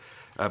procedure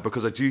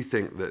because I do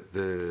think that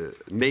the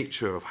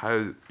nature of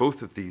how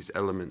both of these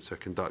elements are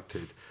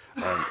conducted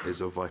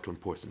is of vital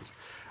importance.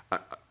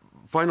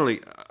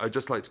 Finally, I'd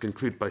just like to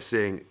conclude by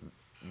saying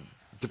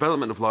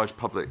development of large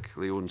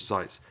publicly owned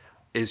sites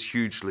is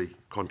hugely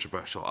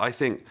controversial. I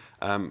think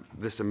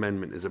this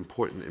amendment is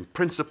important in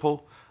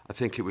principle. I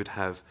think it would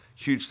have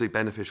hugely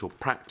beneficial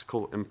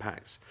practical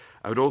impacts.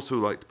 I would also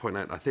like to point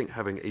out, I think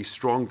having a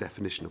strong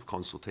definition of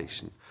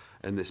consultation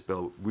in this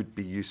bill would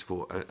be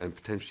useful and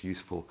potentially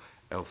useful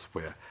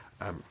elsewhere.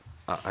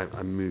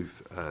 I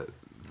move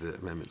the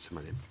amendments in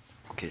my name.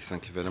 Okay,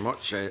 thank you very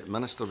much.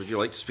 Minister, would you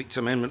like to speak to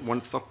Amendment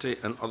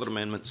 130 and other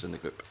amendments in the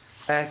group?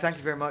 Thank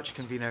you very much,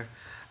 Convener.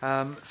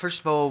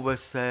 First of all,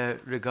 with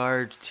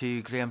regard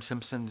to Graham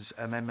Simpson's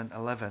Amendment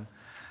 11,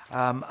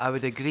 I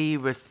would agree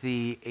with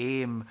the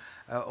aim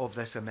of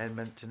this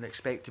amendment and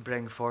expect to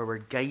bring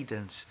forward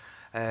guidance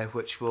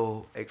which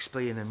will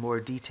explain in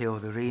more detail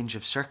the range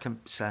of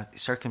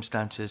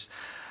circumstances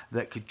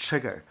that could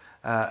trigger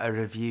a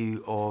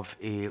review of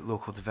a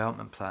local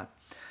development plan.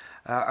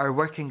 Our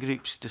working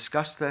groups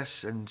discussed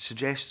this and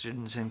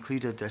suggestions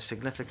included a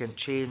significant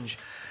change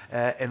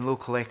in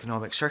local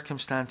economic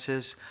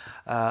circumstances,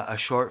 a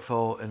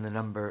shortfall in the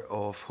number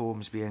of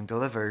homes being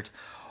delivered,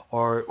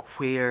 or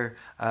where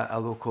a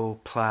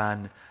local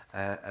plan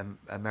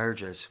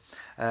emerges.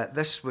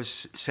 This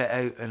was set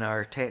out in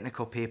our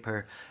technical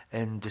paper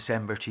in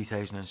December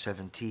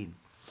 2017.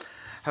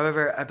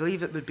 However, I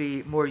believe it would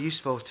be more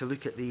useful to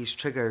look at these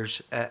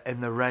triggers in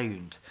the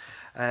round,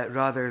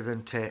 rather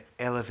than to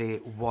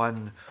elevate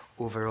one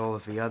over all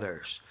of the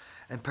others.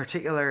 In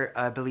particular,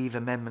 I believe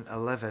Amendment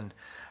 11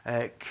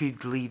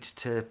 could lead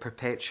to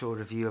perpetual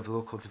review of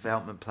local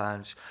development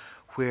plans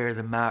where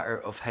the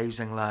matter of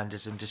housing land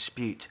is in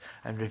dispute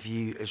and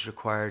review is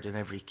required in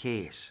every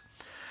case.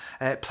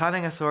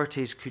 Planning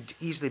authorities could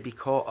easily be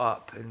caught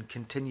up in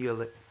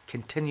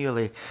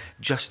continually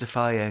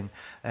justifying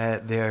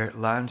their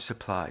land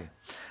supply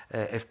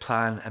if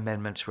plan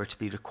amendments were to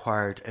be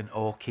required in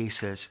all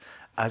cases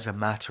as a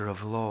matter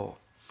of law.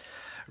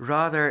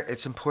 Rather,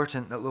 it's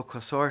important that local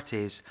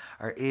authorities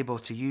are able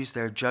to use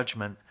their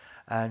judgment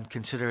and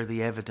consider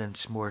the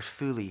evidence more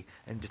fully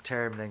in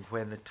determining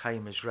when the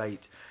time is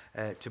right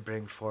to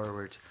bring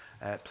forward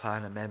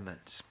plan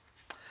amendments.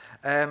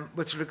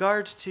 With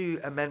regard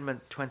to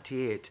Amendment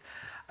 28,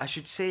 I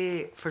should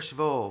say, first of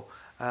all,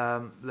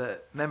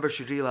 that members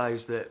should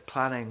realise that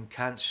planning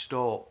can't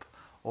stop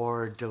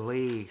or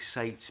delay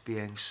sites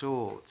being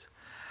sold.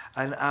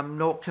 And I'm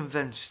not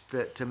convinced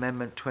that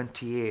Amendment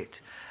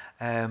 28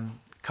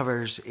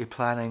 covers a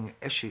planning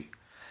issue.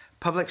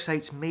 Public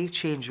sites may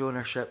change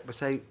ownership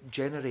without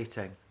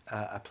generating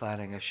a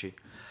planning issue.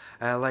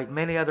 Like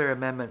many other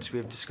amendments we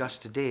have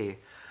discussed today,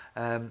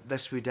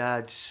 this would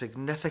add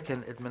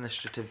significant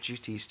administrative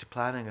duties to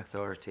planning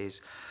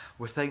authorities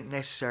without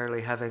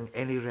necessarily having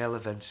any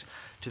relevance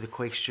to the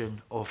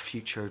question of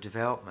future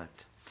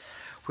development.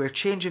 Where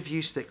change of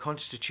use that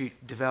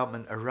constitute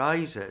development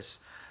arises,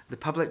 the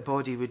public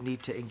body would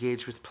need to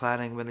engage with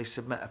planning when they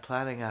submit a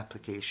planning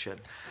application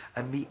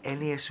and meet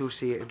any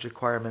associated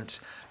requirements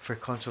for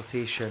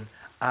consultation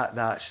at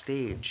that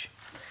stage.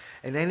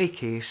 In any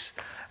case,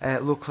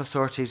 local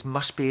authorities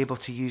must be able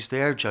to use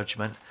their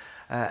judgment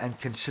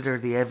and consider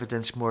the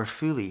evidence more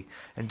fully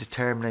in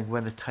determining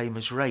when the time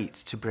is right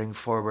to bring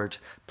forward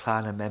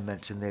plan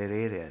amendments in their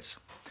areas.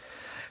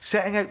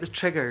 Setting out the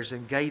triggers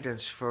and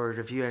guidance for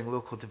reviewing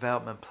local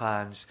development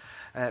plans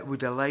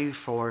would allow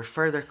for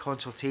further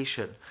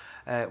consultation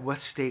with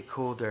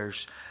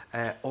stakeholders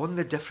on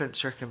the different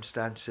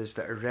circumstances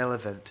that are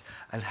relevant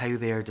and how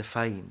they are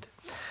defined.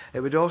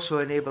 It would also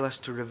enable us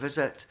to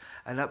revisit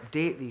and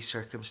update these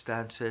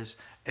circumstances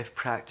if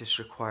practice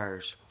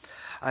requires.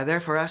 I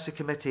therefore ask the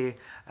committee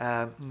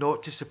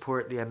not to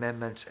support the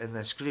amendments in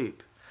this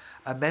group.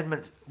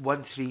 Amendment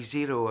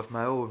 130 of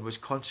my own was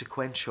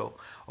consequential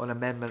on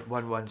Amendment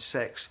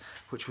 116,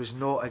 which was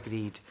not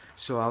agreed,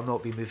 so I'll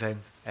not be moving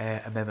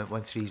Amendment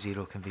 130,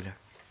 Convener.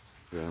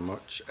 Thank you very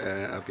much.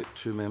 I've got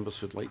two members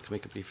who'd like to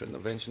make a brief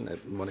intervention,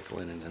 Monica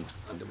Lennon and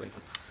Andy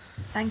Winkler.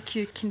 Thank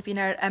you,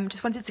 Convener.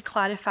 Just wanted to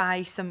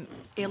clarify some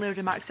earlier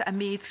remarks that I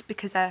made,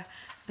 because I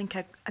think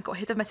I got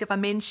ahead of myself. I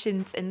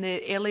mentioned in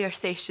the earlier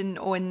session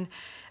on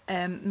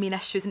main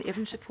issues in the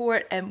evidence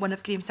report, one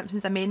of Graham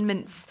Simpson's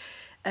amendments,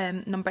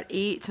 number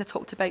 8, and I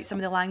talked about some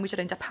of the language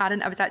around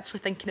apparent. I was actually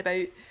thinking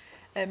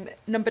about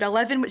number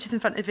 11, which is in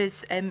front of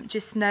us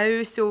just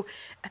now. So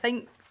I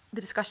think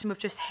the discussion we've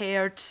just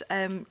heard,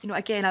 you know,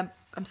 again,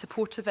 I'm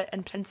supportive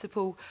in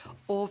principle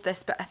of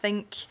this, but I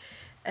think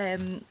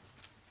the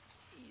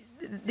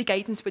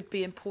guidance would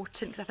be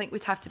important, because I think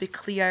we'd have to be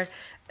clear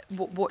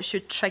what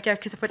should trigger,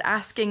 because if we're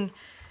asking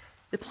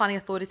the planning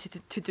authority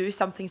to do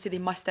something, so they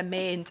must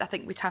amend, I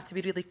think we'd have to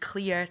be really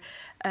clear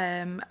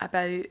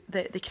about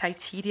the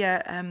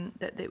criteria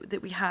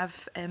that we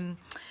have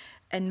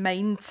in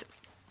mind.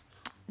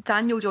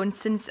 Daniel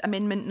Johnson's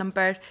amendment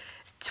number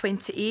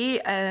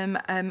 28,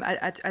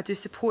 I do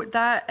support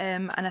that,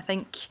 and I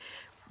think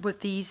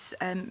with these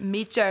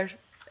major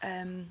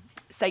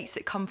sites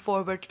that come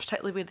forward,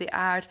 particularly where they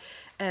are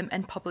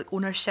in public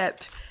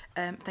ownership,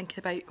 thinking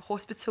about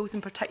hospitals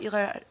in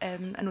particular,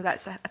 I know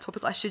that's a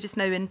topical issue just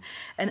now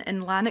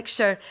in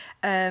Lanarkshire,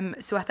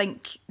 so I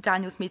think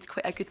Daniel's made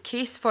quite a good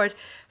case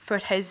for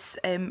his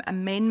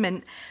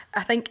amendment.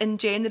 I think in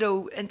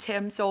general, in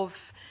terms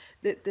of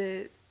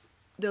the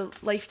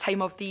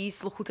lifetime of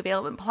these local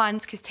development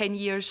plans, because 10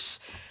 years,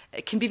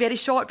 it can be very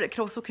short, but it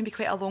can also be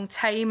quite a long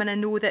time, and I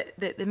know that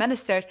the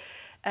Minister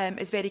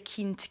is very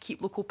keen to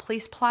keep local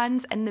place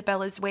plans in the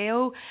bill as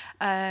well,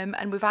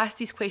 and we've asked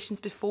these questions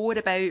before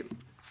about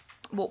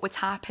what would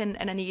happen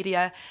in an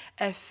area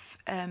if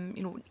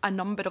you know, a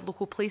number of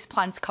local place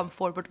plans come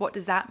forward. What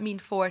does that mean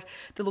for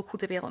the local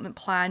development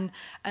plan,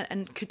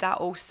 and could that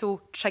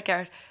also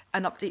trigger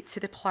an update to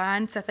the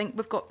plan? So I think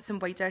we've got some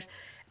wider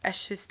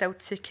issues still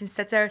to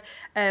consider.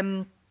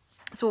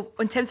 So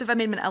in terms of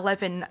Amendment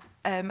 11,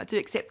 I do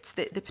accept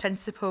the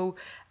principle,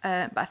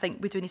 but I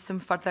think we do need some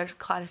further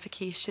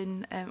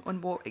clarification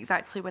on what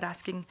exactly we're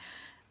asking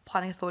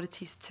planning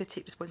authorities to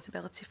take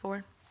responsibility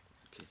for.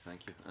 Okay,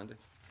 thank you. Andy?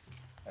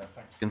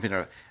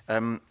 Convener.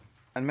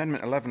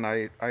 Amendment 11,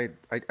 I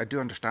do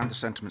understand the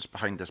sentiments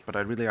behind this, but I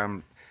really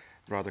am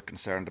rather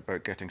concerned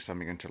about getting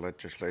something into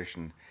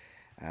legislation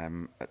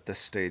at this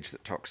stage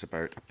that talks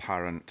about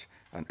apparent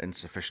and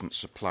insufficient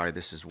supply.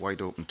 This is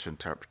wide open to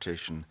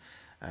interpretation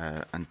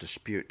and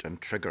dispute, and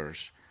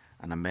triggers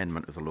an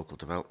amendment of the local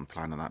development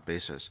plan on that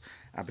basis.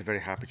 I'd be very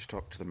happy to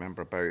talk to the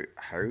member about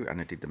how, and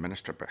indeed the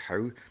Minister, about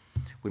how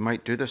we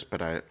might do this,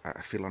 but I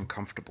feel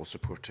uncomfortable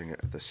supporting it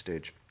at this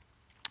stage.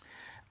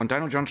 On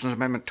Daniel Johnson's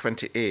Amendment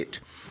 28,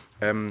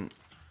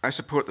 I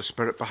support the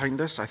spirit behind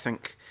this. I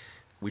think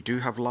we do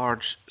have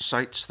large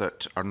sites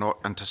that are not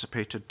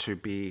anticipated to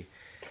be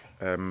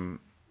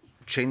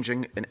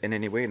changing in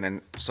any way, and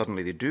then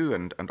suddenly they do,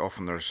 and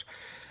often there's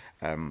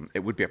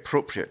it would be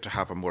appropriate to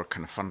have a more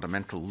kind of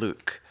fundamental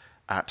look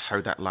at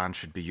how that land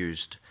should be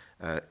used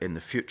in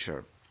the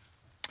future.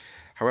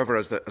 However,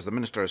 as the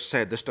Minister has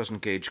said, this does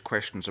engage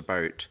questions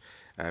about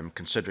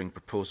considering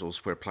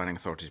proposals where planning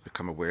authorities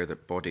become aware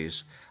that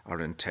bodies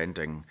are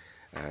intending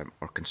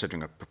or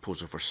considering a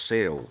proposal for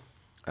sale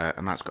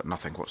and that's got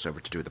nothing whatsoever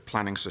to do with the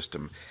planning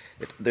system.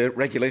 The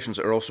regulations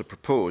that are also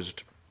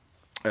proposed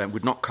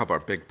would not cover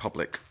big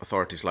public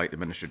authorities like the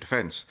Ministry of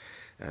Defence,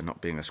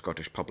 not being a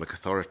Scottish public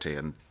authority,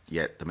 and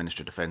yet the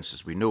Ministry of Defence,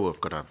 as we know,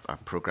 have got a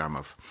programme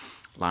of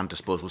land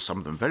disposal, some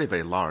of them very,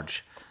 very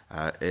large,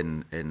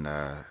 in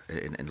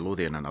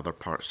Lothian and other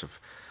parts of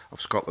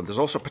Scotland. There's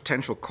also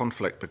potential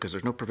conflict because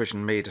there's no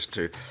provision made as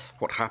to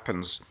what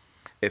happens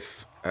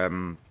if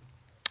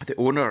the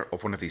owner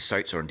of one of these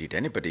sites, or indeed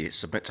anybody,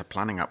 submits a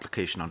planning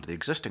application under the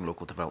existing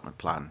local development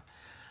plan,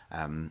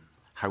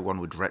 how one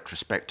would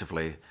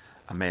retrospectively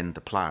amend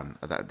the plan.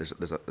 There's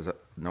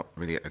not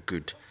really a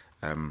good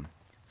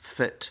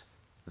fit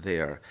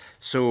there.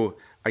 So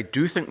I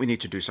do think we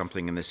need to do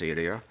something in this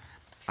area,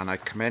 and I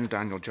commend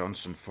Daniel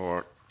Johnson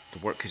for the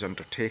work he's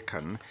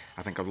undertaken.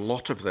 I think a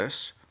lot of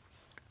this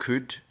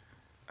could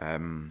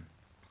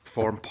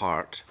form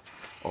part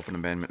of an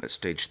amendment at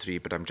stage 3,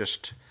 but I'm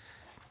just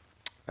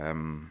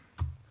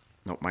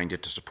not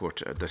minded to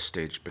support it at this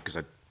stage because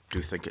I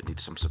do think it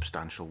needs some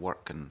substantial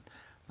work, and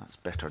that's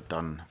better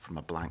done from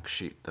a blank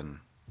sheet than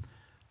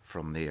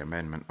from the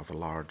amendment of a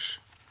large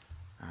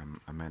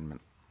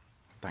amendment.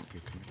 Thank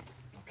you, Commissioner.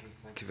 Okay,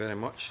 thank you very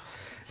much.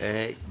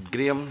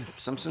 Graham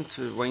Simpson,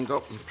 to wind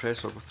up and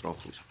press or withdraw,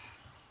 please.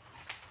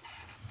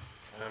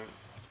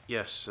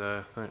 Yes,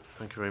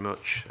 thank you very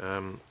much.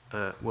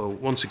 Well,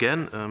 once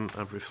again,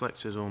 I've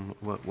reflected on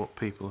what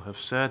people have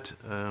said,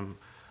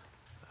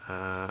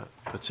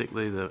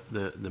 particularly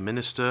the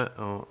Minister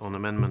on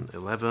Amendment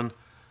 11.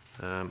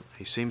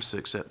 He seems to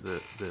accept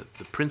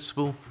the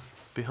principle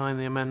behind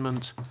the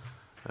amendment,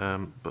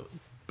 but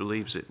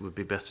believes it would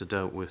be better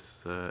dealt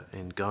with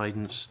in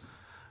guidance.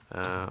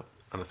 And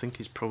I think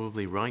he's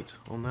probably right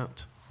on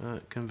that,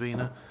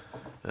 Convener.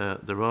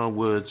 There are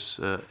words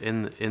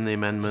in the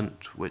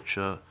amendment which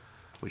are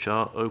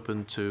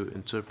open to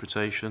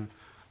interpretation.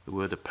 The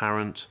word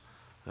apparent,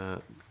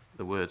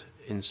 the word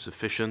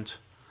insufficient.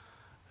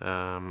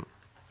 How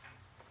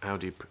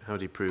do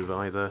you prove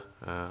either?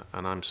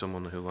 And I'm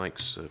someone who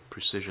likes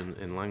precision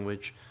in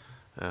language,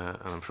 and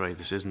I'm afraid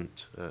this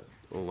isn't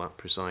all that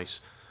precise.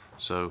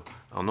 So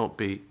I'll not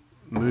be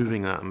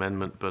moving that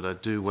amendment, but I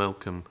do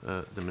welcome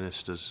the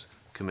Minister's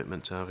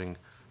commitment to having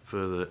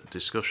further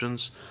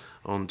discussions.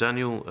 On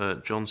Daniel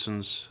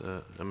Johnson's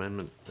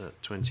Amendment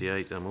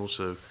 28, I'm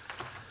also,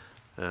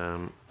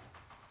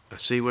 I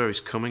see where he's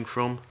coming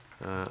from,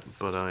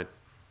 but I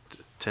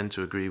tend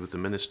to agree with the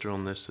Minister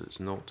on this. It's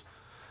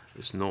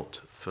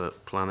not for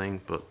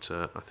planning, but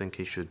I think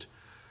he should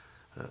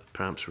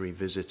perhaps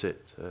revisit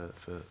it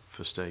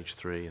for stage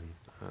 3 and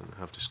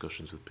have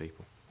discussions with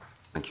people.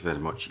 Thank you very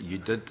much. You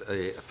did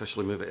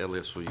officially move it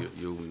earlier, so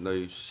you're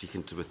now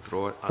seeking to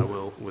withdraw it? I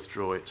will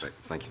withdraw it. Right,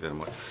 thank you very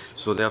much.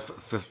 So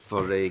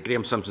therefore,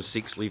 Graham Simpson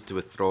seeks leave to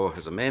withdraw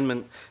his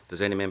amendment.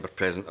 Does any member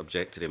present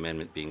object to the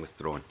amendment being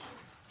withdrawn?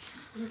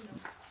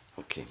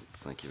 Okay,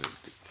 thank you.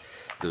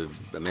 The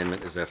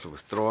amendment is therefore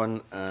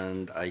withdrawn,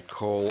 and I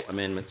call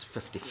amendments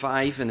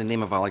 55 in the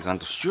name of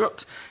Alexander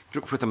Stewart,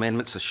 grouped with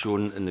amendments as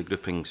shown in the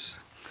groupings.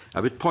 I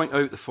would point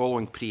out the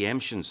following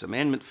preemptions.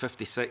 Amendment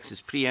 56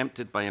 is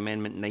preempted by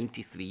Amendment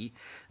 93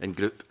 in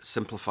Group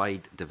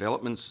Simplified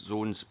Development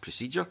Zones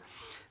Procedure.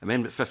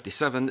 Amendment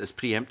 57 is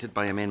preempted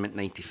by Amendment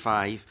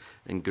 95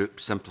 in Group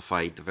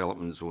Simplified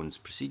Development Zones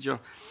Procedure.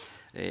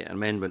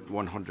 Amendment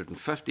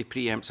 150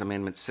 preempts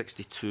Amendments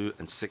 62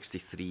 and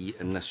 63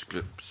 in this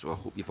group, so I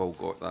hope you've all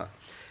got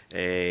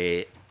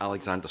that.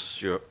 Alexander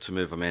Stewart to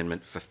move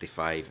Amendment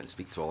 55 and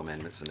speak to all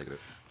amendments in the group.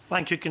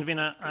 Thank you,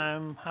 Convener.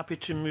 I'm happy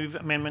to move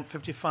Amendment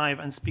 55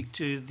 and speak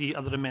to the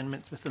other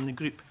amendments within the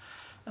group.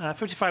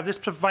 55, this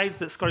provides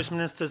that Scottish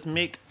Ministers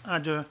make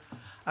a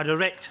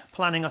direct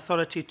planning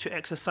authority to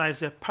exercise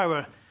their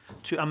power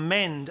to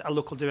amend a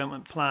local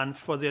development plan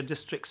for their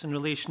districts in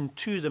relation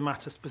to the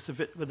matter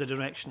specific with the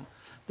direction.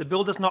 The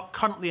bill does not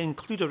currently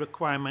include a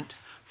requirement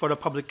for a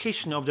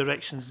publication of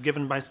directions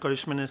given by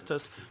Scottish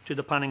Ministers to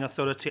the planning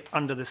authority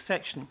under this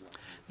section.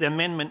 The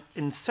amendment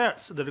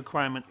inserts the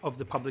requirement of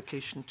the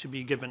publication to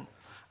be given,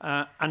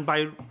 and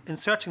by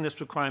inserting this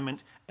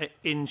requirement, it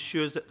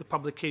ensures that the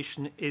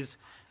publication is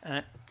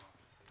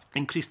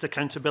increased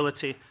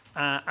accountability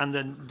and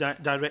the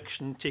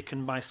direction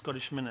taken by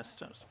Scottish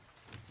Ministers.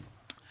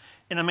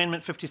 In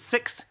Amendment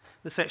 56,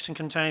 the section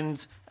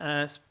contains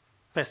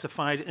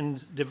specified in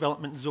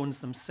development zones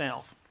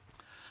themselves.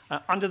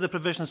 Under the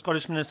provision,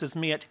 Scottish Ministers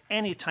may at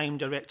any time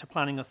direct a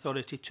planning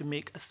authority to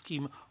make a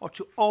scheme or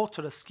to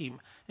alter a scheme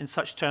in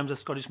such terms as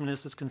Scottish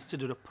Ministers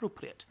consider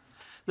appropriate.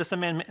 This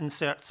amendment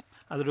inserts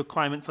the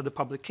requirement for the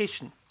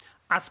publication.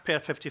 As per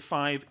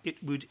 55,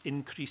 it would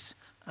increase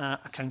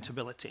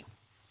accountability.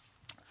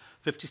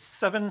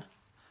 57,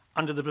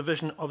 under the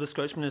provision of the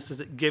Scottish Ministers,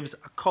 it gives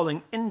a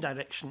calling in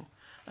direction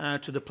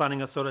to the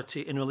planning authority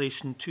in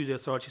relation to the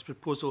authority's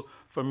proposal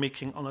for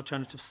making an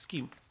alternative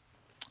scheme.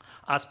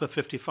 As per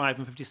 55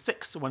 and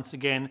 56, once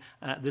again,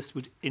 this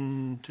would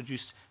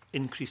introduce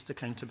increased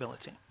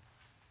accountability.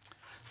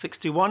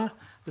 61,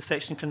 the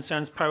section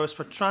concerns powers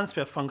for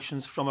transfer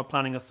functions from a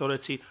planning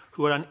authority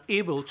who are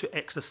unable to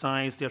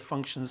exercise their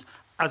functions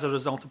as a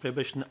result of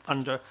prohibition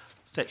under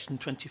section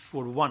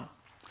 24(1).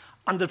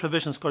 Under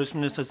provision, Scottish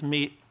ministers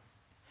may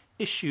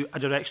issue a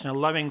direction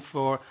allowing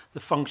for the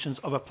functions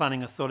of a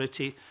planning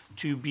authority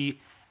to be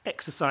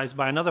exercised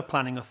by another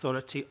planning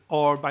authority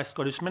or by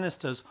Scottish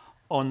ministers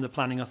on the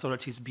planning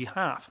authority's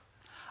behalf.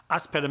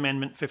 As per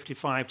Amendment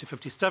 55 to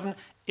 57,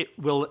 it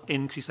will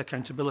increase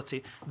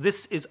accountability.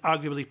 This is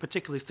arguably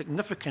particularly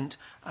significant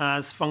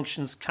as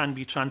functions can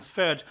be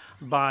transferred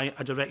by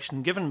a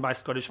direction given by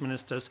Scottish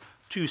ministers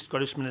to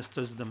Scottish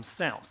ministers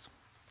themselves.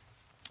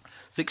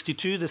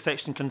 62, the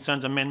section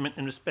concerns amendment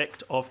in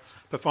respect of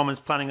performance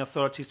planning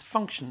authorities'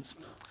 functions.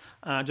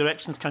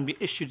 Directions can be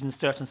issued in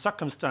certain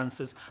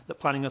circumstances that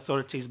planning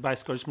authorities by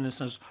Scottish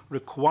ministers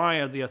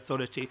require the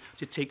authority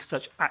to take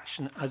such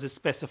action as is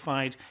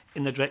specified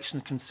in the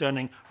directions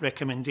concerning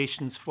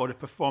recommendations for a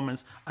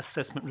performance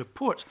assessment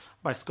report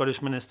by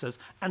Scottish ministers,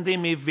 and they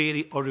may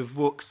vary or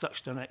revoke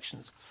such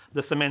directions.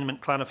 This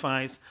amendment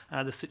clarifies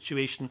the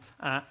situation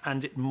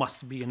and it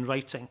must be in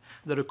writing.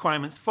 The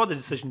requirements for the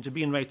decision to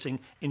be in writing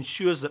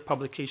ensures that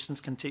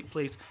publications can take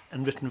place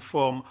in written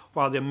form,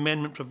 while the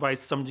amendment provides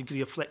some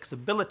degree of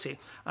flexibility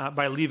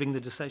by leaving the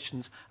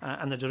decisions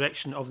and the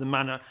direction of the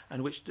manner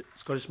in which the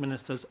Scottish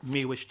ministers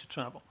may wish to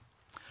travel.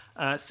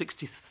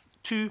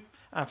 62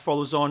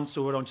 follows on,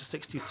 so we're on to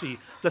 63.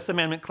 This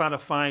amendment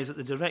clarifies that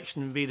the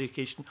direction,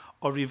 variation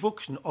or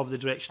revocation of the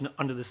direction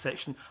under the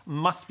section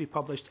must be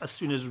published as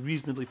soon as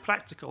reasonably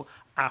practical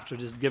after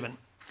it is given.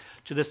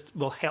 To this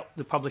will help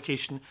the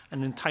publication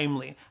and in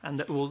timely, and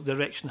that will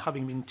direction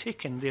having been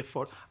taken,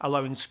 therefore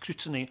allowing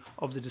scrutiny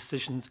of the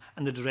decisions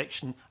and the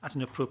direction at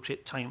an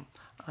appropriate time.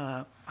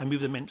 I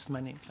move the amendments in my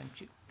name. Thank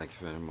you. Thank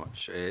you very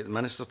much. The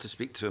Minister to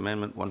speak to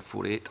Amendment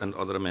 148 and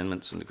other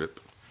amendments in the group.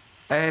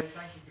 Thank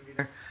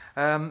you,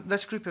 Convener.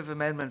 This group of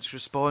amendments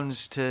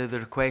responds to the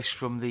request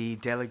from the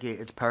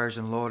Delegated Powers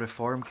and Law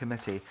Reform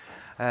Committee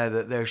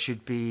that there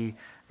should be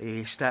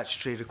a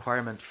statutory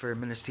requirement for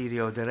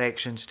ministerial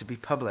directions to be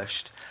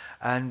published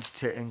and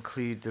to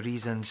include the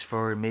reasons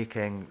for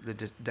making the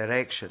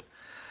direction.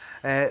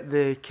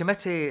 The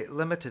committee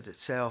limited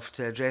itself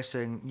to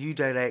addressing new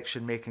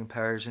direction-making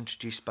powers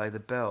introduced by the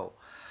bill.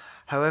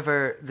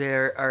 However,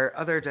 there are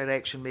other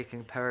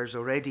direction-making powers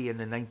already in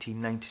the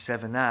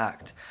 1997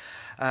 Act,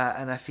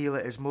 and I feel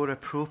it is more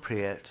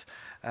appropriate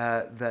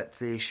that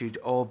they should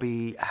all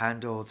be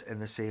handled in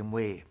the same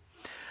way.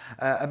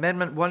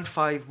 Amendment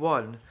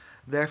 151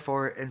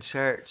 therefore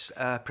inserts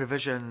a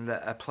provision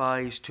that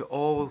applies to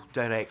all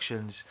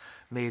directions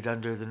made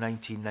under the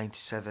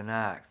 1997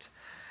 Act.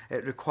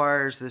 It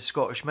requires the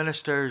Scottish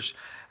ministers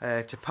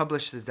to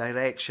publish the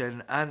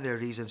direction and their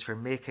reasons for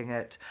making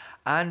it,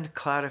 and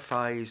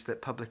clarifies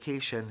that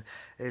publication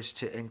is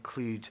to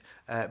include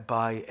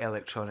by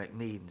electronic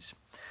means.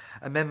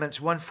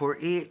 Amendments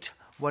 148,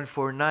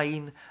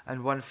 149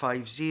 and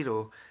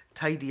 150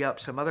 tidy up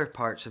some other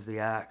parts of the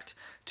Act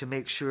to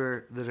make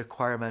sure the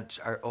requirements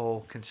are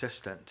all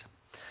consistent.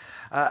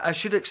 I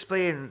should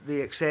explain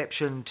the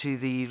exception to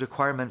the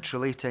requirement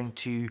relating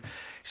to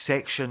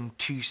section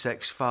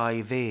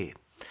 265A.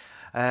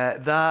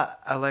 That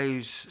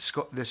allows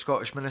the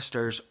Scottish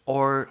ministers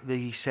or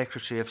the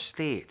Secretary of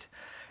State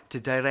to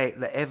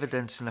direct that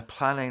evidence in a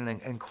planning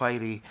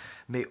inquiry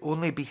may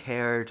only be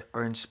heard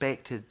or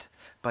inspected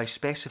by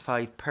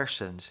specified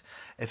persons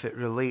if it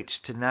relates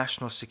to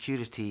national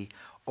security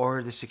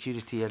or the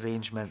security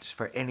arrangements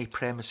for any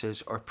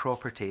premises or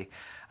property,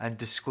 and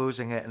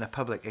disclosing it in a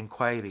public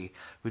inquiry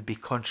would be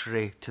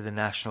contrary to the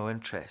national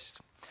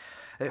interest.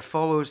 It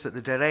follows that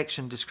the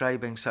direction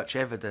describing such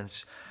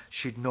evidence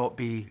should not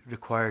be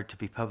required to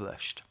be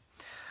published.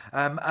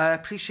 I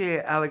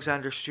appreciate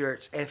Alexander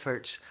Stewart's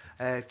efforts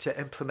to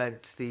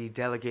implement the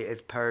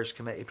Delegated Powers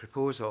Committee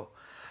proposal.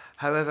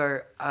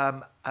 However,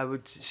 I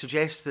would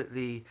suggest that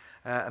the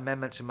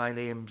amendments in my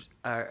name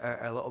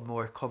are a little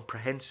more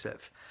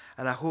comprehensive,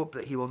 and I hope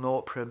that he will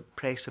not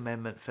press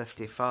Amendment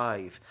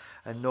 55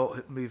 and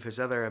not move his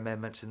other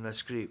amendments in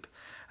this group.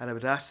 And I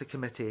would ask the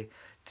committee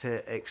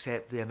to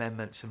accept the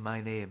amendments in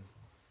my name.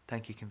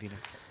 Thank you, Convener.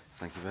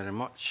 Thank you very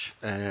much.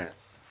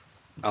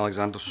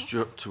 Alexander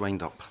Stewart to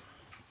wind up.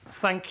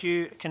 Thank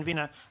you,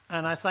 Convener,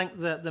 and I thank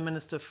the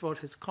Minister for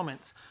his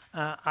comments.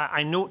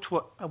 I note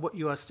what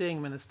you are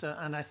saying, Minister,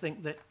 and I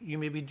think that you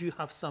maybe do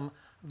have some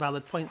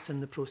valid points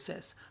in the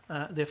process.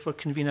 Therefore,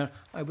 Convener,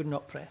 I would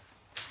not press.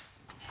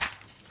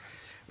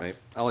 Right.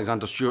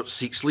 Alexander Stewart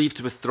seeks leave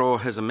to withdraw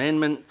his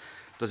amendment.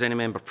 Does any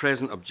member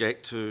present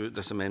object to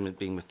this amendment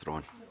being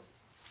withdrawn? No.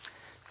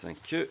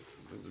 Thank you.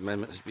 The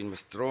amendment has been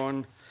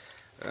withdrawn.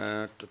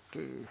 I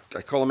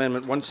call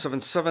Amendment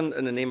 177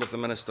 in the name of the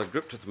Minister,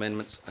 grouped with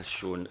amendments as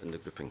shown in the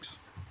groupings.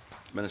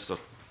 Minister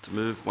to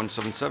move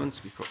 177,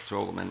 speak up to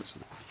all amendments.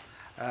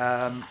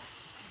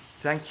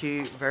 Thank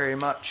you very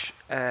much,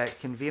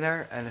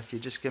 Convener, and if you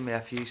just give me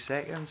a few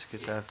seconds,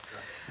 because I'm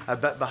a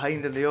bit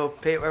behind in the old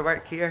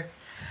paperwork here.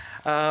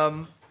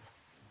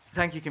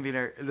 Thank you,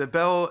 Convener. The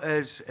bill,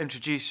 as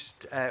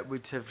introduced,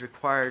 would have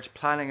required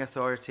planning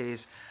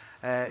authorities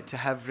to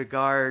have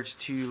regard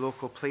to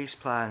local place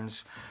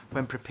plans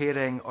when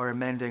preparing or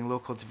amending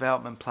local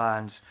development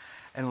plans,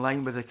 in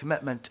line with the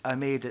commitment I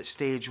made at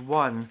stage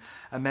 1,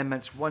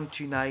 amendments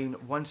 129,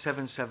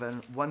 177,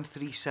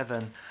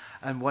 137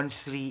 and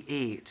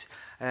 138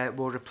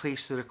 will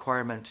replace the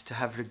requirement to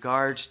have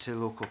regard to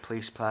local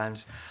place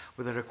plans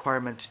with a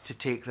requirement to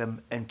take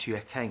them into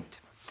account.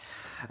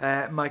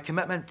 My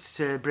commitment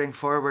to bring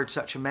forward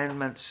such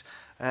amendments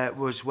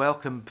was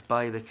welcomed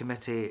by the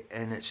committee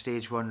in its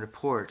stage 1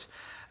 report,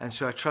 and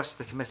so I trust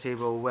the committee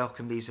will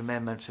welcome these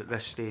amendments at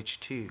this stage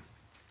 2.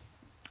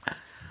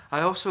 I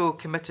also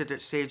committed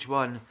at stage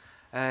 1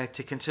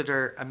 to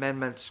consider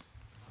amendments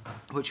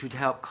which would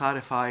help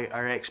clarify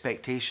our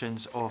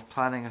expectations of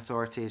planning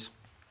authorities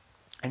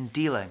in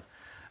dealing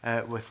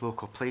with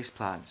local place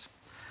plans.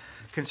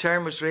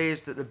 Concern was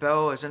raised that the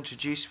bill as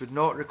introduced would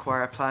not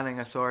require a planning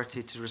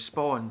authority to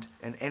respond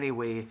in any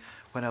way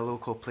when a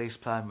local place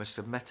plan was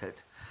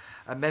submitted.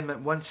 Amendment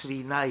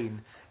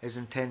 139 is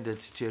intended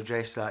to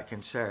address that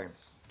concern.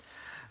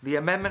 The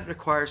amendment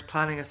requires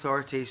planning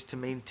authorities to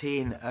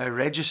maintain a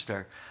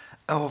register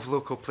of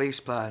local place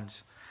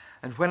plans,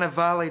 and when a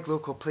valid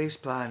local place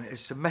plan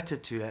is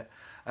submitted to it,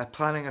 a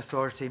planning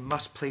authority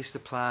must place the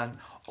plan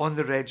on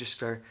the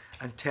register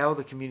and tell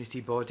the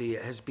community body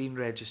it has been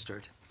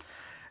registered.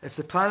 If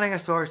the planning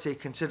authority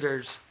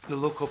considers the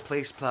local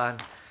place plan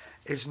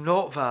is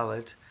not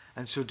valid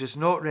and so does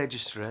not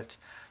register it,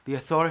 the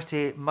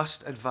authority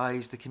must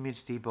advise the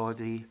community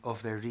body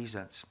of their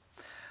reasons.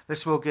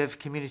 This will give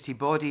community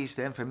bodies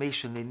the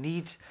information they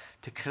need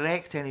to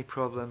correct any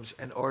problems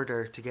in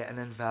order to get an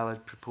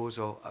invalid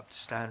proposal up to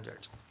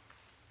standard.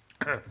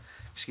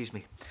 Excuse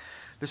me.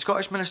 The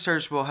Scottish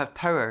Ministers will have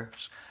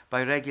powers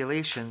by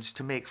regulations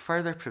to make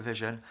further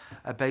provision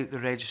about the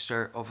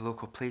register of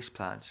local place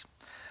plans.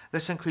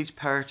 This includes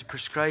power to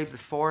prescribe the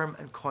form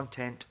and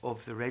content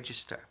of the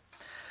register.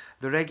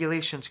 The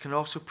regulations can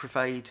also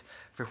provide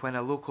for when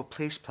a local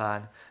place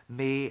plan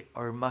may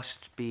or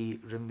must be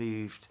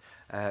removed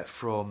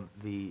from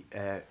the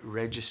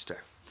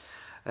register.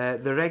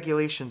 The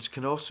regulations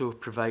can also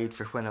provide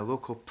for when a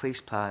local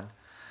place plan,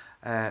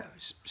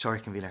 sorry,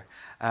 Convener,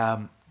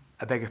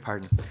 I beg your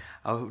pardon.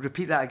 I'll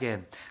repeat that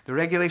again. The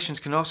regulations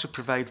can also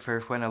provide for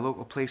when a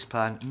local place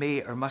plan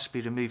may or must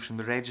be removed from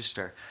the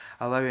register,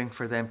 allowing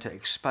for them to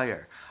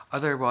expire.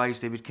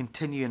 Otherwise, they would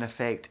continue in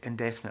effect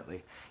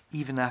indefinitely,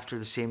 even after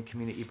the same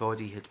community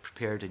body had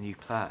prepared a new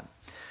plan.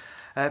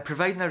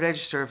 Providing a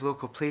register of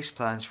local place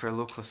plans for a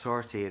local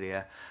authority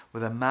area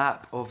with a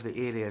map of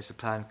the areas the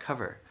plan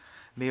cover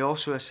may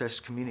also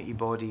assist community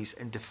bodies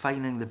in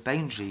defining the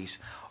boundaries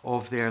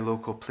of their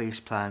local place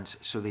plans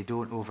so they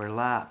don't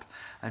overlap,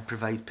 and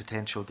provide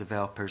potential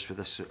developers with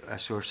a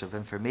source of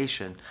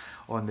information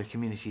on the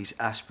community's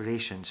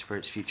aspirations for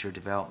its future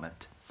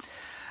development.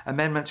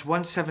 Amendments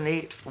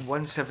 178,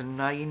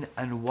 179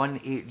 and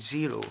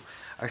 180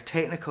 are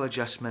technical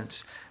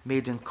adjustments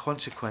made in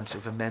consequence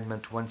of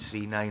Amendment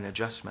 139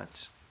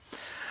 adjustments.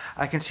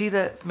 I can see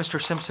that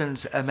Mr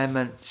Simpson's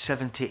Amendment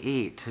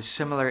 78 has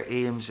similar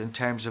aims in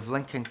terms of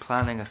linking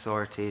planning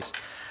authorities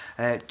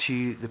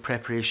to the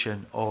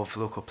preparation of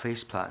local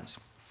place plans.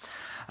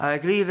 I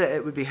agree that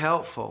it would be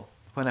helpful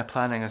when a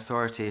planning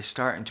authority is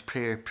starting to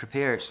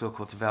prepare its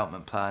local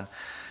development plan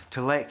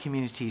to let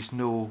communities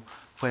know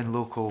when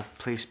local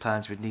place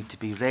plans would need to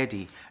be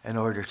ready in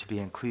order to be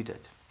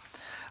included.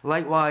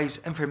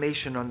 Likewise,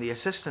 information on the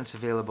assistance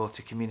available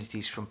to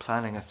communities from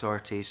planning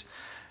authorities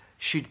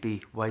should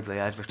be widely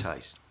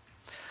advertised.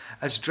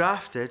 As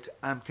drafted,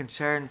 I'm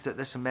concerned that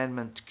this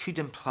amendment could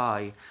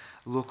imply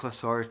local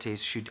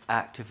authorities should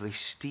actively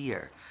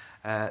steer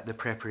the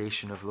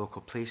preparation of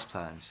local place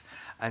plans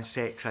and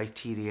set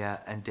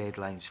criteria and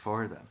deadlines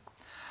for them.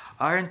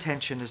 Our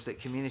intention is that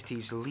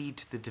communities lead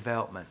the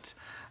development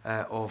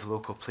of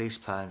local place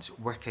plans,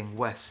 working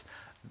with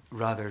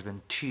rather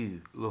than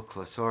to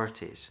local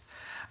authorities.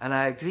 And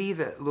I agree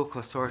that local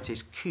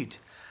authorities could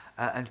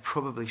and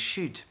probably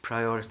should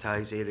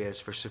prioritise areas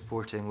for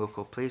supporting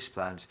local place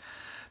plans,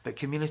 but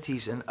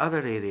communities in other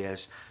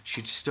areas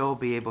should still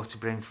be able to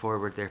bring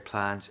forward their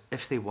plans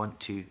if they want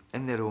to,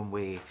 in their own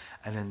way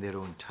and in their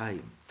own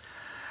time.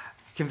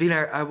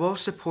 Convener, I will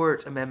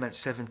support Amendment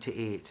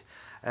 78,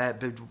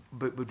 but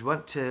would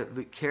want to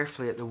look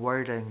carefully at the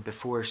wording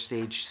before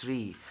Stage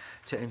 3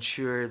 to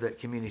ensure that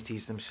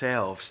communities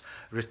themselves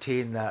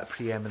retain that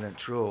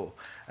preeminent role.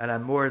 And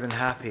I'm more than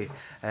happy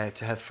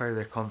to have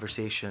further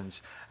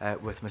conversations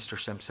with Mr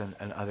Simpson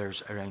and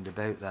others around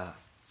about that.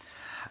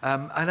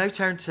 I now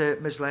turn to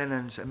Ms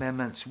Lennon's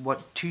amendments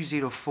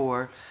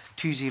 204,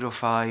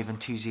 205 and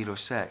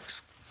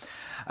 206.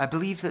 I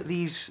believe that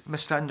these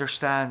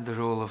misunderstand the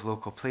role of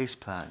local place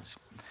plans.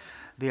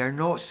 They are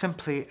not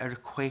simply a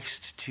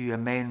request to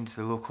amend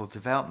the local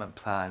development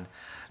plan.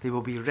 They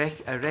will be a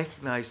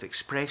recognised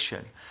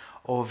expression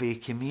of a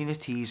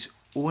community's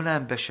own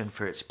ambition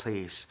for its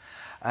place,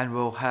 and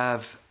will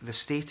have the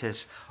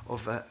status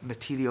of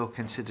material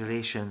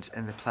considerations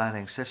in the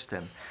planning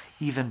system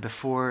even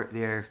before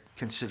they are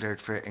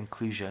considered for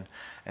inclusion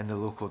in the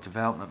local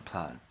development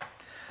plan.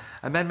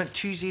 Amendment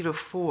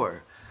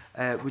 204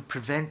 would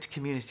prevent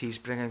communities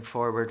bringing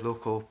forward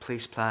local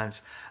place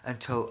plans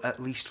until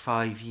at least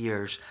 5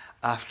 years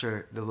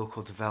after the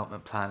local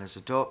development plan is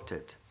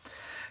adopted.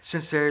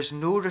 Since there is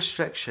no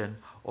restriction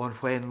on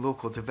when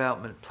local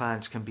development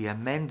plans can be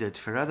amended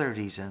for other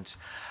reasons,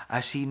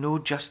 I see no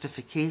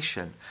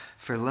justification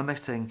for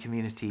limiting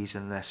communities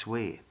in this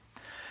way.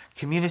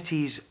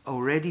 Communities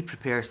already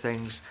prepare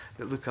things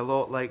that look a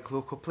lot like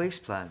local place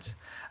plans,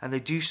 and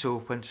they do so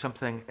when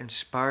something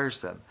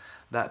inspires them.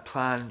 That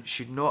plan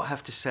should not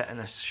have to sit on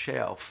a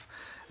shelf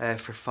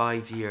for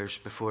 5 years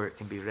before it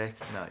can be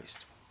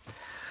recognised.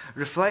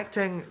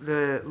 Reflecting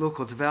the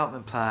local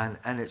development plan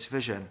and its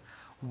vision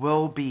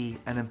will be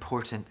an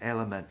important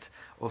element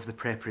of the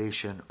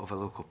preparation of a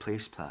local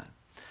place plan.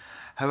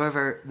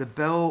 However, the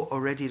bill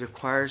already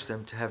requires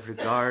them to have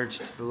regards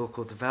to the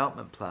local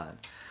development plan.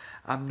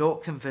 I'm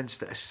not convinced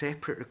that a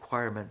separate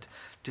requirement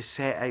to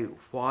set out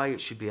why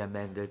it should be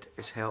amended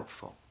is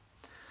helpful.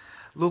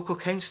 Local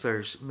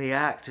councillors may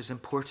act as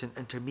important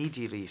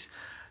intermediaries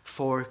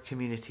for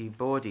community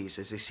bodies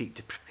as they seek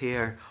to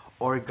prepare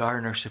or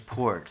garner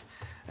support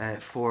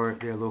for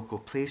their local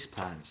place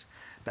plans.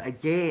 But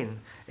again,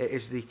 it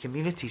is the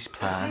community's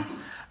plan,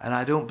 and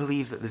I don't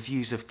believe that the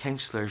views of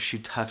councillors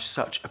should have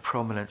such a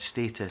prominent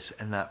status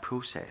in that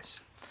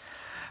process.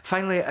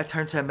 Finally, I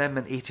turn to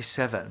Amendment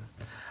 87.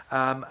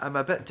 I'm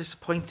a bit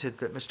disappointed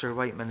that Mr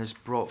Whiteman has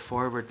brought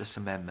forward this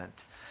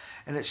amendment.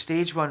 In its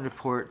Stage 1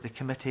 report, the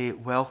committee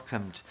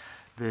welcomed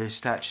the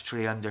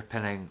statutory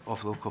underpinning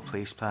of local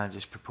place plans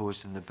as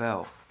proposed in the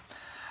bill.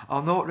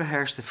 I'll not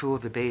rehearse the full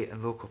debate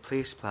on local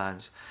place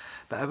plans,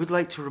 but I would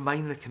like to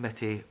remind the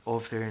committee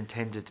of their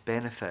intended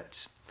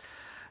benefits.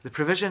 The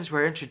provisions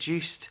were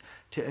introduced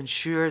to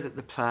ensure that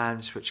the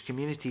plans which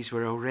communities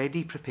were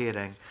already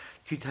preparing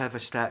could have a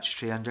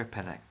statutory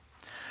underpinning.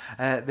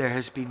 There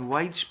has been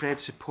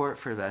widespread support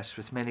for this,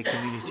 with many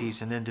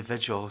communities and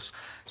individuals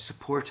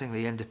supporting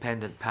the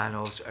independent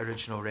panel's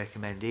original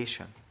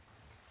recommendation.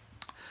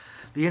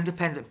 The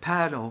independent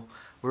panel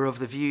were of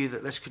the view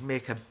that this could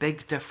make a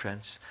big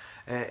difference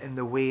in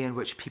the way in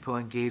which people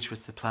engage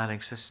with the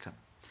planning system.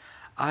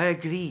 I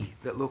agree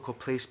that local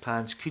place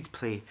plans could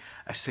play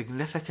a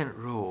significant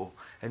role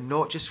in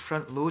not just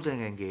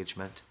front-loading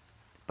engagement,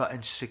 but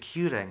in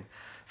securing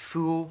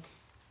full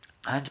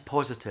and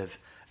positive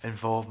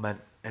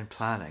involvement in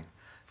planning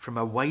from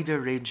a wider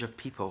range of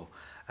people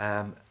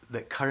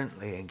that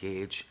currently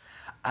engage,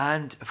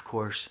 and of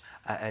course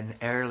at an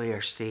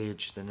earlier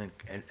stage than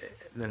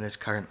is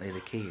currently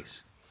the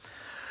case.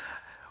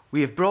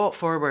 We have brought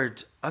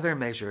forward other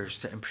measures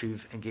to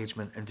improve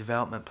engagement in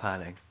development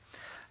planning.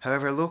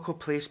 However, local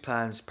place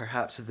plans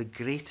perhaps have the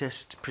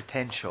greatest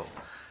potential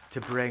to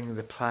bring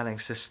the planning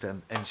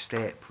system in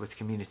step with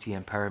community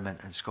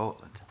empowerment in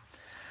Scotland.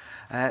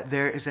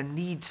 There is a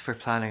need for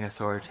planning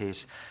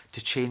authorities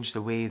to change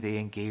the way they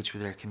engage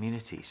with their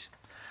communities.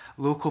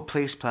 Local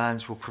place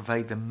plans will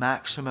provide the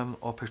maximum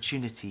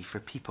opportunity for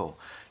people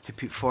to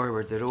put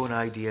forward their own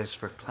ideas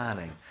for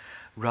planning,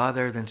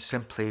 rather than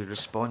simply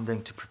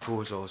responding to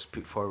proposals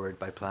put forward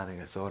by planning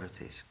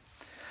authorities.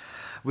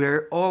 We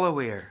are all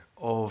aware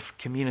of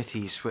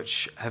communities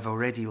which have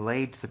already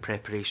led the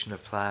preparation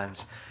of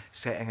plans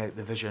setting out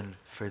the vision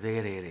for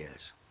their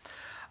areas.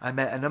 I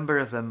met a number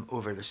of them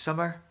over the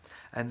summer,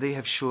 and they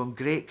have shown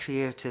great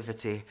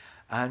creativity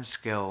and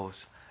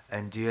skills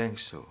in doing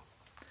so.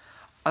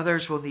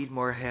 Others will need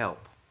more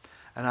help,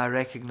 and I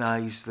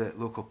recognise that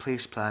local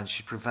place plans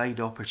should provide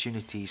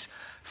opportunities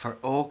for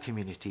all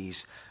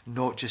communities,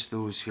 not just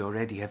those who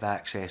already have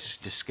access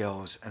to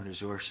skills and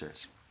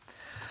resources.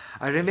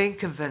 I remain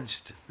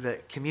convinced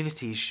that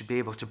communities should be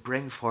able to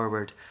bring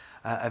forward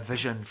a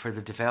vision for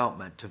the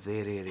development of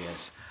their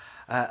areas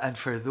and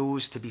for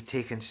those to be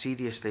taken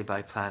seriously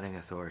by planning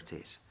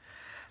authorities.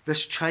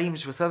 This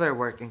chimes with other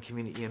work in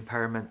community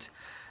empowerment.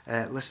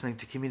 Listening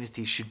to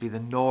communities should be the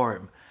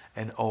norm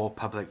in all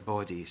public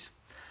bodies.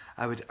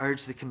 I would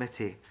urge the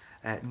committee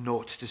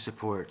not to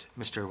support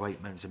Mr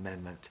Whiteman's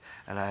amendment,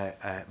 and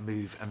I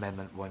move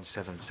Amendment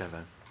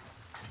 177.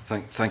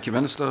 Thank you,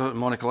 Minister.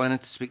 Monica Lennon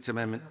to speak to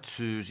Amendment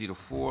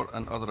 204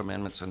 and other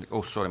amendments.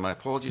 Oh, sorry, my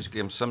apologies.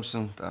 Graham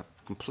Simpson. I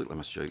completely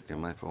missed you out,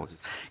 Graham. My apologies.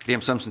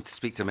 Graham Simpson to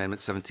speak to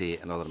Amendment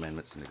 78 and other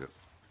amendments in the group.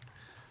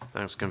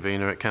 Thanks,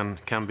 Convener. It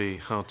can be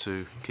hard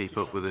to keep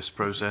up with this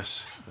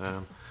process,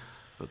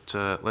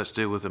 but let's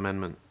deal with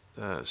Amendment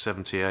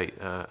 78.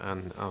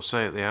 And I'll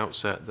say at the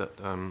outset that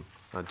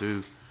I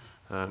do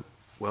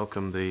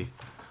welcome the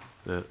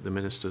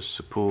Minister's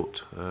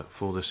support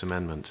for this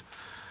amendment.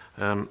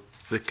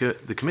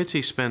 The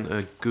committee spent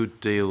a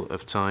good deal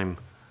of time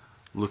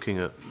looking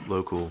at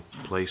local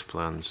place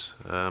plans,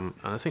 and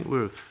I think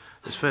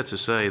it's fair to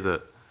say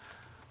that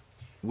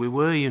we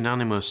were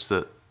unanimous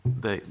that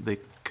they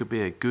could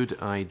be a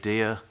good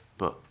idea,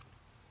 but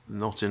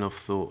not enough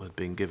thought had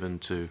been given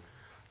to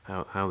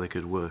how they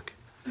could work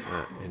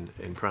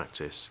in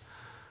practice.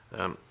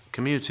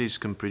 Communities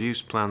can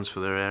produce plans for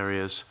their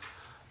areas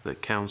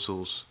that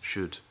councils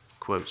should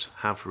quotes,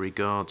 have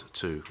regard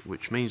to,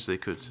 which means they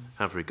could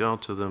have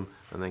regard to them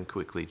and then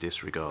quickly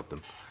disregard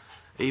them.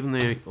 Even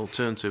the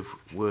alternative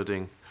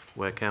wording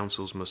where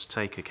councils must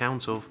take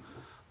account of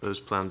those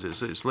plans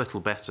is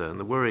little better, and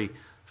the worry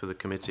for the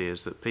committee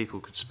is that people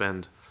could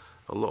spend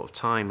a lot of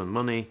time and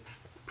money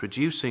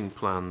producing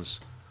plans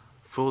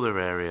for their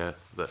area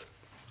that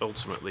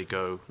ultimately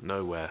go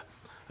nowhere.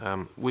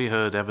 We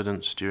heard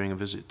evidence during a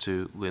visit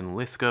to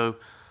Linlithgow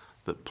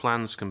that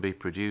plans can be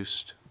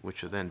produced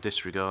which are then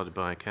disregarded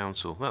by a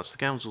council. That's the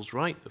council's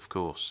right, of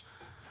course.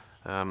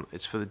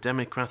 It's for the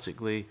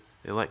democratically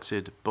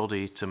elected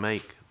body to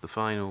make the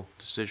final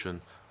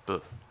decision,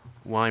 but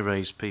why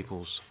raise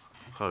people's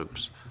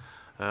hopes?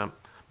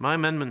 My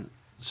Amendment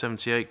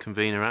 78,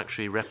 convener,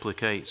 actually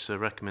replicates a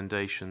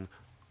recommendation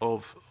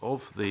of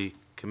the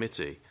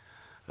committee,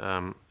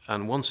 and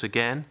once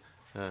again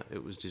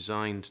it was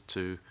designed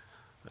to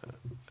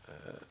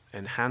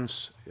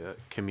enhance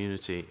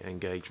community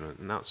engagement,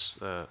 and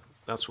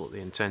that's what the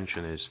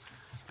intention is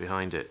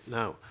behind it.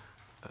 Now,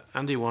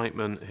 Andy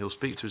Whiteman, he'll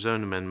speak to his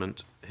own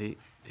amendment.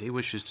 He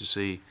wishes to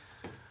see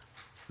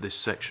this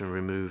section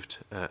removed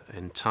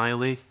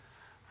entirely,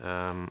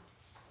 and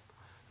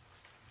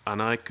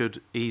I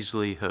could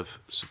easily have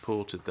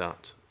supported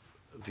that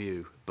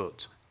view,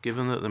 but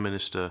given that the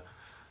Minister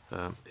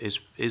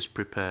is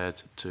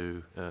prepared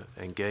to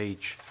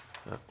engage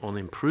on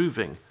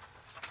improving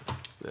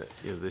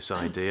this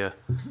idea,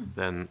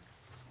 then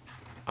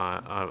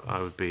I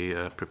would be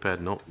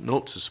prepared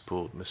not to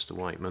support Mr.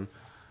 Whiteman.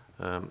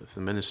 If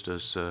the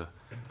Minister's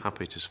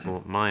happy to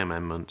support my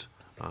amendment,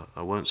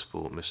 I won't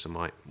support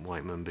Mr.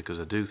 Whiteman, because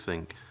I do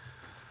think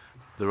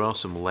there are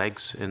some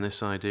legs in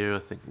this idea. I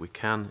think we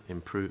can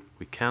improve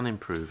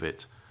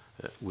it.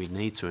 We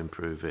need to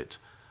improve it.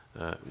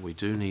 We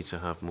do need to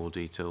have more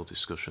detailed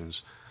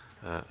discussions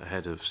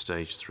ahead of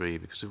stage 3,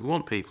 because if we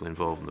want people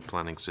involved in the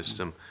planning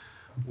system,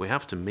 we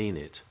have to mean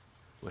it.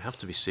 We have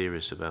to be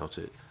serious about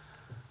it.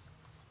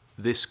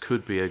 This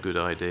could be a good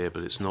idea,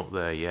 but it's not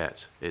there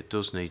yet. It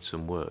does need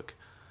some work.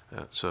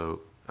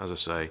 So, as I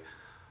say,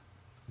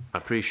 I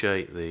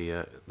appreciate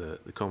the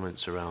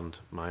comments around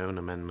my own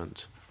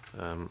amendment.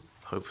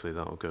 Hopefully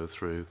that will go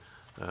through,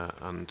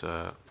 and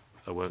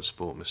I won't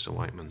support Mr.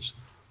 Whiteman's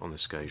on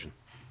this occasion.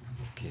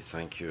 Okay,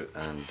 thank you.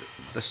 And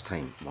this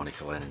time,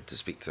 Monica Lennon to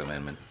speak to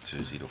Amendment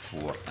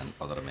 204 and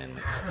other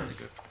amendments in the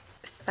group.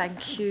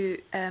 Thank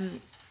you,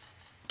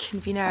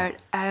 convener.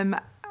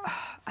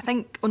 I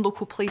think on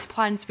local police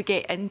plans we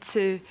get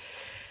into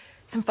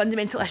some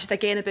fundamental issues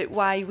again about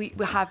why we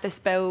have this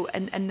bill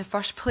in the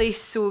first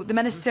place. So the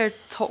Minister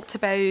talked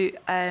about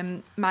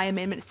my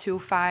amendments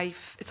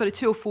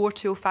 204,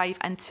 205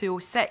 and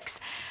 206.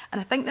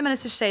 And I think the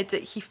Minister said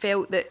that he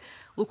felt that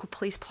local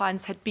police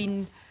plans had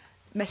been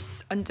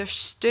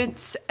misunderstood.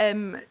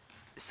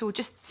 So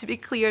just to be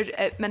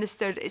clear,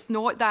 Minister, it's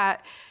not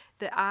that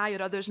I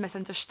or others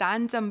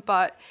misunderstand them,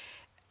 but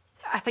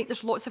I think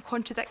there's lots of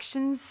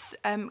contradictions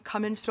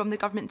coming from the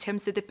government in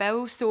terms of the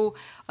bill. So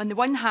on the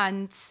one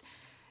hand,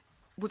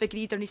 we've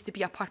agreed there needs to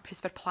be a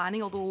purpose for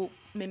planning, although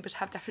members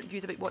have different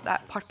views about what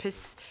that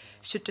purpose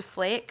should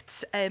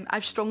reflect.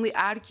 I've strongly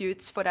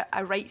argued for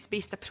a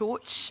rights-based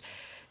approach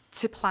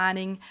to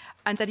planning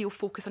and a real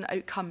focus on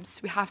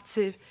outcomes. We have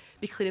to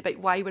be clear about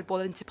why we're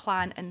bothering to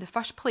plan in the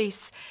first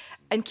place.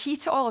 And key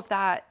to all of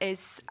that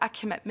is a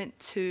commitment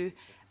to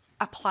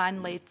a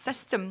plan-led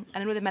system.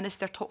 And I know the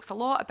Minister talks a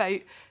lot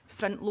about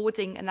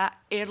front-loading and that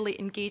early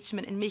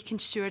engagement and making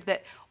sure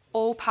that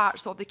all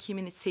parts of the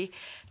community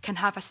can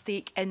have a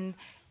stake in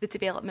the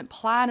development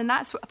plan. And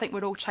that's what I think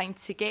we're all trying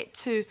to get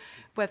to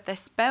with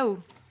this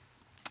bill.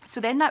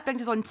 So then that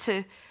brings us on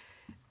to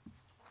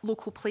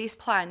local place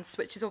plans,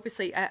 which is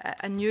obviously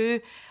a new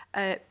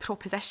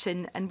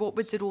proposition. And what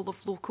would the role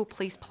of local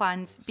place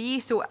plans be?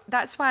 So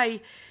that's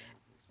why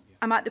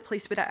I'm at the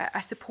place where I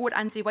support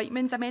Andy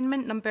Whiteman's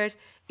amendment, number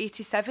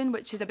 87,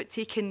 which is about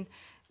taking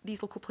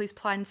these local place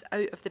plans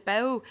out of the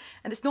bill.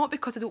 And it's not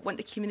because I don't want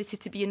the community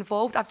to be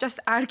involved. I've just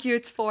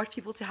argued for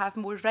people to have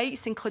more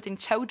rights, including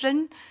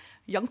children,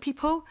 young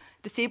people,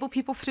 disabled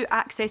people, through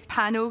access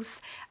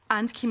panels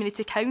and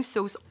community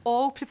councils,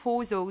 all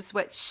proposals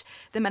which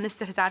the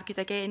Minister has argued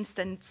against,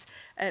 and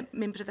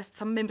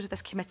some members of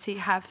this committee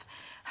have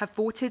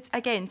voted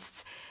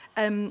against.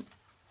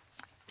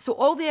 So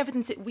all the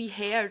evidence that we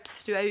heard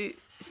throughout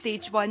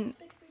stage 1,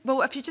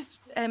 well, if you just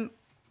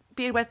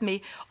bear with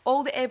me,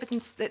 all the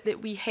evidence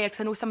that we heard, because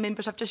I know some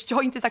members have just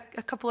joined us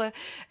a couple of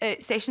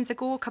sessions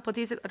ago, a couple of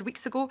days or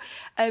weeks ago,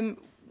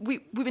 we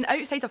went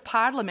outside of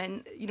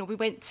Parliament. You know, we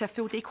went to a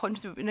full day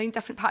conference, we went around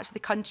different parts of the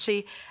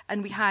country,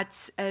 and we had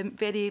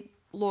very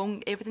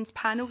long evidence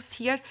panels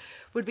here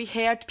where we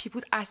heard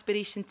people's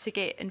aspiration to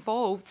get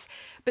involved,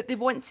 but they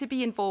want to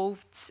be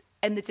involved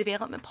in the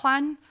development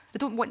plan. They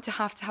don't want to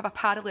have a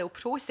parallel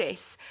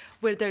process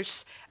where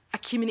there's a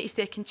community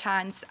second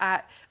chance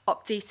at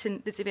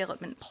updating the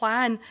development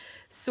plan.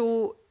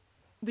 So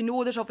we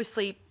know there's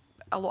obviously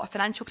a lot of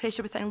financial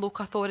pressure within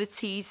local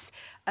authorities.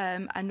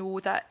 I know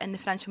that in the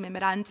financial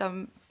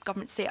memorandum,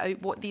 government set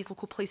out what these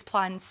local place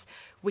plans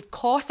would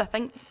cost. I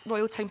think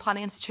Royal Town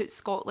Planning Institute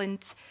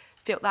Scotland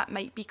felt that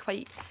might be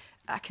quite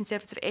a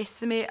conservative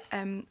estimate.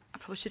 I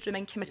probably should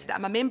remind committee that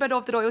I'm a member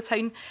of the Royal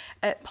Town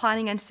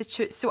Planning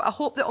Institute, so I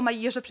hope that all my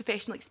years of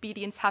professional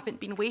experience haven't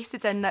been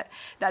wasted and that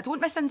I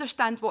don't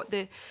misunderstand what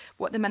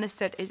the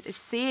Minister is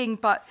saying.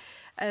 But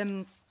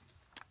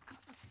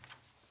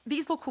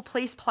these local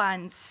place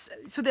plans,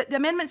 so the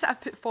amendments that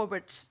I've put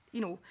forward,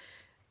 you know,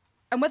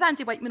 and with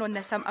Andy Whiteman on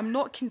this, I'm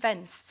not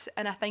convinced,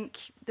 and I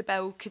think the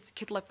bill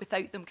could live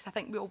without them, because I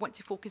think we all want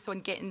to focus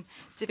on getting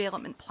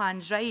development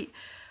plans right.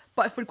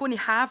 But if we're going to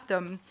have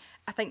them,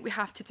 I think we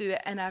have to do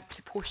it in a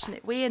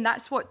proportionate way, and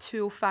that's what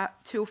 205,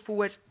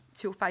 204,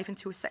 205 and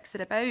 206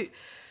 are about.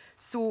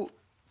 So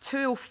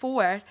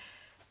 204,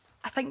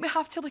 I think we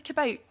have to look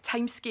about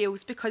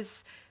timescales,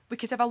 because we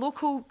could have a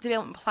local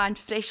development plan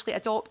freshly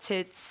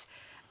adopted,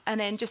 and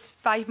then just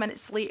 5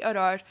 minutes later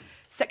or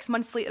 6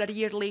 months later or a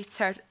year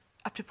later,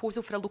 a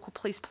proposal for a local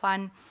place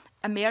plan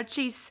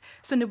emerges.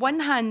 So on the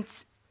one hand,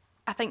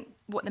 I think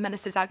what the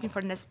Minister is arguing for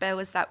in this bill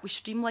is that we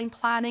streamline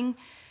planning,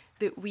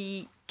 that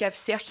we give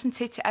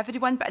certainty to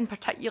everyone, but in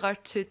particular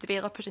to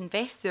developers,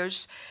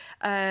 investors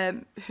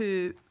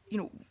who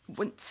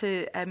want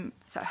to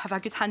sort of have a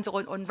good handle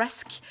on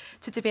risk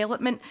to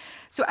development.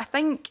 So I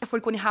think if we're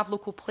going to have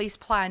local place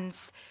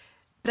plans,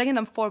 bringing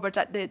them forward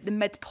at the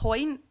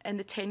midpoint in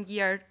the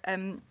 10-year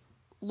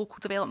local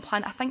development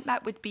plan, I think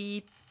that would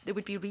be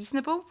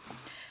reasonable.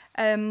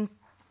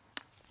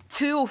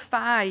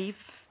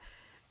 205,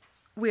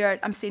 where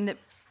I'm saying that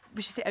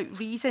we should set out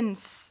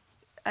reasons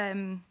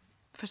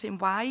for saying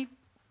why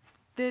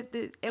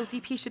the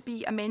LDP should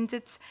be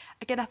amended.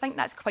 Again, I think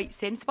that's quite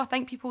sensible. I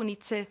think people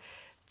need to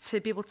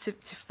be able to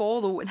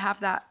follow and have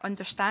that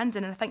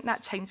understanding, and I think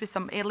that chimes with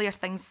some earlier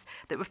things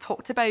that we've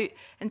talked about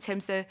in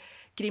terms of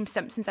Graham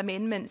Simpson's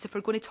amendments. If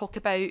we're going to talk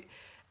about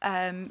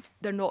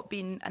there not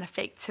being an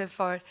effective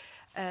or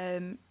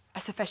a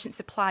sufficient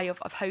supply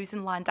of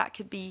housing land, that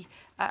could be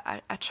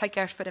a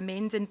trigger for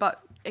amending.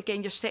 But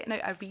again, you're setting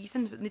out a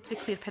reason. There need to be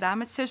clear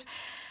parameters.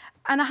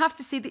 And I have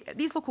to say that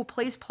these local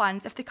place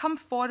plans, if they come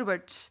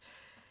forward,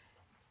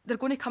 they're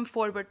going to come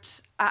forward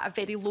at a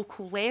very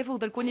local level.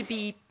 They're going to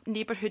be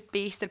neighbourhood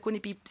based. They're going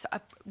to be sort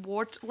of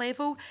ward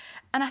level.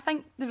 And I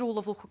think the role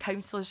of local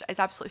councillors is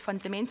absolutely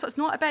fundamental. It's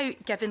not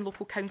about giving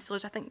local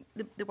councillors, I think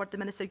the word the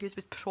Minister used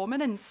was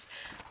prominence,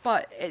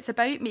 but it's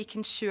about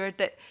making sure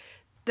that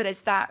there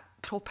is that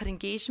proper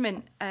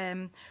engagement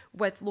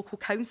with local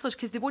councillors,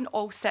 because they won't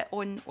all sit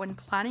on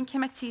planning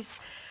committees.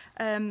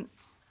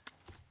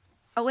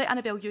 I'll let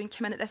Annabelle Ewan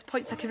come in at this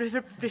point so I can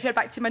refer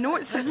back to my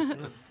notes.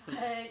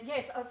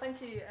 Yes,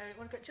 thank you.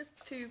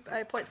 Just 2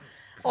 points.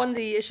 On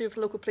the issue of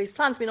local place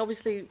plans, I mean,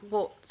 obviously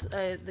what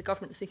the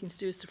government is seeking to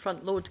do is to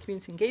front load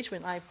community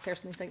engagement. I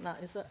personally think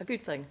that is a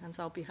good thing, and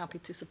so I'll be happy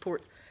to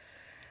support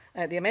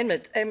the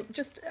amendment.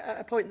 Just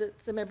a point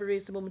that the member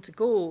raised a moment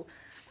ago.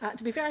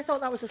 To be fair, I thought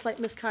that was a slight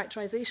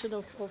mischaracterisation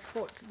of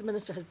what the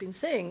Minister had been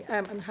saying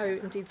and how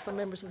indeed some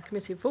members of the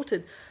committee have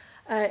voted.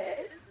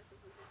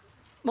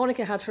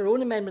 Monica had her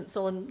own amendments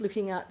on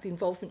looking at the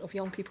involvement of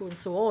young people and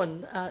so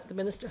on. The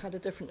Minister had a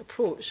different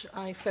approach.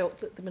 I felt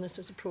that the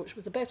Minister's approach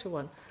was a better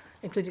one,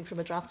 including from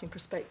a drafting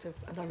perspective,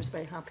 and I was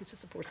very happy to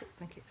support it.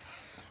 Thank you.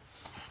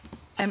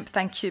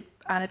 Thank you,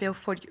 Annabelle,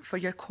 for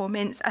your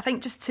comments. I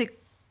think just to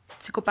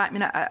go back,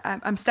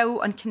 I'm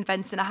still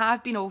unconvinced, and I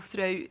have been all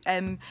throughout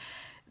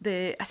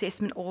the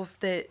assessment of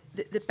the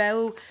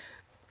bill.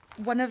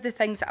 One of the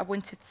things that I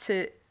wanted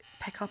to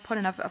pick up on,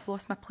 and I've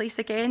lost my place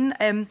again.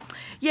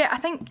 Yeah, I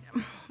think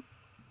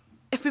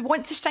if we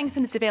want to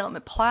strengthen the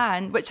development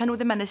plan, which I know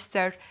the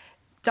Minister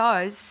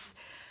does,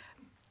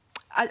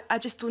 I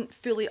just don't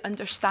fully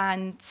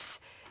understand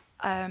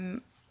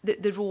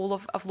the role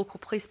of local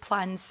place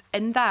plans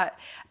in that.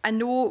 I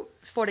know,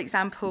 for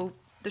example,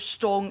 there's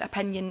strong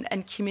opinion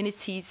in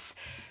communities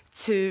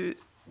to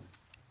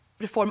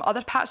reform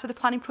other parts of the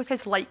planning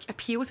process, like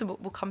appeals, and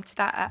we'll come to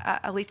that at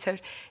a later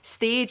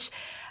stage.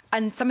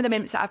 And some of the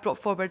amendments that I've brought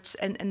forward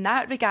in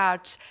that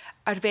regard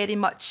are very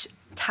much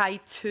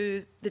tied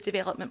to the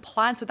development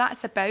plan. So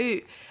that's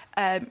about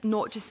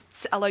not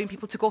just allowing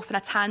people to go off on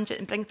a tangent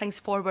and bring things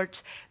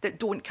forward that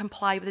don't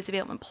comply with the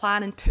development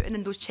plan and putting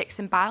in those checks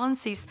and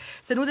balances.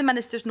 So I know the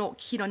Minister's not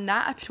keen on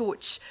that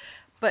approach,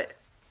 but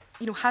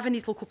having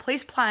these local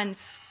place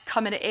plans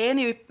come in at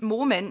any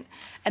moment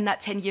in that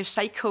 10-year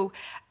cycle,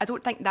 I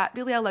don't think that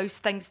really allows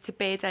things to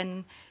bed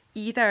in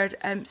either.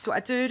 So I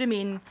do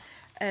remain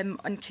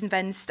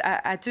unconvinced.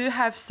 I do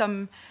have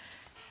some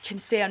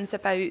concerns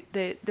about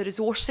the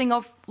resourcing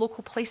of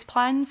local place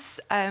plans,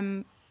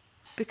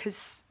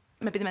 because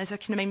maybe the Minister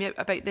can remind me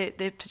about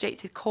the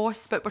projected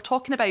costs, but we're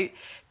talking about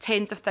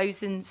tens of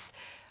thousands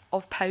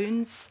of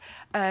pounds.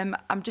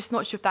 I'm just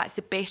not sure if that's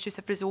the best use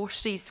of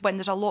resources when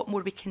there's a lot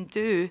more we can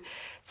do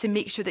to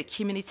make sure that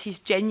communities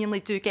genuinely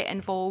do get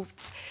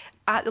involved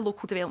at the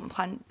local development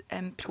plan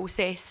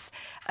process,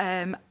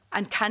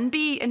 and can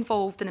be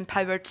involved and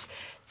empowered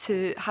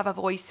to have a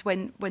voice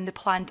when the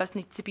plan does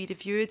need to be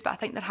reviewed. But I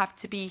think there have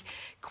to be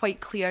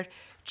quite clear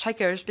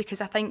triggers,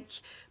 because I think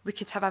we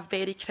could have a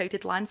very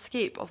crowded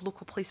landscape of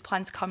local police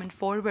plans coming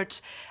forward,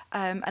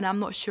 and I'm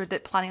not sure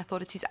that planning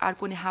authorities are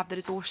going to have the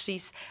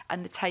resources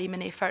and the time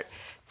and effort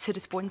to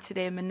respond to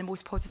them in the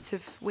most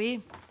positive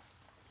way.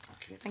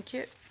 Okay. Thank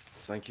you.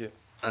 Thank you.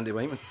 Andy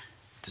Whiteman,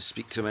 to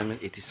speak to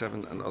Amendment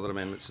 87 and other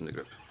amendments in the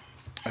group.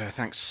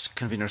 Thanks,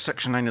 Convener.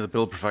 Section 9 of the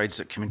bill provides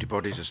that community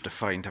bodies, as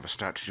defined, have a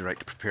statutory right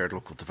to prepare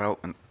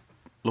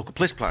local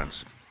place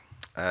plans,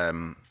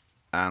 and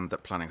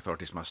that planning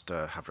authorities must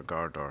have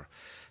regard or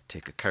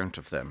take account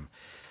of them.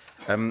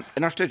 In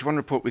our Stage 1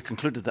 report, we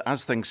concluded that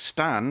as things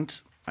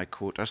stand, I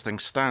quote, as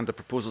things stand, the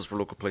proposals for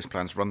local place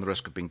plans run the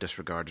risk of being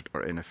disregarded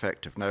or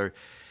ineffective. Now,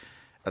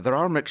 there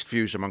are mixed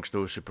views amongst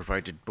those who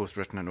provided both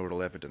written and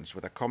oral evidence,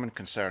 with a common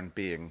concern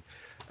being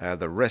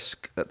the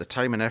risk that the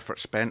time and effort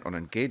spent on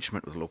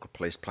engagement with local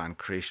place plan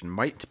creation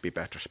might be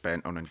better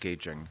spent on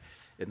engaging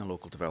in the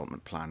local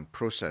development plan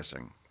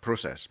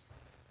process.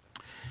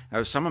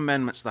 Now, some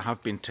amendments that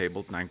have been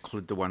tabled, and I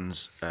include the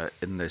ones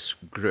in this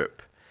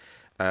group,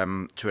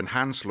 to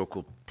enhance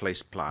local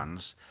place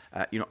plans,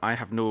 I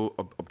have no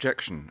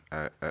objection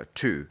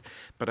to,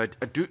 but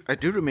I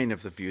do remain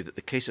of the view that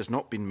the case has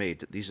not been made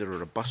that these are a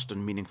robust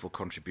and meaningful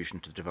contribution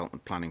to the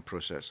development planning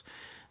process.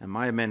 And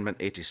my Amendment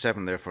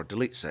 87 therefore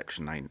deletes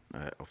Section 9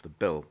 of the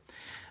bill.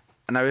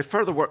 And now, if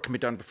further work can be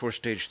done before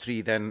Stage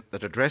 3 then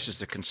that addresses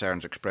the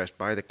concerns expressed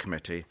by the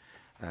committee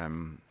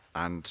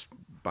and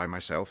by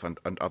myself and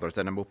others,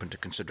 then I'm open to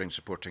considering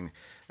supporting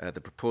the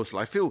proposal.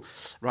 I feel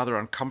rather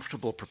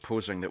uncomfortable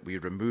proposing that we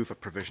remove a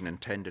provision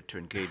intended to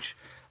engage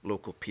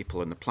local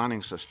people in the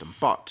planning system,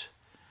 but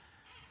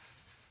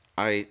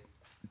I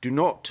do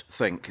not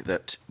think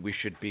that we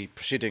should be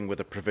proceeding with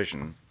a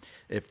provision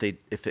if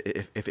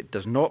it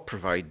does not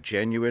provide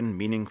genuine,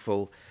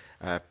 meaningful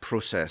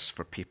process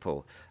for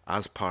people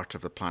as part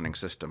of the planning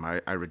system.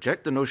 I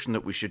reject the notion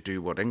that we should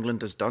do what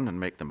England has done and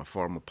make them a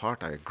formal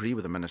part. I agree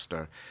with the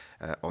Minister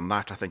on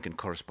that. I think in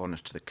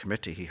correspondence to the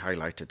committee he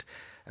highlighted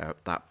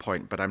that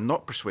point. But I'm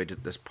not persuaded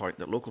at this point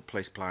that local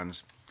place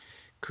plans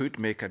could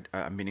make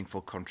a meaningful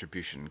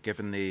contribution,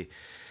 given the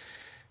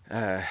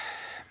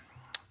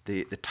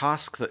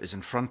task that is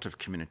in front of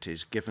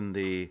communities, given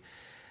the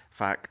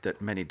fact that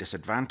many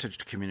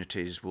disadvantaged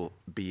communities will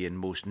be in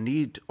most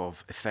need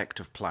of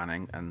effective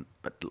planning,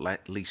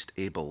 but least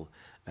able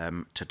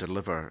to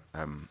deliver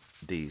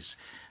these.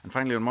 And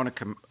finally, on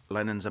Monica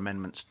Lennon's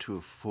amendments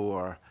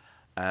 204,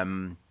 I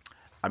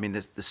mean,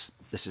 this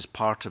is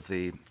part of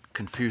the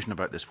confusion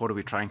about this. What are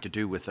we trying to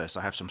do with this?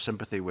 I have some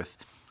sympathy with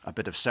a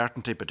bit of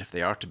certainty, but if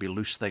they are to be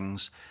loose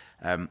things,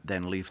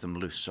 then leave them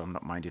loose. So I'm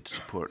not minded to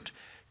support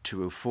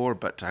 204,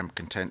 but I'm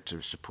content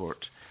to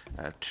support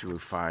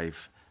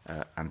 205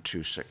 and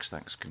 26.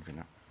 Thanks,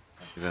 Convener.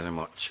 Thank you very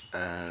much.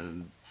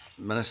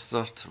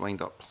 Minister, to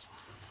wind up.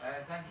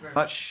 Thank you very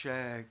much,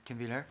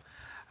 Convener.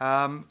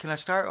 Can I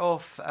start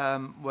off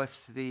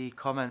with the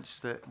comments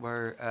that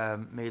were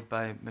made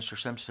by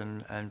Mr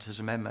Simpson and his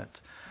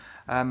amendment?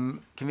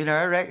 Convener,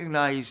 I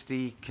recognise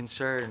the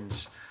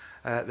concerns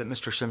that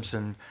Mr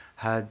Simpson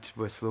had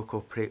with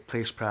local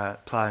place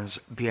plans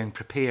being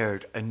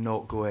prepared and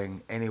not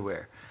going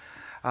anywhere.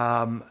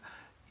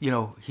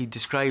 He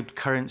described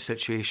current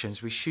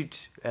situations. We should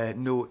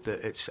note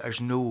that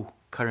there's no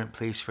current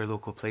place for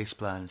local place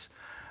plans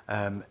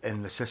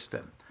in the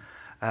system.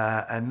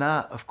 And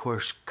that, of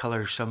course,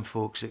 colours some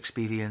folks'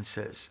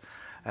 experiences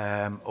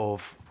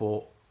of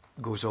what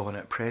goes on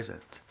at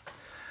present.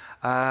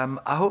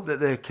 I hope that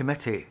the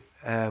committee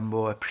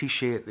will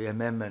appreciate the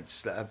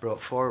amendments that I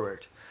brought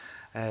forward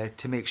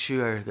to make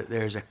sure that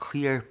there's a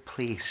clear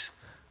place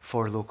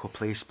for local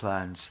place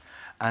plans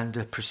and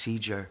a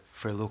procedure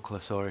for local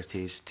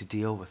authorities to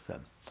deal with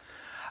them.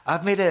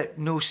 I've made it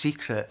no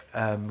secret,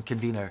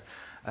 Convener,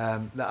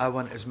 that I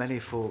want as many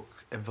folk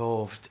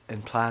involved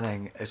in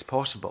planning as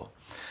possible.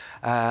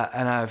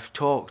 And I've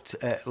talked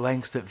at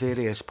length at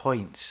various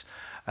points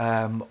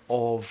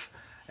of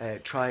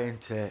trying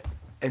to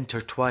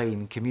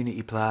intertwine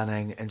community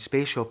planning and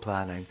spatial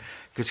planning,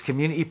 because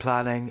community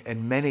planning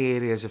in many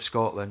areas of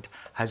Scotland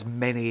has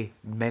many,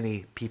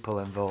 many people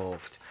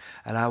involved.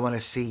 And I want to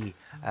see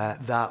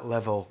that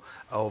level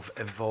of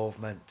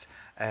involvement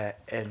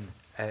in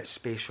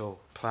spatial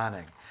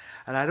planning.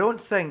 And I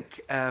don't think,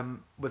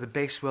 with the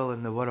best will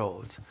in the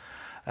world,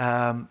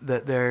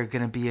 that there are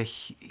going to be a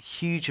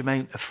huge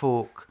amount of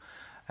folk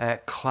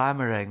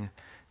clamouring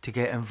to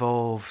get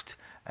involved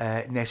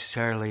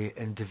necessarily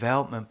in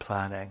development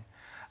planning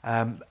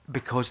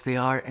because they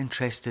are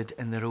interested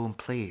in their own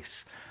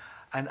place.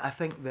 And I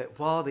think that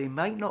while they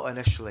might not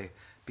initially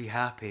be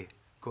happy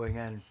going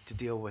in to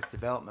deal with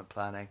development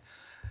planning,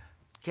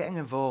 getting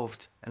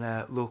involved in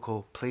a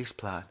local place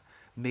plan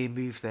may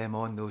move them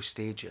on those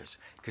stages.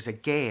 Because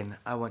again,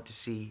 I want to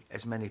see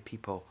as many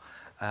people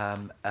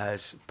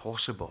as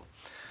possible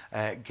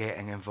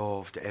getting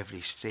involved at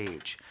every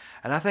stage.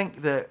 And I think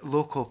that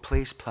local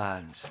place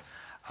plans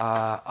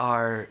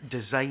are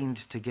designed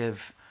to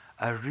give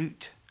a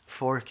route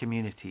for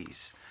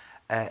communities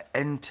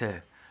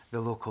into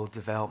the local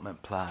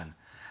development plan.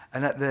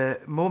 And at the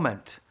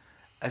moment,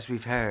 as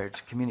we've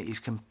heard, communities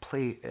can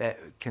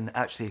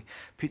actually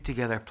put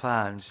together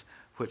plans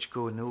which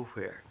go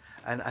nowhere.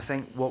 And I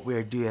think what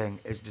we're doing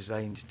is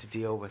designed to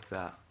deal with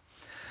that.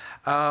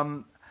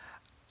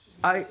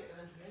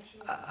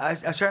 I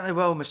certainly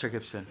will, Mr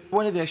Gibson.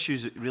 One of the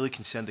issues that really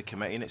concerned the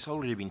committee, and it's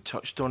already been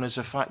touched on, is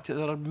the fact that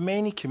there are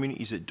many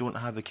communities that don't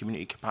have the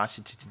community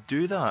capacity to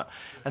do that.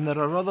 And there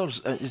are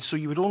others, so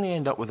you would only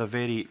end up with a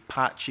very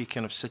patchy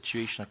kind of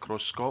situation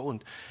across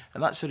Scotland.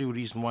 And that's the real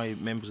reason why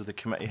members of the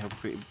committee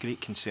have great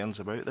concerns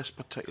about this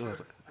particular.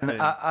 And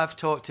I've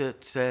talked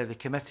at the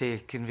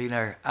committee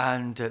convener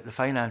and at the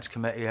finance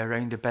committee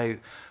around about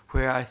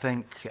where I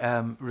think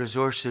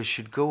resources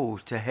should go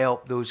to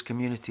help those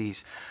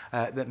communities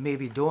that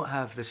maybe don't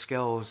have the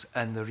skills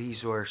and the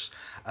resource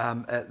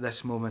at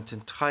this moment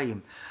in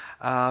time.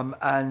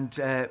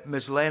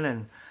 Ms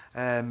Lennon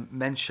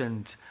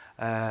mentioned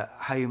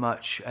how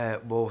much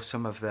will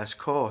some of this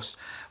cost.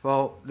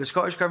 Well, the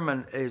Scottish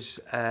Government is,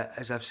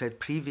 as I've said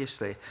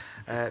previously,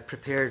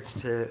 prepared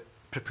to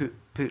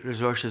put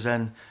resources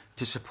in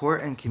to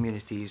supporting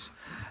communities,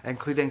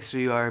 including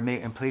through our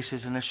Making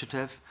Places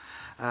initiative.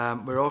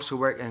 We're also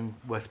working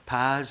with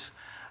PAS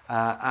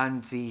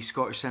and the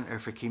Scottish Centre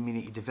for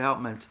Community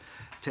Development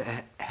to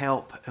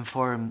help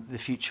inform the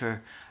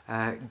future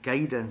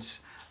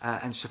guidance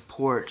and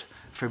support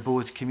for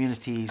both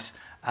communities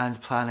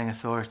and planning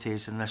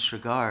authorities in this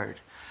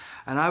regard.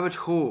 And I would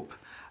hope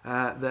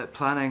that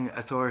planning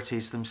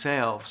authorities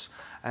themselves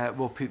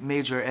will put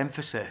major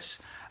emphasis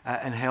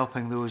in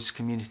helping those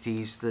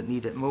communities that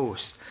need it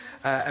most.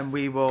 And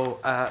we will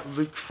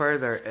look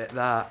further at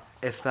that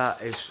if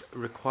that is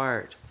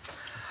required.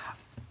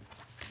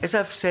 As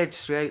I've said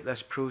throughout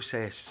this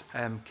process,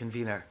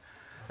 convener,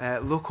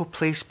 local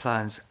place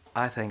plans,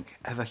 I think,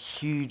 have a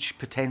huge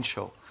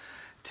potential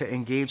to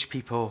engage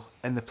people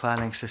in the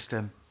planning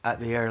system at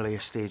the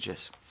earliest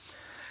stages,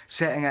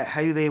 setting out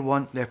how they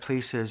want their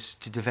places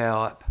to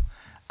develop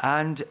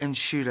and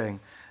ensuring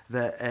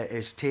that it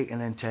is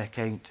taken into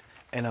account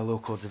in a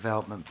local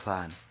development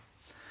plan.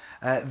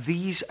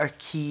 These are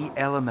key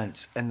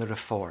elements in the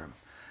reform.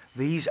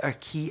 These are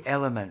key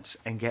elements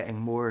in getting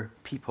more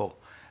people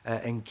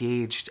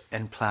engaged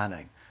in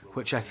planning,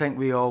 which I think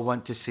we all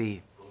want to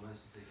see.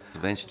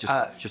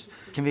 Just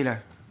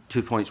convener.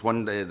 2 points.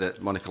 One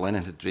that Monica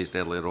Lennon had raised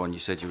earlier on. You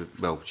said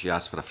she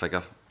asked for a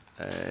figure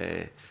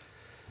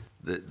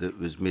that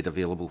was made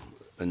available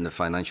in the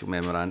financial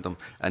memorandum,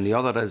 and the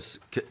other is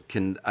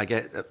can I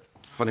get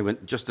funny when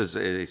just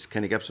as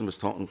Kenny Gibson was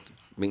talking,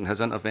 making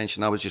his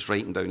intervention, I was just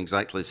writing down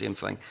exactly the same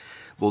thing.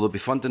 Will there be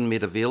funding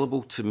made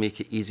available to make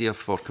it easier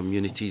for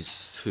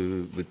communities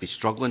who would be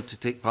struggling to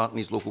take part in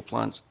these local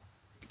plans?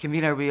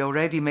 Convener, we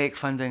already make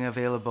funding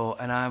available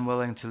and I am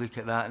willing to look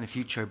at that in the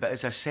future. But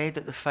as I said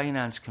at the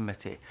Finance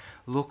Committee,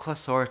 local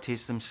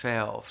authorities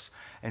themselves,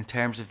 in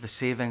terms of the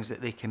savings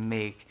that they can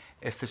make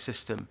if the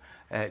system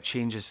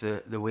changes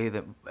the way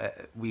that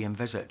we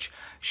envisage,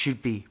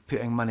 should be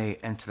putting money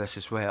into this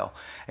as well.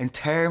 In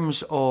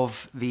terms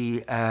of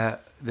the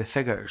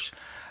figures,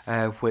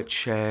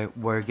 which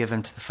were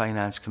given to the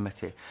Finance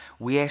Committee,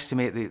 we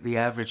estimate that the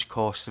average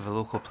cost of a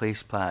local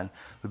place plan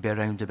would be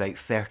around about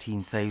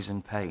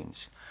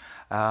 £13,000.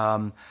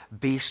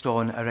 Based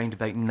on around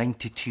about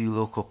 92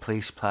 local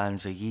place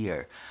plans a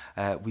year,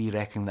 we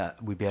reckon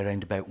that would be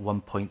around about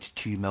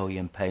 £1.2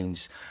 million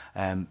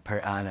per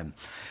annum.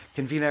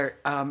 Convener,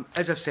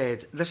 as I've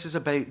said, this is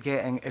about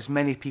getting as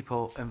many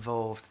people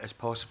involved as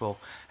possible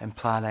in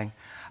planning.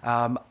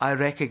 I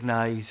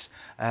recognise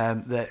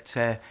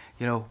that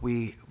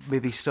we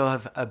maybe still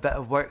have a bit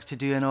of work to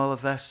do in all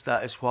of this.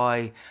 That is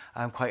why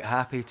I'm quite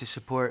happy to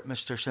support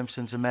Mr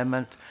Simpson's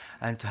amendment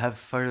and to have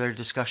further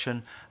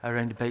discussion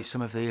around about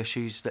some of the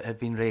issues that have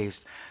been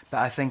raised. But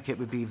I think it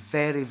would be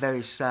very,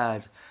 very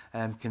sad,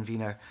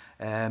 convener,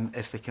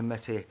 if the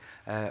committee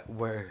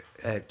were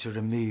to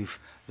remove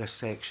this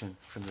section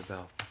from the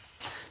bill.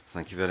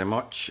 Thank you very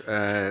much.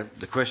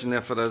 The question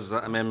therefore is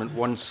that Amendment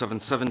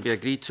 177 be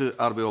agreed to.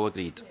 Are we all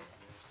agreed?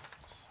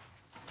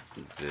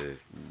 Yes. The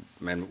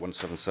Amendment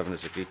 177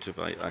 is agreed to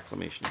by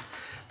acclamation.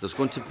 There's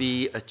going to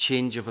be a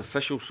change of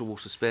officials, so we'll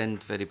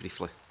suspend very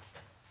briefly.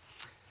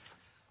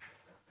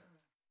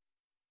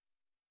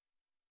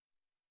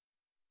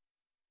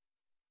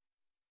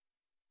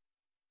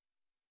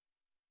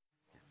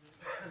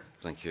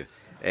 Thank you.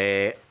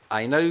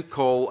 I now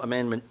call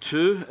Amendment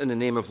 2 in the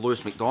name of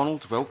Lewis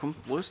MacDonald. Welcome,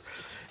 Lewis.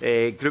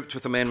 Grouped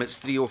with Amendments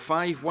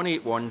 305,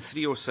 181,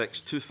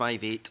 306,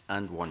 258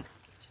 and 1.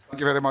 Thank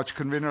you very much,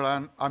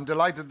 Convener. I'm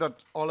delighted that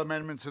all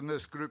amendments in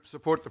this group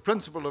support the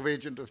principle of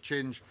agent of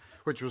change,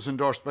 which was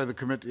endorsed by the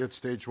committee at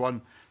stage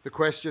 1. The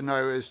question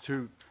now is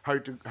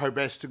how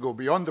best to go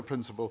beyond the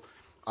principle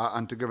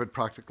and to give it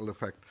practical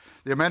effect.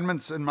 The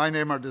amendments in my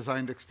name are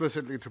designed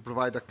explicitly to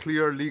provide a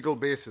clear legal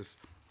basis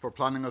for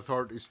planning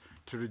authorities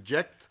to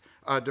reject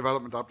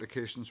development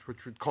applications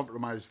which would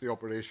compromise the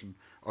operation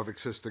of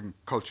existing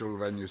cultural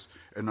venues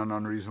in an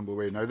unreasonable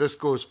way. Now, this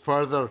goes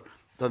further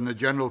than the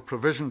general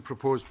provision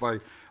proposed by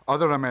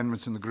other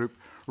amendments in the group,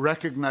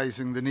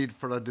 recognising the need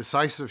for a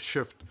decisive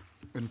shift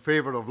in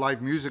favour of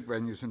live music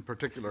venues in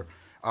particular,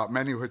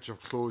 many of which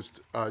have closed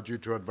due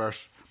to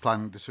adverse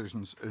planning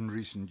decisions in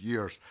recent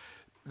years.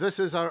 This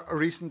is a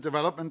recent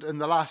development. In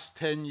the last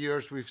 10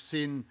 years, we've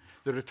seen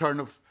the return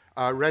of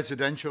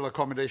residential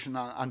accommodation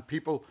and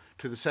people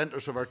to the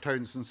centres of our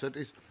towns and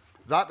cities.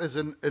 That is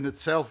in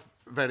itself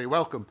very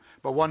welcome,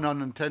 but one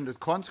unintended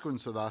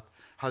consequence of that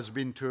has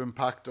been to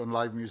impact on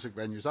live music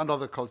venues and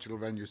other cultural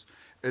venues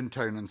in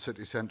town and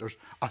city centres.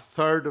 A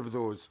third of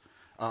those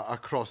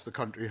across the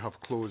country have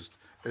closed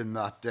in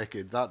that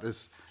decade. That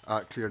is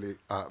clearly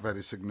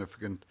very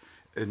significant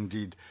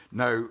indeed.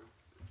 Now,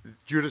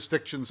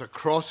 jurisdictions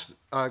across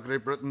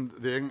Great Britain,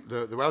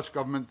 the Welsh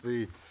Government,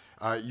 the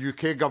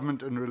UK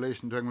Government in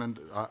relation to England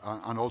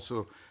and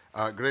also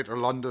Greater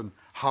London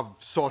have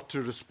sought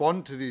to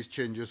respond to these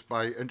changes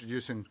by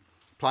introducing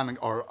planning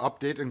or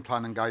updating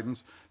planning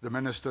guidance. The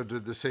Minister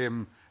did the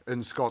same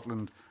in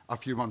Scotland a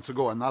few months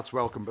ago, and that's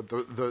welcome. But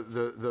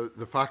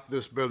the fact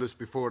this bill is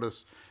before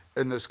us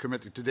in this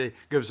committee today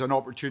gives an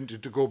opportunity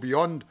to go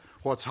beyond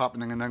what's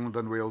happening in England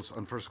and Wales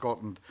and for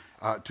Scotland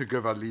to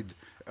give a lead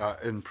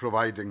in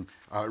providing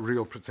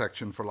real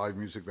protection for live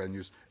music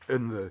venues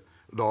in the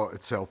law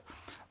itself.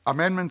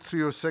 Amendment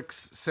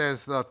 306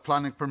 says that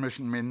planning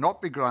permission may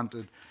not be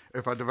granted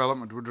if a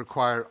development would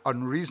require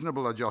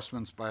unreasonable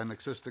adjustments by an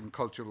existing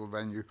cultural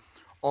venue,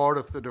 or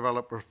if the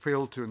developer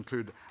failed to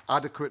include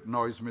adequate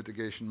noise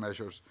mitigation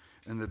measures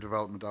in the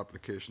development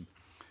application.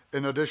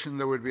 In addition,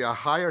 there would be a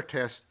higher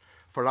test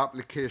for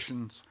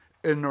applications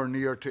in or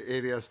near to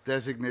areas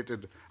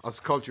designated as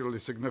culturally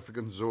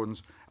significant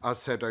zones as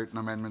set out in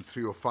Amendment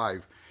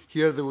 305.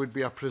 Here there would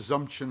be a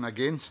presumption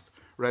against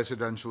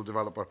residential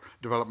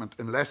development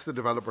unless the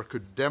developer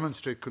could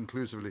demonstrate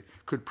conclusively,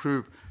 could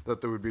prove that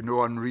there would be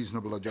no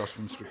unreasonable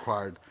adjustments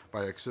required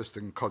by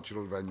existing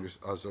cultural venues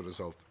as a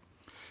result.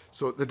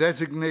 So the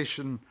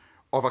designation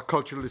of a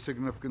culturally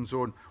significant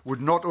zone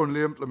would not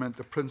only implement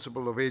the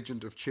principle of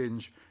agent of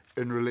change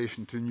in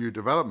relation to new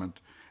development,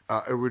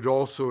 it would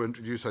also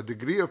introduce a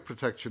degree of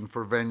protection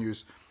for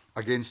venues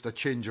against a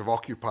change of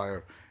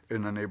occupier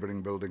in a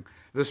neighbouring building.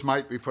 This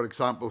might be, for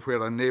example,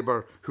 where a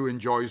neighbour who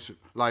enjoys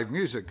live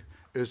music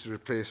is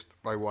replaced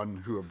by one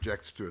who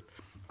objects to it.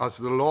 As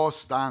the law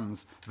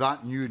stands,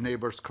 that new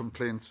neighbour's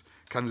complaints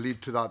can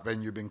lead to that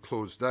venue being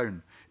closed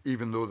down,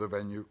 even though the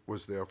venue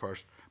was there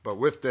first. But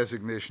with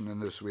designation in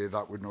this way,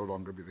 that would no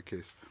longer be the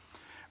case.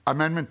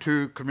 Amendment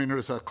 2, Convener,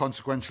 is a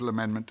consequential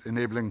amendment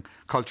enabling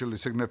culturally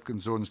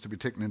significant zones to be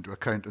taken into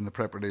account in the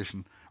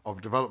preparation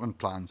of development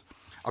plans.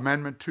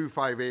 Amendment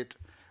 258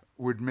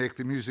 would make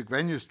the Music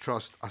Venues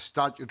Trust a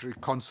statutory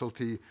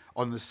consultee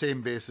on the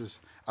same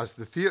basis as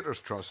the Theatres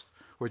Trust,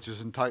 which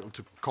is entitled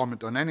to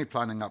comment on any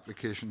planning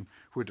application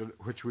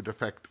which would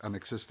affect an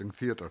existing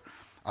theatre.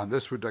 And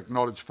this would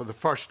acknowledge for the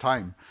first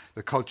time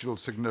the cultural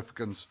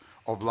significance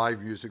of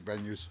live music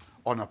venues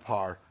on a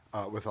par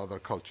with other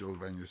cultural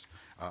venues,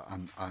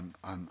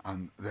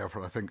 and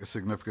therefore I think is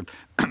significant.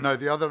 Now,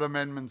 the other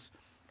amendments,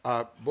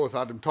 both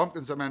Adam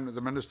Tompkins' amendment,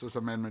 the Minister's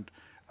amendment,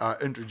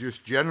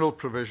 introduced general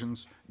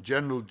provisions,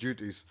 general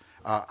duties,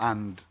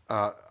 and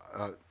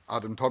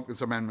Adam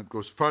Tompkins' amendment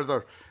goes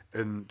further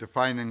in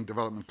defining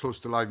development close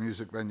to live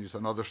music venues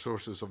and other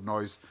sources of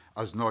noise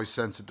as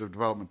noise-sensitive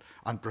development,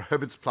 and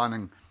prohibits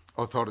planning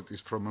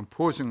authorities from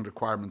imposing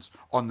requirements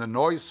on the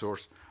noise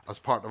source as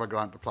part of a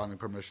grant of planning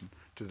permission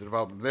to the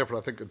development. Therefore,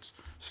 I think it's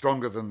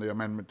stronger than the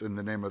amendment in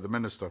the name of the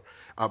Minister.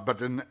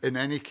 But in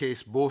any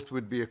case, both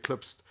would be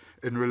eclipsed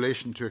in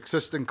relation to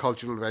existing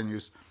cultural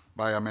venues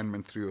by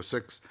Amendment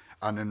 306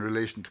 and in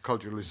relation to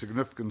culturally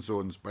significant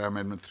zones by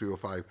Amendment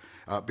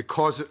 305.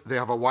 Because they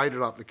have a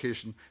wider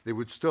application, they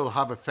would still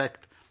have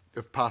effect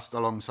if passed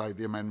alongside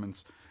the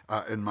amendments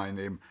in my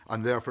name,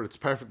 and therefore it's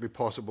perfectly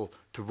possible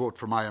to vote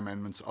for my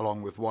amendments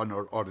along with one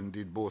or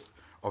indeed both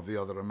of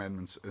the other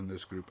amendments in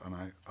this group, and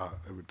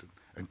I would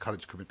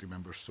encourage committee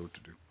members so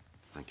to do.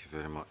 Thank you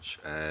very much.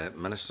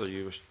 Minister,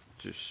 you wish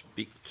to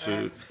speak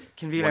to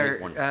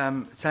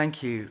Convener,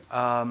 thank you.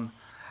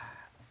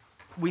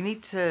 We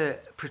need to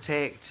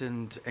protect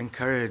and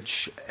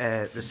encourage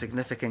the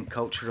significant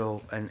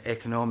cultural and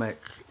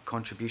economic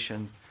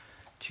contribution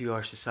to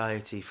our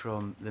society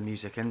from the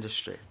music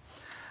industry.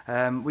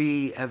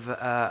 We have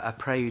a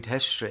proud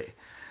history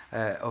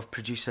of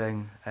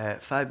producing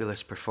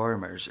fabulous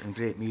performers and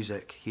great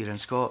music here in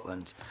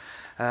Scotland.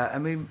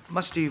 And we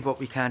must do what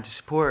we can to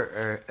support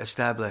our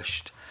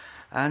established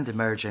and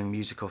emerging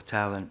musical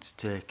talent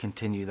to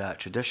continue that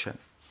tradition.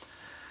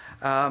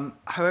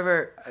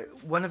 However,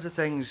 one of the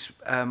things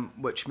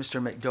which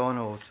Mr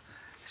MacDonald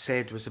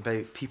said was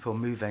about people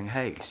moving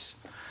house.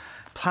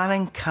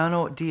 Planning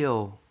cannot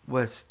deal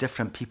with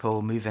different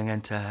people moving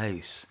into a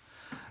house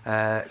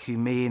who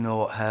may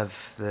not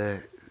have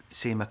the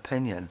same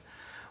opinion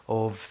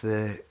of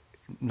the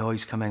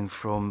noise coming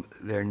from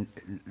the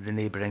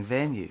neighbouring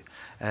venue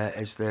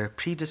as their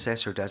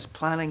predecessor does.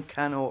 Planning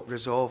cannot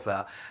resolve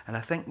that, and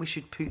I think we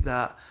should put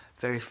that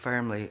very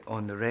firmly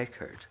on the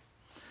record.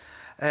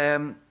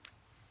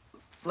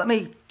 Let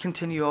me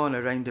continue on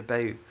around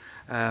about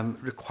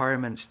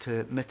requirements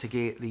to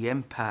mitigate the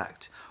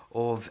impact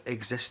of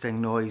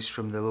existing noise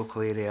from the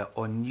local area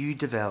on new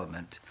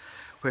development,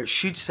 where it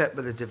should sit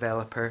with the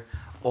developer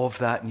of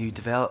that new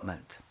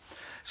development.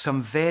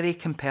 Some very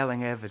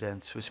compelling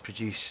evidence was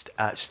produced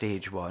at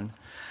stage 1,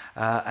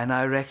 and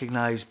I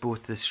recognise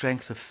both the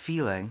strength of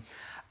feeling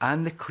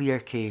and the clear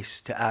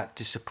case to act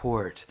to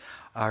support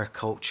our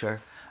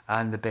culture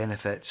and the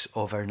benefits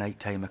of our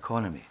nighttime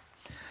economy.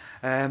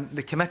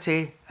 The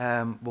committee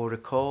will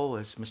recall,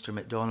 as Mr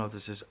MacDonald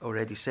has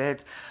already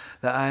said,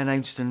 that I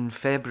announced in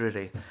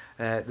February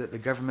that the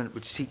government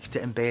would seek to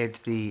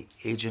embed the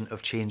agent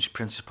of change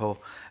principle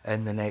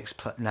in the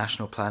next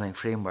national planning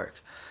framework.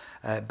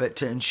 But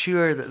to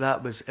ensure that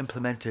that was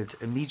implemented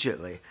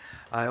immediately,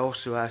 I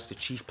also asked the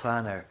Chief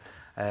Planner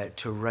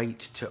to write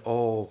to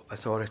all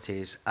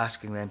authorities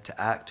asking them to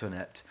act on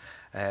it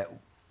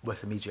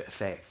with immediate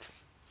effect.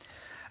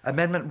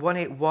 Amendment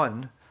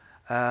 181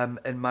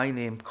 in my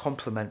name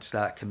complements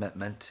that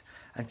commitment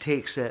and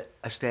takes it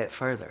a step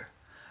further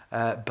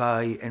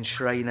by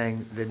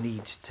enshrining the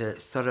need to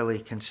thoroughly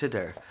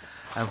consider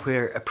and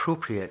where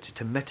appropriate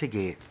to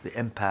mitigate the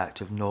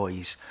impact of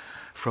noise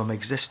from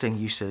existing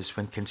uses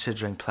when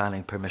considering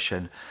planning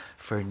permission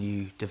for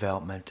new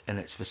development in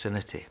its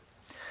vicinity.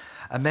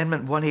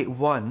 Amendment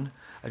 181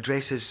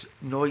 addresses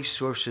noise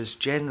sources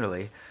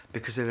generally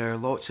because there are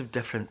lots of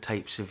different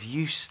types of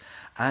use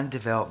and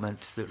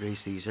development that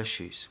raise these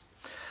issues.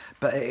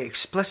 But it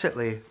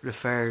explicitly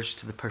refers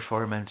to the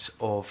performance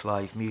of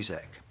live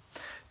music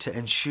to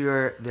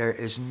ensure there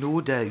is no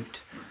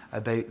doubt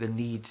about the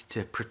need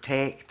to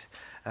protect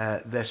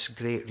this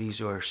great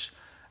resource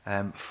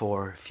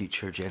for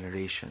future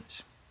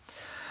generations.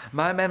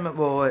 My amendment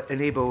will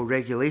enable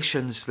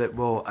regulations that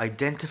will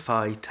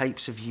identify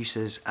types of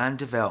uses and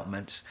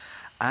developments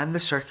and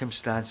the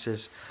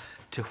circumstances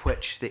to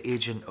which the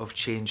agent of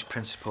change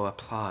principle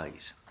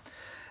applies.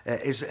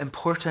 It is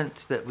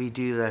important that we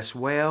do this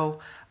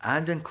well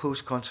and in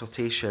close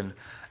consultation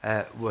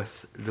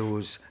with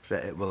those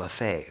that it will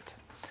affect.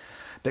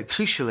 But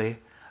crucially,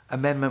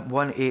 Amendment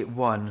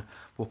 181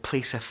 will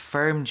place a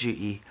firm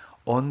duty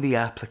on the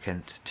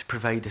applicant to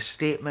provide a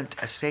statement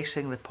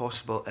assessing the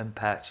possible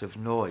impacts of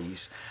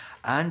noise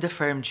and a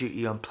firm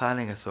duty on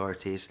planning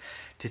authorities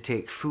to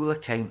take full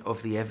account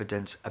of the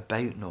evidence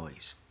about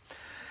noise.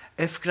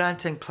 If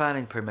granting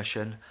planning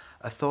permission,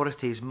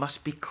 authorities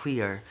must be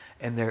clear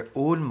in their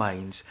own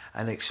minds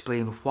and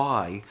explain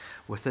why,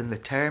 within the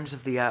terms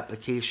of the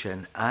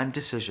application and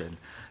decision,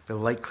 the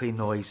likely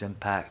noise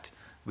impact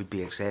would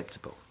be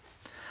acceptable.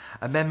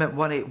 Amendment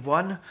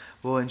 181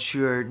 will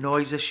ensure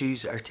noise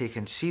issues are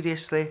taken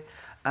seriously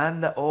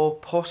and that all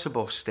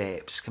possible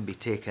steps can be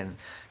taken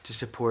to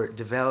support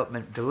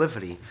development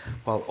delivery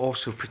while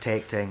also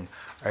protecting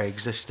our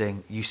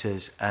existing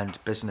uses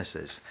and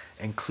businesses,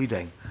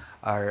 including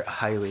our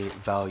highly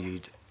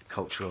valued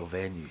cultural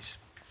venues.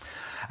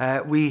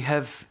 We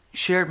have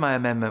shared my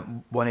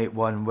Amendment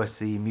 181 with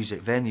the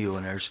music venue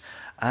owners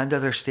and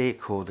other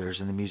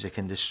stakeholders in the music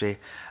industry,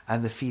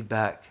 and the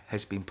feedback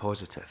has been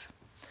positive.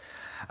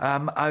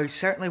 I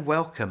certainly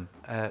welcome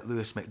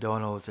Lewis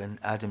MacDonald and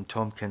Adam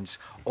Tompkins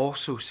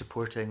also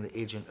supporting the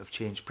agent of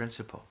change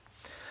principle.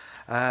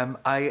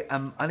 I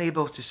am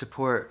unable to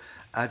support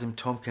Adam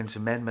Tompkins'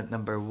 amendment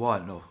number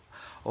 1,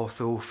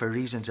 although for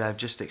reasons I've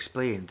just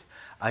explained,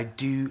 I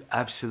do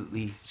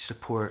absolutely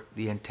support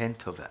the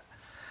intent of it.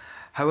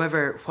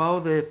 However,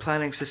 while the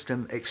planning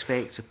system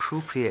expects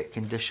appropriate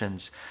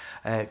conditions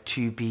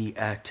to be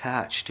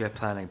attached to a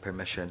planning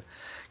permission,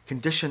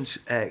 conditions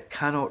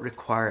cannot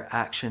require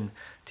action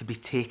to be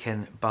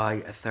taken by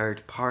a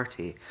third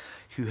party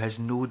who has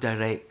no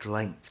direct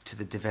link to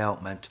the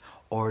development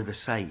or the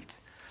site.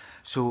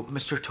 So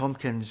Mr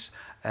Tompkins'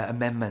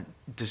 amendment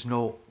does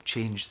not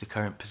change the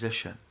current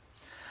position.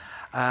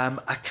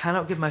 I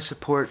cannot give my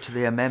support to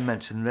the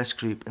amendments in this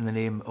group in the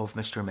name of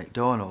Mr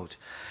MacDonald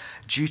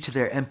due to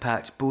their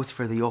impact both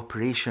for the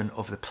operation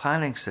of the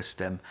planning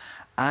system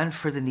and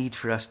for the need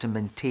for us to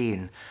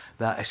maintain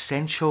that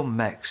essential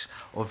mix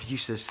of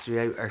uses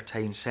throughout our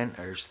town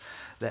centres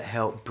that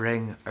help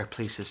bring our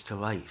places to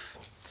life.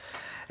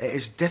 It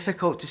is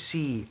difficult to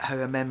see how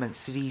Amendment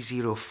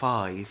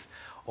 305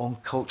 on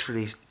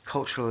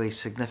culturally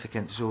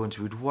significant zones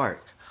would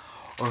work,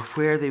 or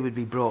where they would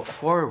be brought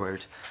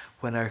forward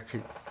when our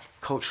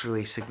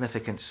culturally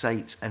significant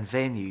sites and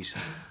venues,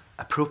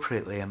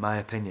 appropriately in my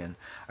opinion,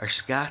 are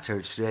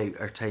scattered throughout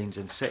our towns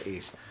and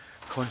cities,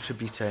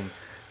 contributing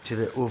to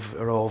the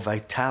overall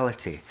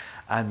vitality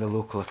and the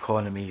local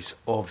economies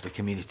of the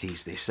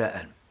communities they sit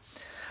in.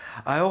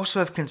 I also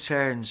have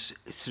concerns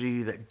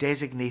through that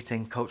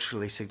designating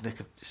culturally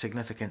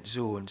significant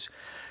zones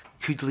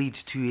could lead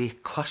to a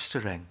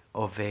clustering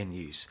of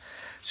venues,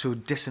 so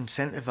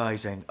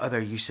disincentivising other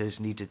uses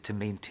needed to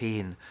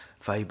maintain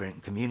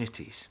vibrant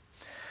communities,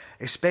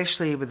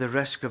 especially with the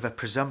risk of a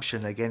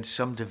presumption against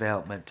some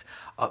development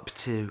up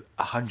to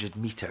 100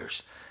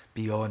 metres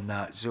beyond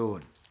that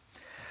zone.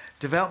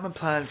 Development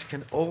plans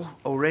can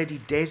already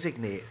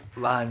designate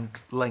land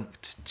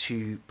linked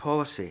to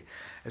policy,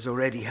 as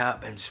already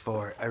happens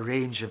for a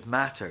range of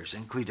matters,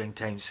 including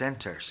town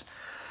centres.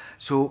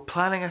 So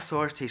planning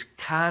authorities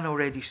can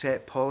already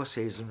set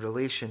policies in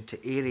relation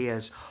to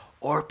areas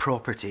or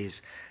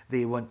properties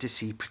they want to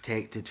see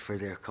protected for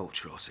their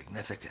cultural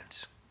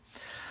significance.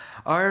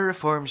 Our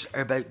reforms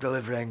are about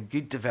delivering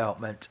good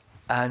development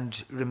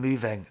and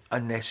removing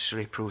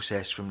unnecessary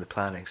process from the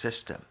planning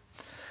system.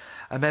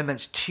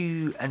 Amendments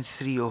 2 and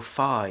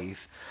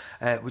 305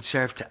 would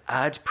serve to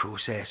add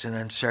process and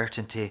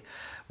uncertainty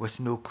with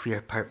no clear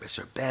purpose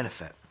or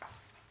benefit.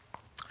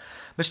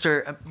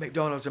 Mr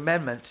MacDonald's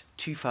amendment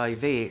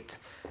 258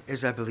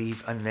 is, I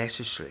believe,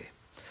 unnecessary.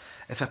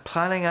 If a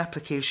planning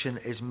application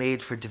is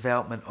made for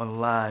development on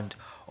land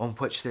on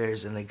which there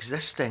is an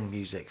existing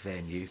music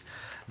venue,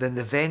 then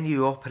the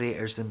venue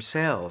operators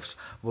themselves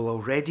will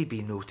already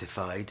be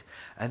notified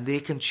and they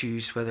can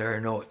choose whether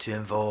or not to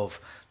involve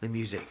the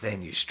Music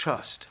Venues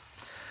Trust.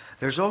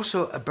 There's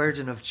also a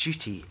burden of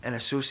duty and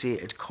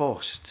associated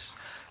costs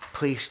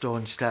placed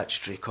on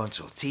statutory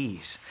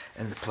consultees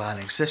in the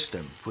planning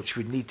system, which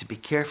would need to be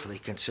carefully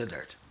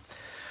considered.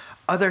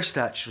 Other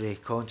statutory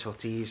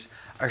consultees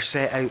are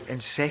set out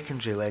in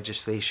secondary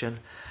legislation,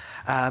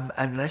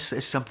 and this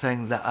is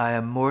something that I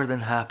am more than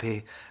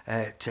happy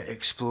to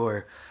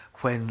explore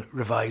when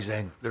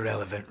revising the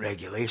relevant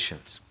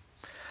regulations.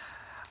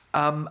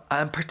 I'm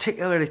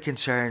particularly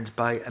concerned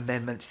by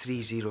Amendment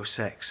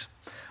 306,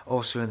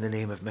 also in the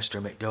name of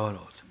Mr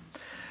MacDonald.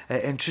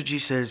 It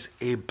introduces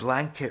a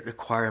blanket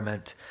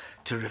requirement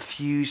to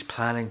refuse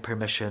planning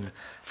permission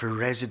for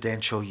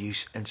residential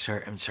use in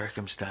certain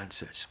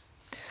circumstances.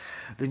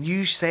 The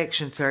new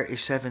Section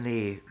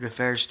 37A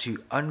refers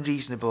to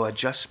unreasonable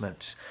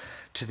adjustments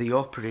to the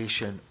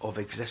operation of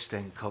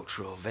existing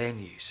cultural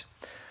venues,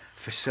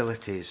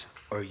 facilities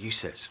or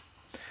uses.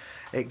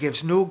 It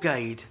gives no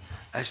guide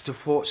as to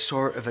what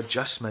sort of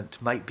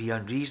adjustment might be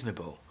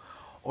unreasonable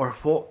or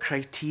what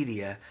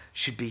criteria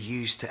should be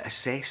used to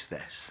assess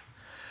this.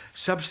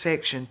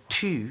 Subsection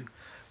 2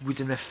 would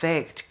in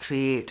effect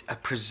create a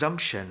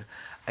presumption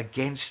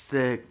against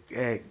the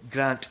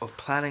grant of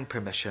planning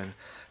permission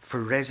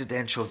for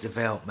residential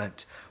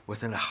development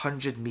within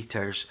 100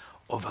 metres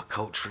of a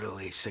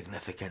culturally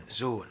significant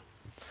zone.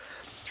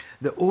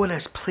 The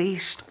onus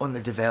placed on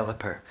the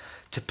developer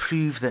to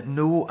prove that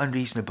no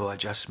unreasonable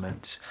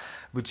adjustments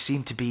would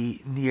seem to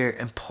be near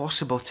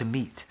impossible to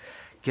meet,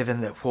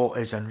 given that what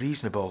is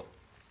unreasonable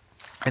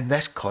in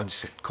this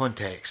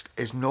context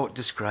is not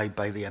described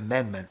by the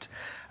amendment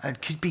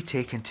and could be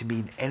taken to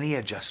mean any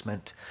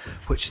adjustment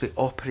which the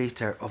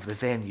operator of the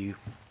venue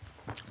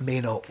may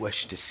not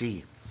wish to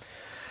see.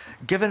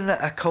 Given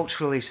that a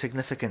culturally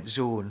significant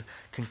zone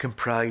can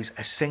comprise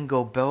a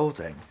single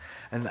building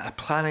and that a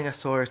planning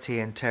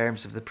authority in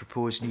terms of the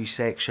proposed new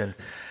section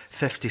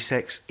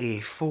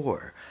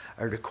 56A4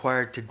 are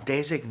required to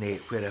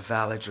designate where a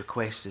valid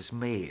request is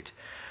made,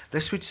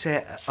 this would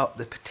set up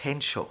the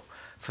potential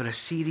for a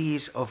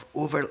series of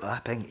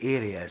overlapping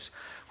areas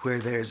where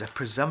there is a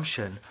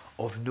presumption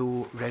of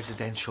no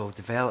residential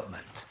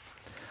development.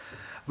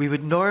 We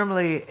would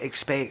normally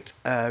expect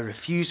a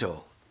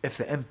refusal if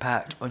the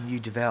impact on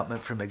new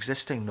development from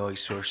existing noise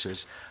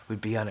sources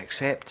would be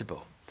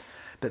unacceptable.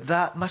 But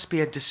that must be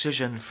a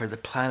decision for the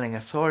planning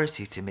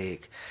authority to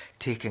make,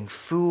 taking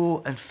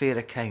full and fair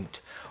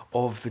account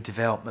of the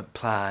development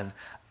plan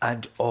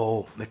and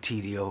all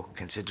material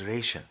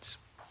considerations.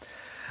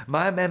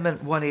 My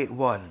Amendment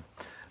 181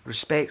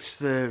 respects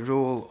the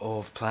role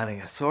of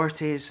planning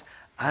authorities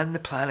and the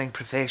planning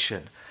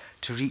profession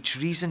to reach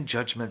reasoned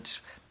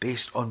judgments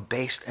based on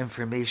best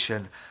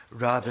information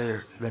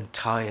rather than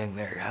tying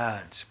their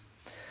hands.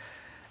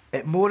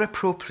 It more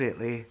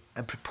appropriately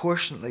and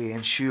proportionately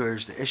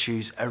ensures the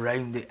issues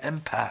around the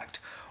impact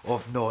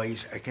of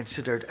noise are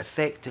considered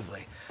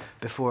effectively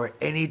before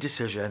any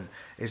decision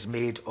is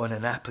made on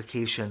an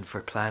application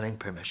for planning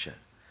permission.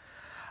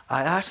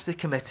 I ask the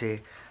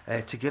committee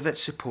to give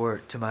its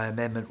support to my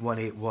Amendment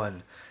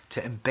 181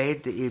 to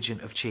embed the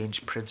agent of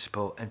change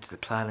principle into the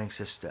planning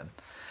system,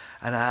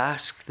 and I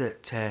ask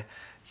that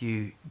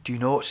you do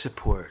not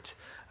support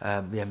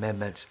the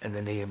amendments in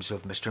the names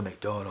of Mr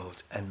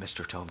MacDonald and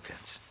Mr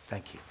Tompkins.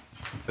 Thank you.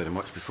 Very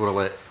much. Before I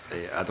let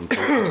Adam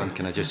Tompkins in,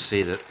 can I just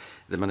say that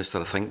the Minister,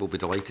 I think, will be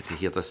delighted to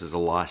hear this is the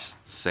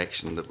last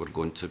section that we're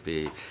going to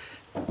be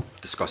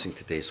discussing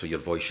today, so your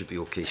voice should be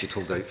okay. She'd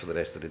hold out for the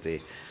rest of the day.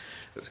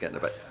 It was getting a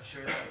bit... I'm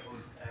sure that will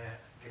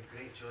give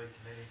great joy to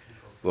many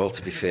people. Well,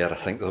 to be fair, I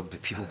think there'll be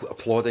people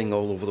applauding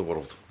all over the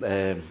world.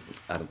 Adam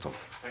Tompkins.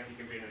 Thank you,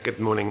 Convener. Good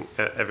morning,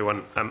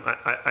 everyone.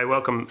 I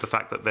welcome the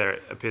fact that there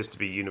appears to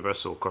be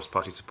universal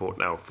cross-party support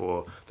now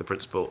for the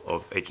principle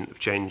of agent of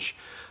change.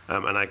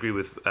 And I agree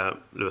with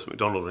Lewis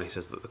MacDonald when he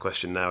says that the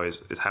question now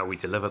is how we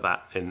deliver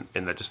that in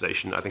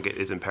legislation. I think it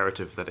is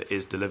imperative that it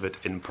is delivered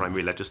in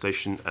primary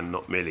legislation and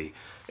not merely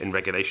in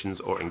regulations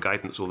or in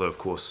guidance, although, of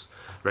course,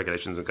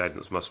 regulations and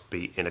guidance must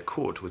be in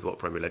accord with what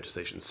primary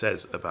legislation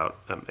says about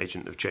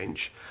agent of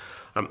change.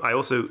 I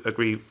also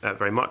agree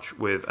very much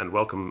with and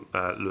welcome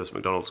Lewis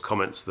MacDonald's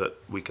comments that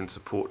we can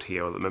support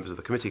here, or that members of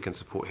the committee can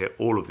support here,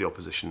 all of the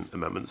opposition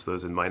amendments,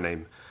 those in my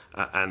name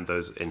and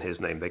those in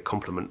his name. They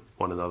complement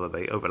one another.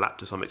 They overlap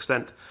to some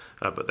extent,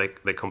 but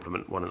they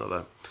complement one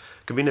another.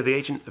 Convener, the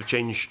agent of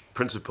change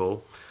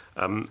principle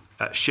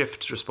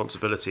shifts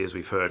responsibility, as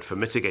we've heard, for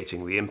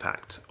mitigating the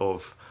impact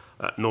of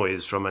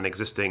noise from an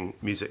existing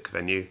music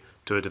venue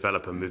to a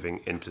developer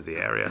moving into the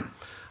area.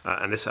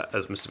 And this,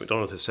 as Mr.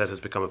 MacDonald has said, has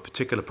become a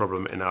particular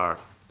problem in our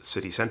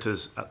city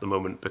centres at the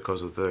moment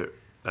because of the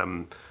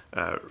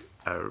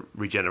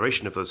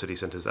regeneration of those city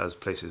centres as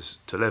places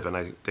to live. And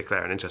I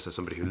declare an interest as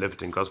somebody who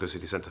lived in Glasgow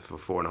city centre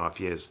for 4.5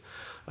 years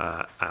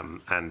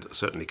and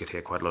certainly could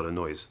hear quite a lot of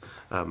noise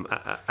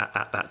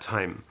at that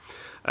time.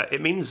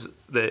 It means,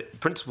 the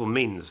principle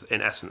means,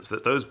 in essence,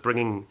 that those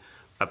bringing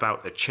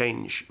about a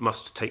change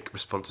must take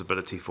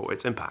responsibility for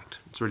its impact.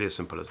 It's really as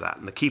simple as that.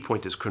 And the key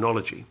point is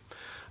chronology.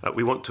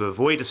 We want to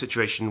avoid a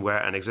situation where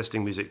an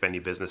existing music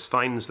venue business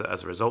finds that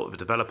as a result of a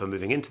developer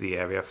moving into the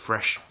area,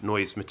 fresh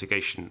noise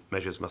mitigation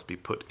measures must be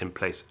put in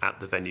place at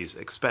the venue's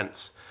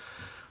expense.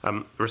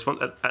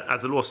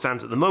 As the law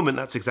stands at the moment,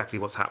 that's exactly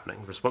what's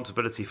happening.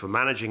 Responsibility for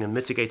managing and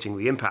mitigating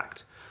the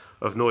impact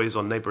of noise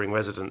on neighbouring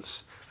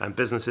residents and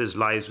businesses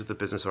lies with the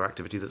business or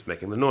activity that's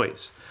making the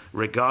noise,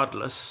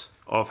 regardless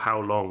of how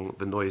long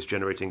the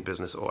noise-generating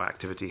business or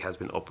activity has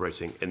been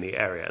operating in the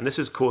area. And this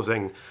is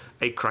causing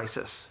a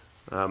crisis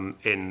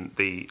in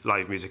the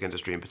live music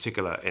industry, in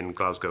particular in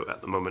Glasgow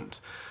at the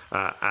moment.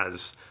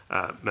 As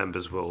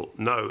members will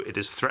know, it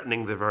is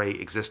threatening the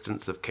very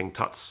existence of King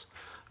Tut's.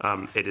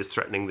 It is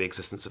threatening the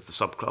existence of the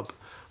Sub Club,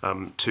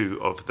 two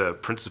of the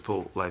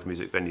principal live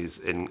music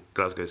venues in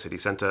Glasgow city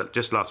centre.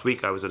 Just last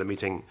week, I was at a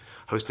meeting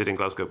hosted in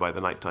Glasgow by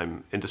the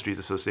Nighttime Industries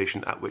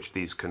Association, at which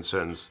these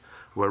concerns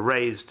were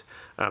raised.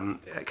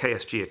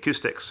 KSG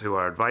Acoustics, who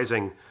are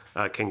advising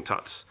King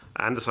Tut's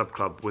and the Sub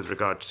Club with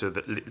regard to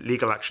the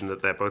legal action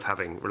that they're both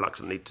having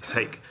reluctantly to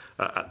take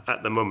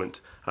at the moment,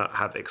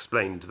 have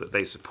explained that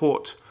they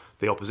support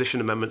the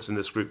opposition amendments in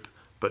this group,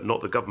 but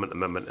not the government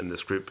amendment in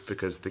this group,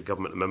 because the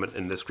government amendment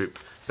in this group,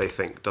 they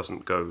think,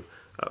 doesn't go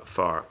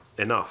far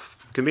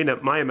enough. Convener,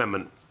 my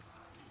amendment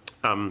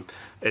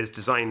is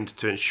designed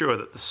to ensure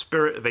that the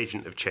spirit of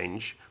agent of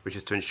change, which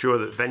is to ensure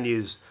that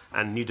venues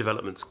and new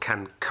developments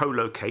can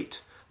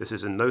co-locate, this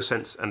is in no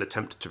sense an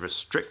attempt to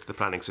restrict the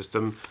planning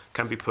system,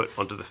 can be put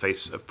onto the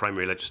face of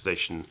primary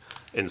legislation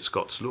in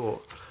Scots law.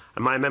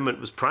 And my amendment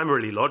was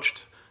primarily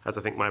lodged, as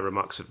I think my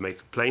remarks have made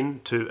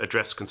plain, to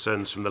address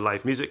concerns from the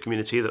live music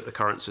community that the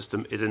current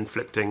system is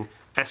inflicting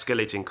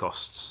escalating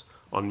costs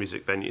on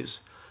music venues.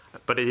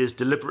 But it is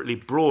deliberately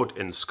broad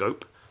in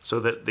scope so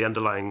that the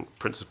underlying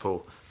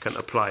principle can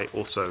apply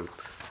also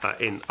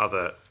in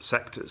other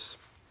sectors.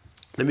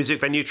 The Music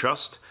Venue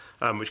Trust,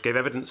 which gave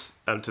evidence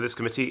to this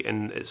committee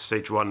in its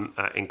Stage 1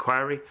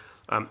 inquiry,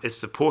 is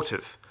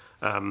supportive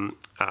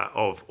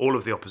of all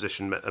of the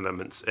opposition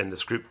amendments in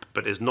this group,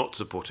 but is not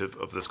supportive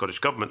of the Scottish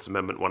Government's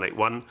Amendment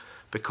 181,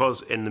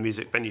 because in the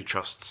Music Venue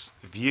Trust's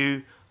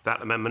view,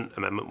 that amendment,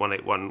 Amendment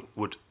 181,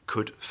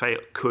 could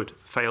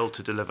fail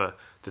to deliver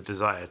the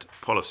desired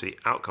policy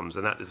outcomes,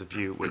 and that is a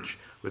view which,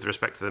 with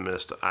respect to the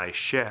Minister, I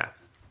share.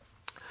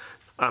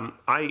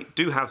 I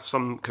do have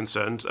some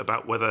concerns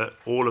about whether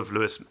all of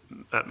Lewis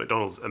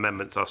MacDonald's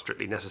amendments are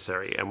strictly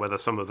necessary, and whether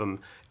some of them,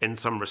 in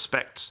some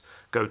respects,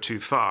 go too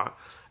far.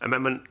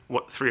 Amendment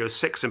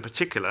 306 in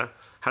particular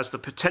has the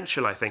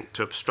potential, I think,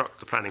 to obstruct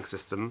the planning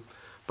system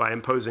by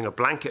imposing a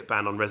blanket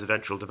ban on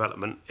residential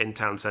development in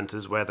town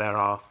centres where there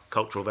are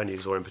cultural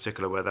venues, or in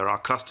particular where there are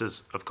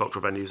clusters of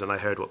cultural venues, and I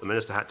heard what the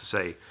Minister had to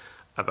say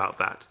about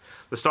that.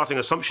 The starting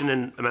assumption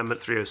in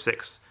Amendment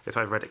 306, if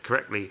I've read it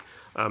correctly,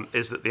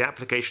 is that the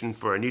application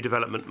for a new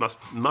development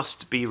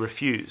must be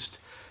refused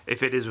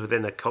if it is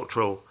within a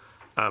cultural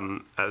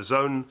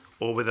zone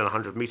or within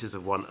 100 metres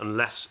of one,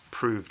 unless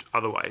proved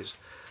otherwise.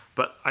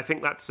 But I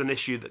think that's an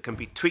issue that can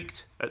be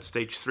tweaked at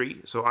Stage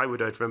 3, so I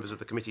would urge members of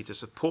the committee to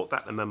support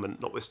that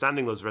amendment,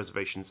 notwithstanding those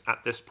reservations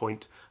at this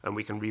point, and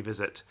we can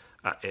revisit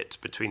it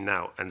between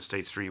now and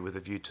Stage 3 with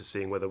a view to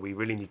seeing whether we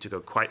really need to go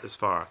quite as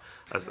far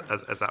as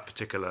that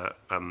particular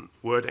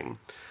wording.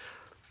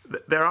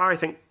 There are, I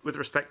think, with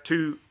respect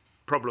to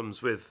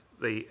problems with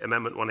the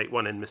Amendment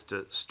 181 in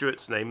Mr.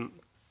 Stewart's name.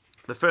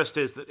 The first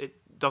is that it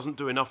doesn't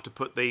do enough to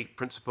put the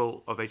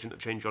principle of agent of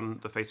change on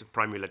the face of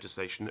primary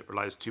legislation. It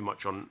relies too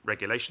much on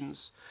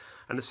regulations.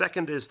 And the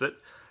second is that,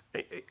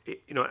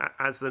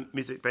 as the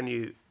Music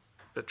Venue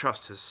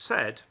Trust has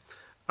said,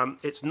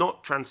 it's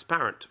not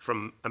transparent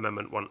from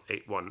Amendment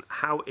 181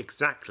 how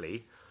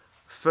exactly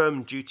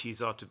firm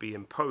duties are to be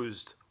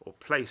imposed or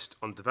placed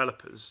on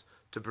developers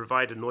to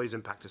provide a noise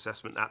impact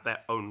assessment at their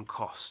own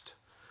cost,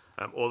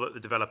 or that the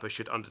developer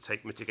should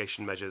undertake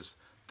mitigation measures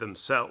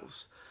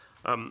themselves.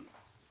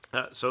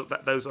 So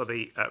those are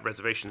the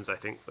reservations, I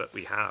think, that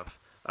we have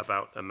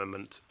about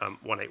Amendment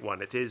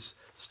 181. It is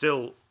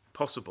still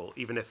possible,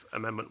 even if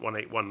Amendment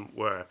 181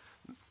 were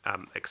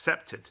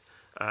accepted,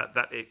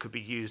 that it could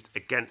be used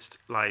against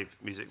live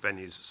music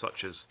venues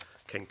such as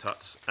King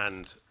Tut's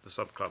and the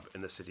Sub Club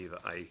in the city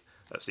that I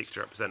seek to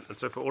represent. And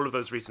so for all of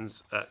those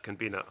reasons,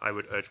 Convener, I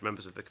would urge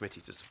members of the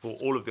committee to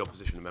support all of the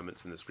opposition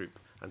amendments in this group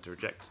and to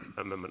reject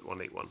Amendment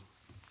 181.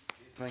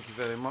 Thank you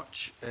very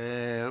much.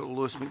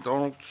 Lewis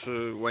MacDonald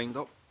to wind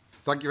up.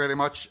 Thank you very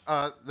much.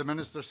 The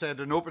Minister said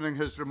in opening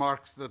his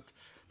remarks that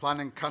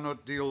planning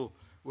cannot deal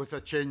with a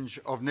change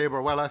of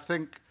neighbour. Well, I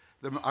think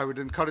I would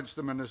encourage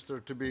the Minister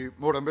to be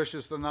more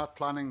ambitious than that.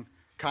 Planning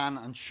can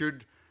and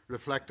should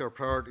reflect our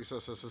priorities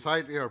as a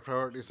society, our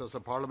priorities as a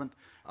Parliament,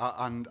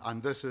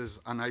 and this is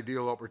an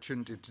ideal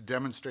opportunity to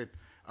demonstrate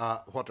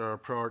what our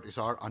priorities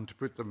are and to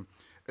put them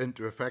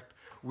into effect.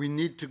 We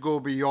need to go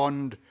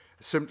beyond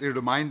simply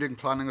reminding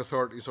planning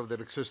authorities of their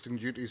existing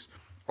duties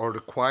or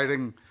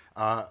requiring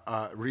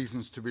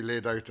reasons to be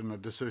laid out in a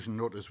decision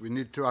notice. We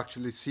need to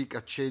actually seek a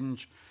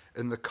change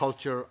in the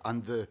culture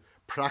and the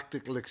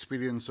practical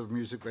experience of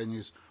music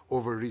venues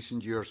over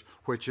recent years,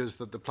 which is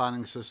that the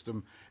planning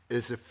system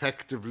is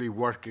effectively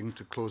working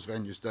to close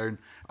venues down,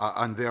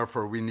 and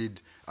therefore we need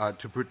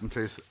to put in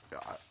place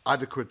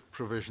adequate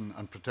provision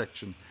and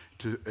protection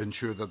to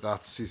ensure that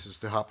that ceases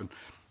to happen.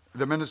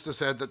 The Minister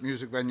said that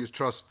Music Venues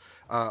Trust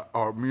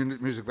or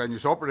Music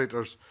Venues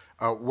Operators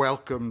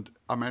welcomed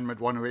Amendment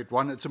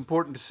 1081. It's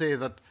important to say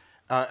that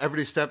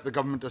every step the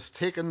government has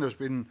taken, there's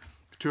been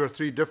 2 or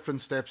 3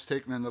 different steps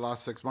taken in the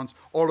last 6 months.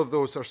 All of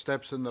those are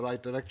steps in the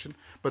right direction,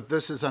 but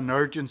this is an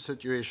urgent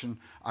situation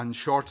and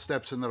short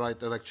steps in the right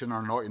direction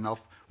are not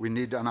enough. We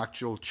need an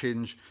actual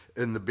change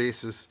in the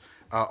basis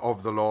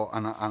of the law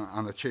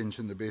and a change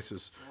in the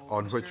basis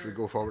on which we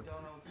go forward.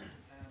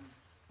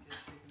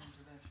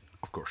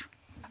 Of course.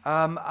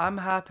 I'm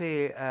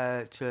happy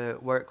to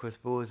work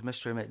with both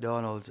Mr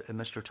MacDonald and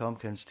Mr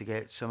Tompkins to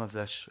get some of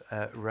this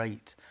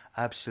right,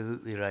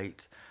 absolutely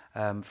right,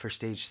 for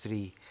stage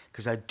 3.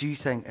 Because I do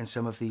think in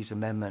some of these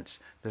amendments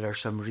there are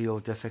some real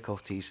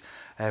difficulties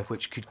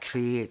which could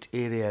create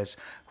areas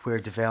where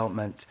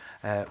development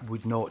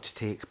would not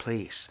take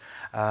place.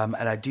 And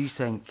I do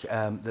think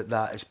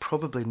that is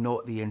probably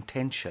not the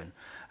intention,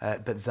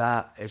 but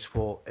that is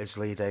what is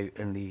laid out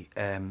in the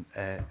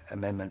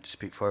amendments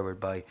put forward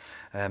by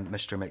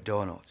Mr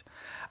MacDonald.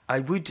 I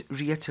would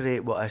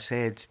reiterate what I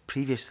said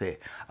previously.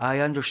 I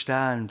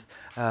understand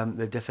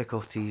the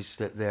difficulties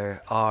that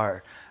there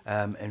are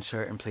in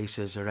certain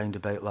places around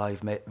about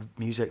live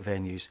music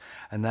venues,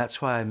 and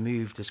that's why I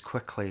moved as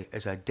quickly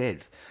as I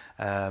did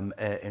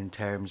in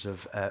terms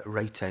of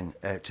writing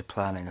to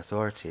planning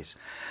authorities.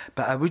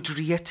 But I would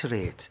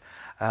reiterate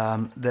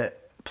that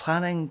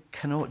planning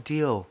cannot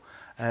deal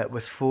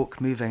with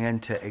folk moving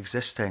into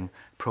existing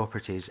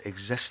properties,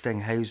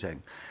 existing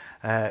housing,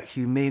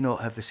 who may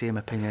not have the same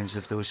opinions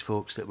of those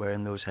folks that were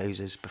in those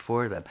houses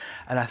before them.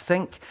 And I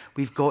think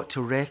we've got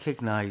to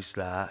recognise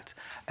that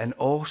and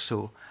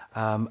also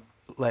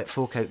let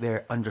folk out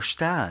there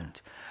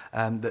understand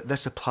that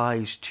this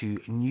applies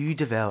to new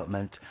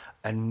development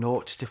and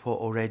not to what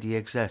already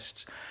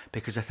exists.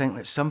 Because I think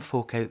that some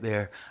folk out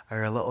there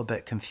are a little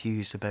bit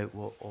confused about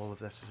what all of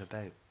this is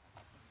about.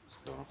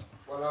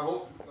 Well, I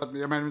hope that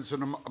the amendments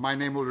in my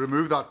name will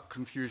remove that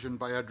confusion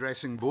by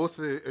addressing both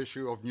the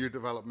issue of new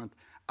development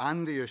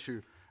and the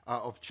issue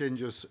of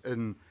changes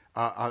in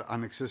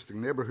an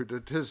existing neighbourhood.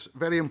 It is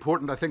very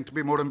important, I think, to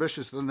be more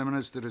ambitious than the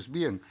Minister is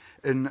being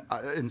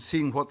in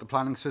seeing what the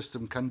planning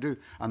system can do.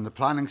 And the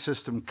planning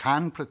system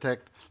can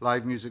protect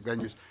live music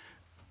venues.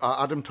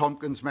 Adam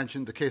Tompkins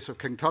mentioned the case of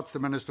King Tut's. The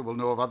Minister will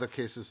know of other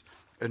cases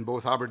in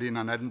both Aberdeen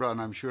and Edinburgh,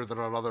 and I'm sure there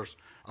are others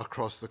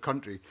across the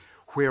country,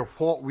 where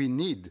what we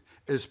need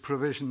is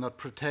provision that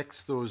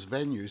protects those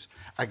venues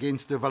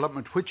against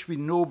development, which we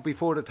know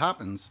before it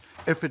happens,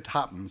 if it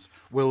happens,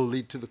 will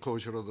lead to the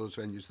closure of those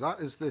venues. That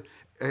is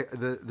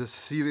the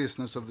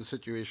seriousness of the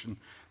situation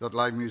that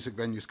live music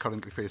venues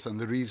currently face and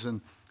the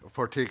reason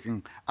for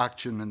taking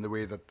action in the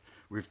way that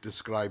we've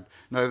described.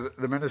 Now,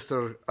 the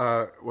Minister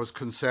was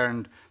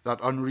concerned that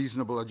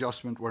unreasonable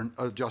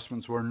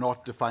adjustments were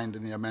not defined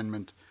in the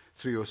amendment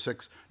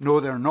 306. No,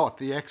 they're not.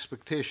 The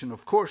expectation,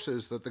 of course,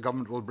 is that the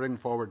government will bring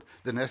forward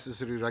the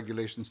necessary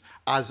regulations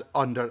as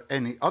under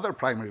any other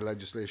primary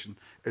legislation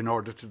in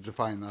order to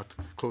define that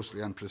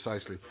closely and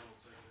precisely.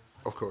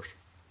 Of course.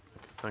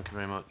 Thank you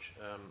very much.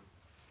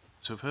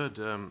 So I've heard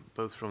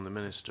both from the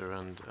Minister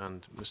and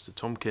Mr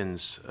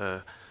Tompkins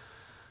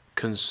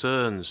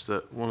concerns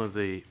that one of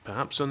the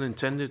perhaps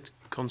unintended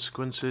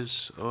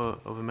consequences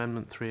of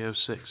Amendment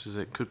 306 is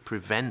it could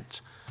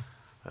prevent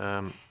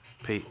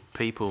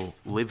people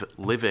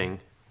living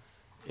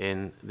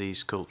in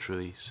these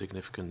culturally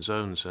significant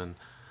zones. And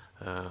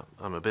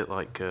I'm a bit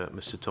like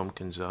Mr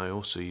Tompkins. I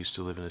also used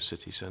to live in a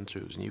city centre.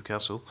 It was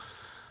Newcastle,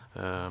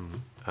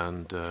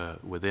 and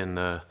within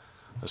a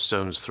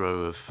stone's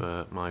throw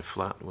of my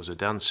flat was a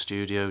dance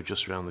studio.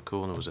 Just around the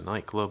corner was a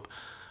nightclub,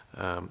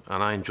 and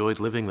I enjoyed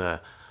living there.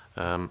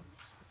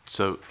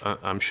 So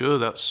I'm sure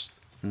that's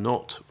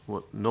not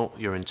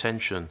your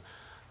intention.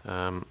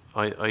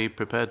 Are you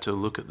prepared to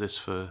look at this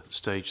for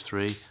stage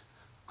 3?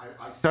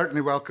 I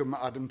certainly welcome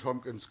Adam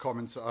Tompkins'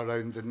 comments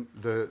around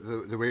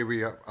the way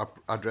we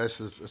address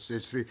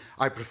stage 3.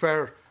 I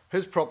prefer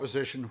his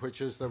proposition,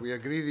 which is that we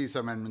agree these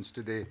amendments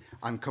today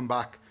and come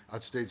back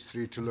at stage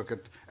 3 to look at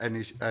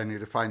any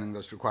refining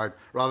that's required,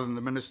 rather than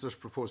the Minister's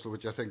proposal,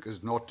 which I think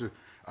is not to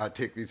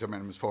take these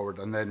amendments forward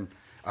and then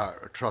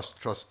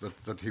trust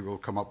that he will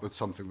come up with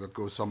something that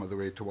goes some of the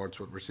way towards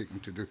what we're seeking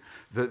to do.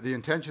 The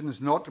intention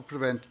is not to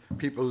prevent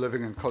people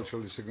living in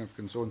culturally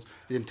significant zones.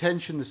 The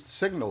intention is to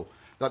signal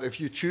that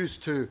if you choose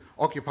to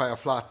occupy a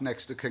flat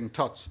next to King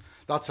Tut's,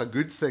 that's a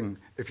good thing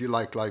if you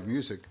like live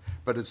music,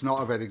 but it's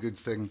not a very good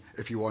thing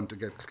if you want to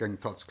get King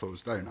Tut's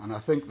closed down. And I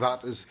think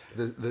that is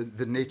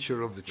the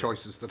nature of the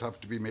choices that have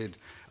to be made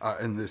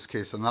in this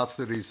case. And that's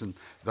the reason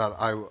that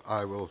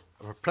I will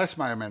press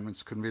my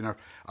amendments, Convener.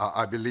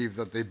 I believe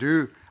that they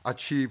do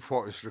achieve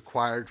what is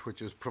required,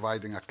 which is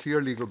providing a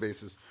clear legal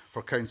basis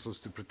for councils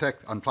to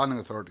protect, and planning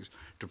authorities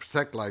to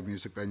protect live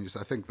music venues.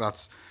 I think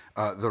that's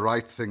the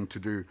right thing to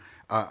do,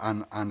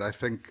 and I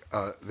think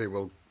they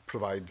will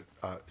provide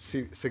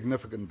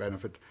significant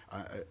benefit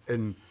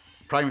in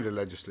primary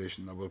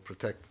legislation that will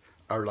protect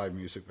our live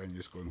music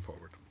venues going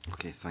forward.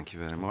 Okay, thank you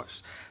very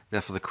much.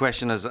 Therefore, the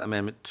question is that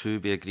Amendment 2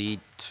 be agreed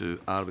to.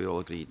 Are we all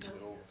agreed?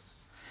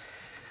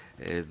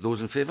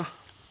 Those in favour?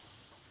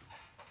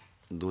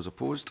 Those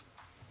opposed?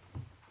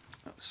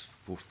 That's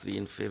 4-3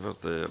 in favour.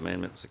 The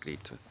amendment is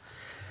agreed to.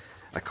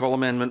 I call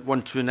Amendment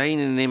 129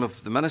 in the name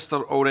of the Minister,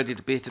 already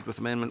debated with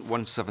Amendment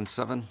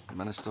 177.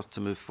 Minister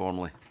to move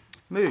formally.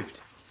 Moved.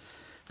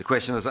 The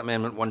question is that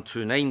Amendment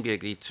 129 be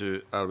agreed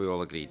to. Are we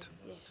all agreed?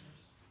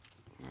 Yes.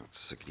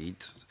 That's agreed.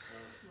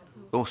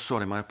 Oh,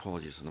 sorry, my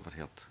apologies. I never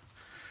heard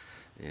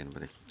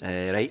anybody.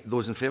 Right,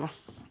 those in favour?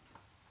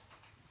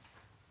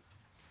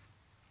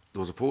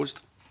 Those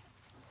opposed?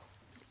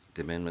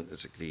 The amendment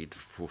is agreed.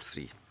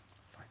 4-3.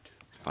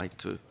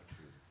 5-2.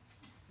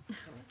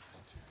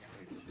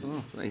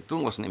 Oh, right,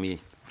 don't listen to me.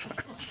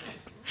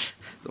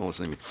 Don't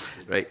listen to me.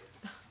 Right.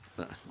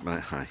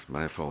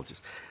 My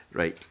apologies.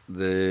 Right.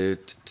 The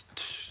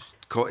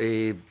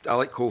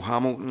Alec Cole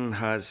Hamilton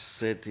has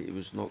said that he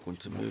was not going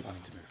to move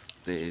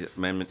the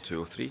Amendment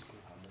 203.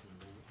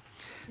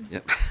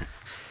 Yep.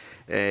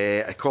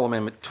 I call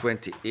Amendment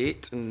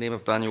 28 in the name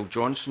of Daniel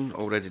Johnson,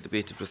 already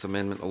debated with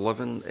Amendment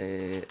 11.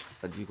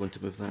 Are you going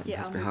to move that Yeah, on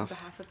his I'll behalf? move on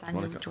behalf of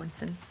Daniel Monica?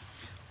 Johnson.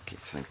 Okay,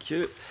 thank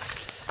you.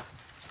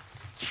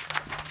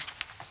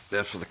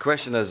 Therefore, the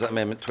question is that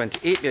Amendment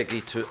 28 be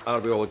agreed to. Are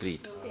we all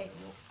agreed?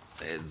 Yes.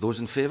 Those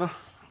in favour?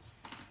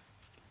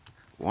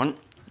 1.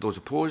 Those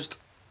opposed?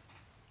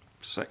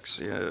 6.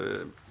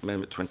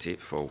 Amendment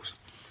 28 falls.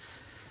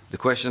 The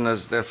question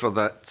is therefore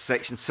that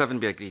Section 7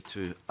 be agreed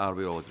to. Are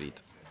we all agreed?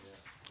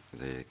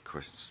 The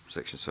question,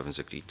 Section 7 is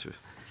agreed to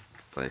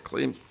by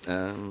acclaim.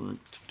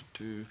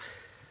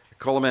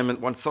 Call Amendment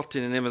 130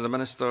 in the name of the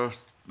Minister.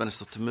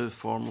 Minister to move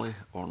formally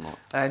or not?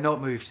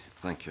 Not moved.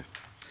 Thank you.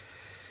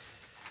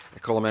 I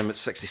call Amendment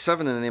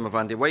 67 in the name of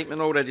Andy Whiteman,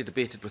 already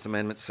debated with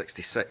Amendment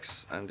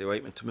 66. Andy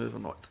Whiteman to move or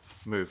not?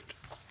 Moved.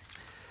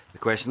 The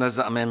question is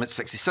that Amendment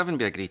 67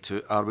 be agreed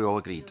to. Are we all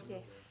agreed?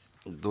 Yes.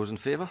 Those in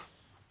favour?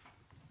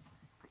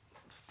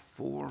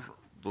 4.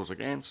 Those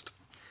against?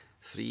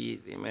 3.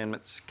 The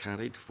amendment's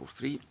carried.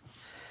 4-3.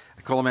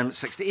 I call Amendment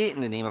 68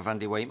 in the name of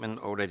Andy Whiteman,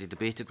 already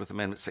debated with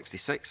Amendment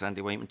 66.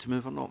 Andy Whiteman to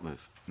move or not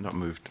move? Not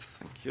moved.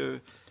 Thank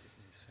you.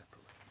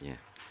 Yeah.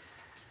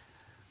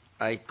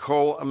 I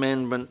call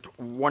Amendment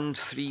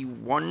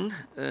 131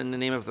 in the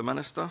name of the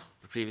Minister,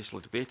 previously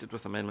debated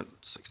with Amendment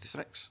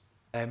 66.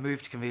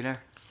 Moved, Convener.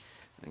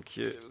 Thank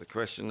you. The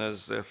question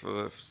is,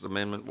 therefore, is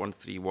Amendment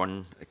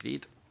 131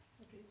 agreed?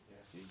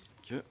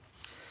 Thank you.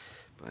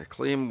 By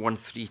acclaim,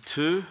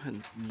 132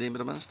 in the name of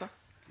the Minister.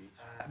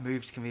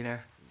 Moved,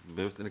 Convener.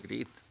 Moved and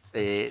agreed.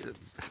 Is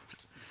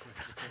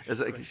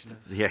it?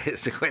 Yeah,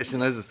 it's the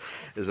question is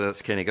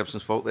it's Kenny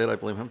Gibson's fault there. I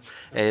blame him.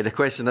 The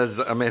question is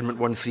Amendment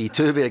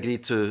 132 be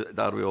agreed to.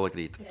 Are we all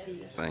agreed?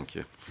 Yes. Thank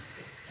you.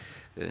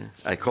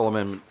 I call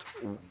Amendment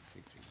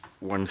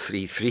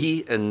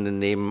 133 in the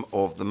name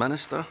of the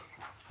Minister.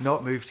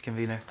 Not moved,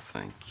 Convener.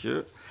 Thank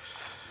you.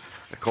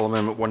 I call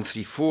Amendment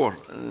 134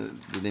 in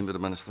the name of the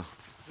Minister.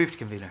 Moved,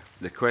 Convener.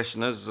 The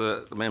question is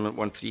Amendment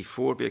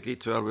 134 be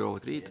agreed to. Are we all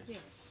agreed?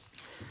 Yes.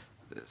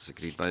 It's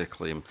agreed by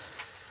acclaim.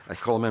 I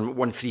call Amendment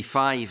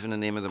 135 in the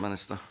name of the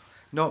Minister.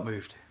 Not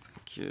moved.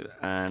 Thank you.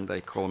 And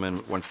I call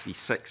Amendment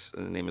 136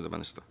 in the name of the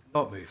Minister.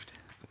 Not moved.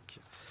 Thank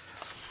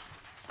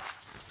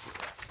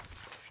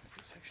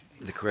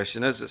you. The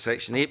question is that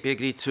Section 8 be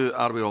agreed to.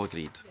 Are we all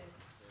agreed?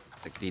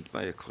 Yes. Agreed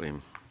by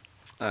acclaim.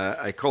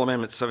 I call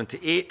Amendment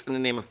 78 in the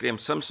name of Graham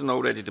Simpson,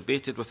 already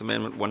debated with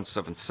Amendment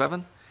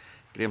 177.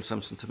 Graham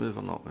Simpson to move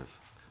or not move?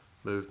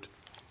 Moved.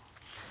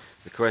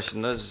 The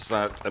question is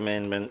that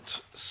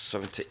Amendment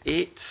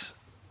 78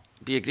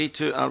 be agreed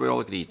to. Are we all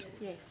agreed?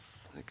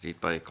 Yes. Agreed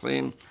by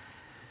acclaim.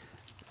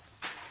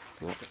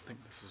 I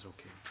think this is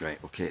okay. Right,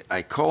 okay.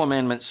 I call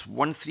Amendments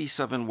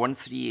 137,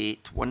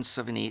 138,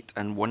 178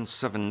 and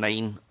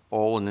 179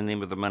 all in the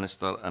name of the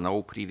Minister and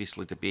all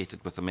previously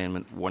debated with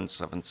Amendment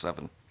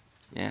 177.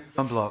 Yeah?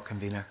 On block,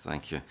 Convener.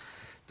 Thank you.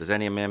 Does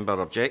any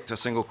member object to a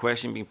single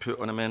question being put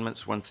on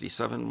Amendments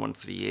 137,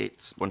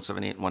 138,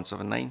 178 and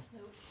 179? No.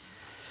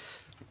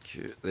 Thank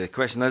you. The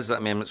question is that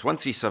Amendments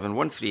 137,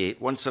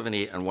 138,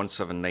 178 and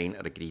 179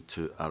 are agreed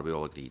to. Are we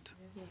all agreed?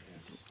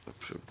 Yes.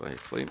 Approved by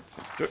acclaim.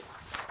 Thank you.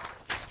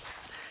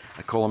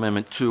 I call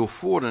Amendment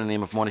 204 in the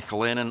name of Monica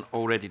Lennon,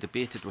 already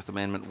debated with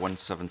Amendment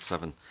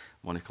 177.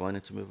 Monica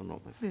Lennon to move or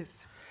not move?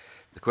 Move.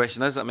 The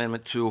question is that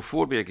Amendment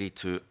 204 be agreed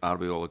to. Are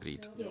we all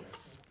agreed?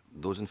 Yes.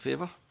 Those in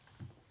favour?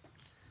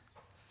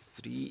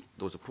 3.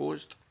 Those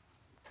opposed?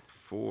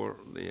 4.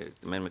 The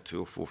Amendment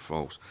 204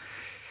 falls.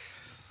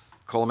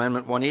 Call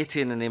Amendment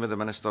 180 in the name of the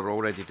Minister,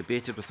 already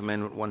debated with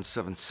Amendment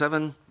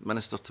 177.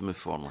 Minister to move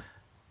formally.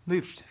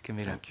 Moved,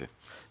 Convener. Thank you.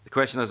 The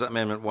question is that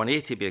Amendment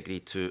 180 be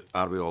agreed to.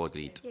 Are we all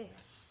agreed?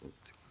 Yes.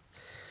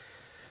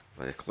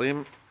 By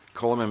acclaim.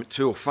 Call Amendment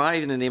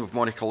 205 in the name of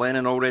Monica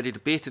Lennon, already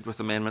debated with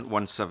Amendment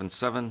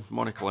 177.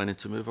 Monica Lennon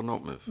to move or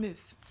not move?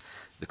 Move.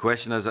 The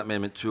question is that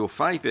Amendment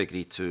 205 be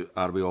agreed to.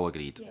 Are we all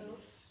agreed?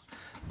 Yes.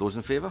 Those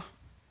in favour?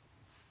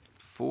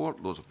 4.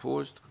 Those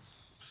opposed?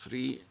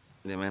 3.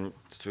 The Amendment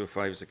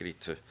 205 is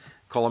agreed to.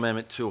 Call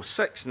Amendment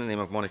 206 in the name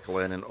of Monica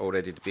Lennon,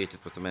 already debated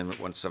with Amendment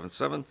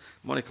 177.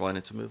 Monica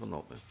Lennon to move or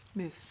not move?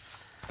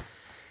 Move.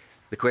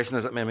 The question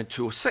is that Amendment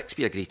 206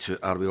 be agreed to.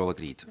 Are we all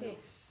agreed?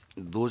 Yes.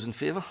 Those in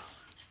favour?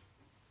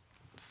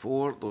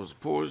 4. Those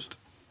opposed?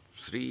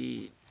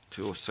 3.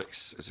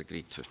 206 is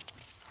agreed to.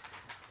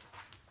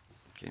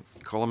 Okay.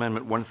 Call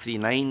Amendment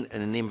 139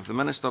 in the name of the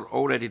Minister,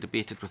 already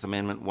debated with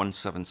Amendment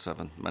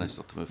 177.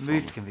 Minister to move forward.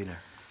 Moved, Convener.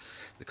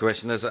 The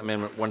question is that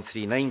Amendment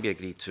 139 be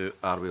agreed to.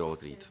 Are we all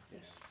agreed?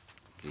 Yes.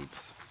 Agreed.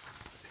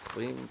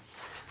 Claim.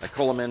 I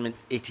call Amendment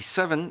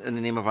 87 in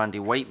the name of Andy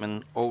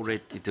Whiteman,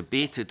 already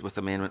debated with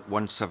Amendment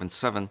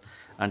 177.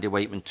 Andy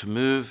Whiteman to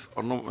move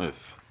or not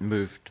move?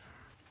 Moved.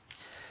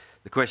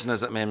 The question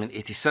is that Amendment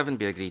 87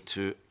 be agreed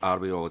to. Are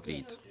we all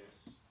agreed? Yes.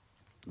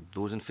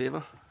 Those in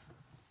favour?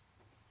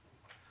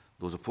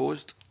 Those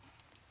opposed?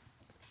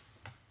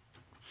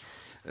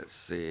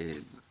 It's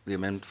the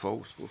amendment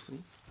falls. 4-3.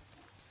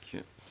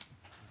 Okay.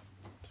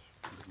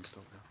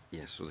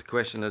 Yes. So the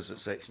question is that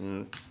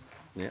section.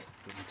 Yeah.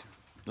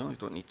 No, you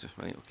don't need to.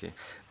 Right. Okay.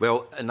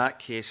 Well, in that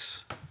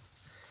case,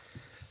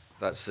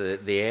 that's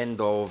the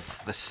end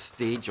of this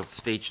stage of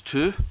stage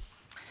 2.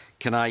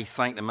 Can I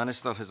thank the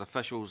Minister, his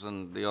officials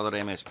and the other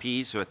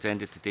MSPs who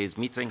attended today's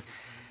meeting.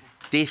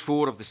 Day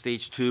 4 of the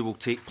Stage 2 will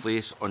take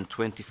place on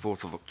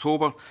 24th of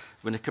October,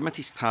 when the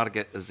committee's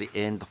target is the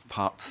end of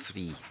Part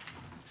 3.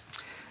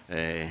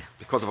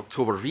 Because of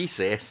October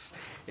recess,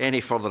 any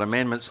further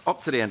amendments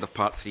up to the end of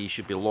Part 3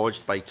 should be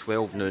lodged by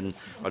 12 noon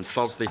on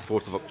Thursday,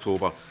 4th of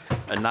October.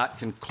 And that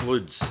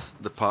concludes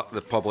the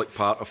public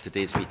part of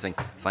today's meeting.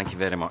 Thank you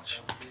very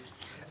much.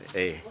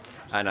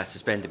 And I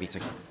suspend the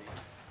meeting.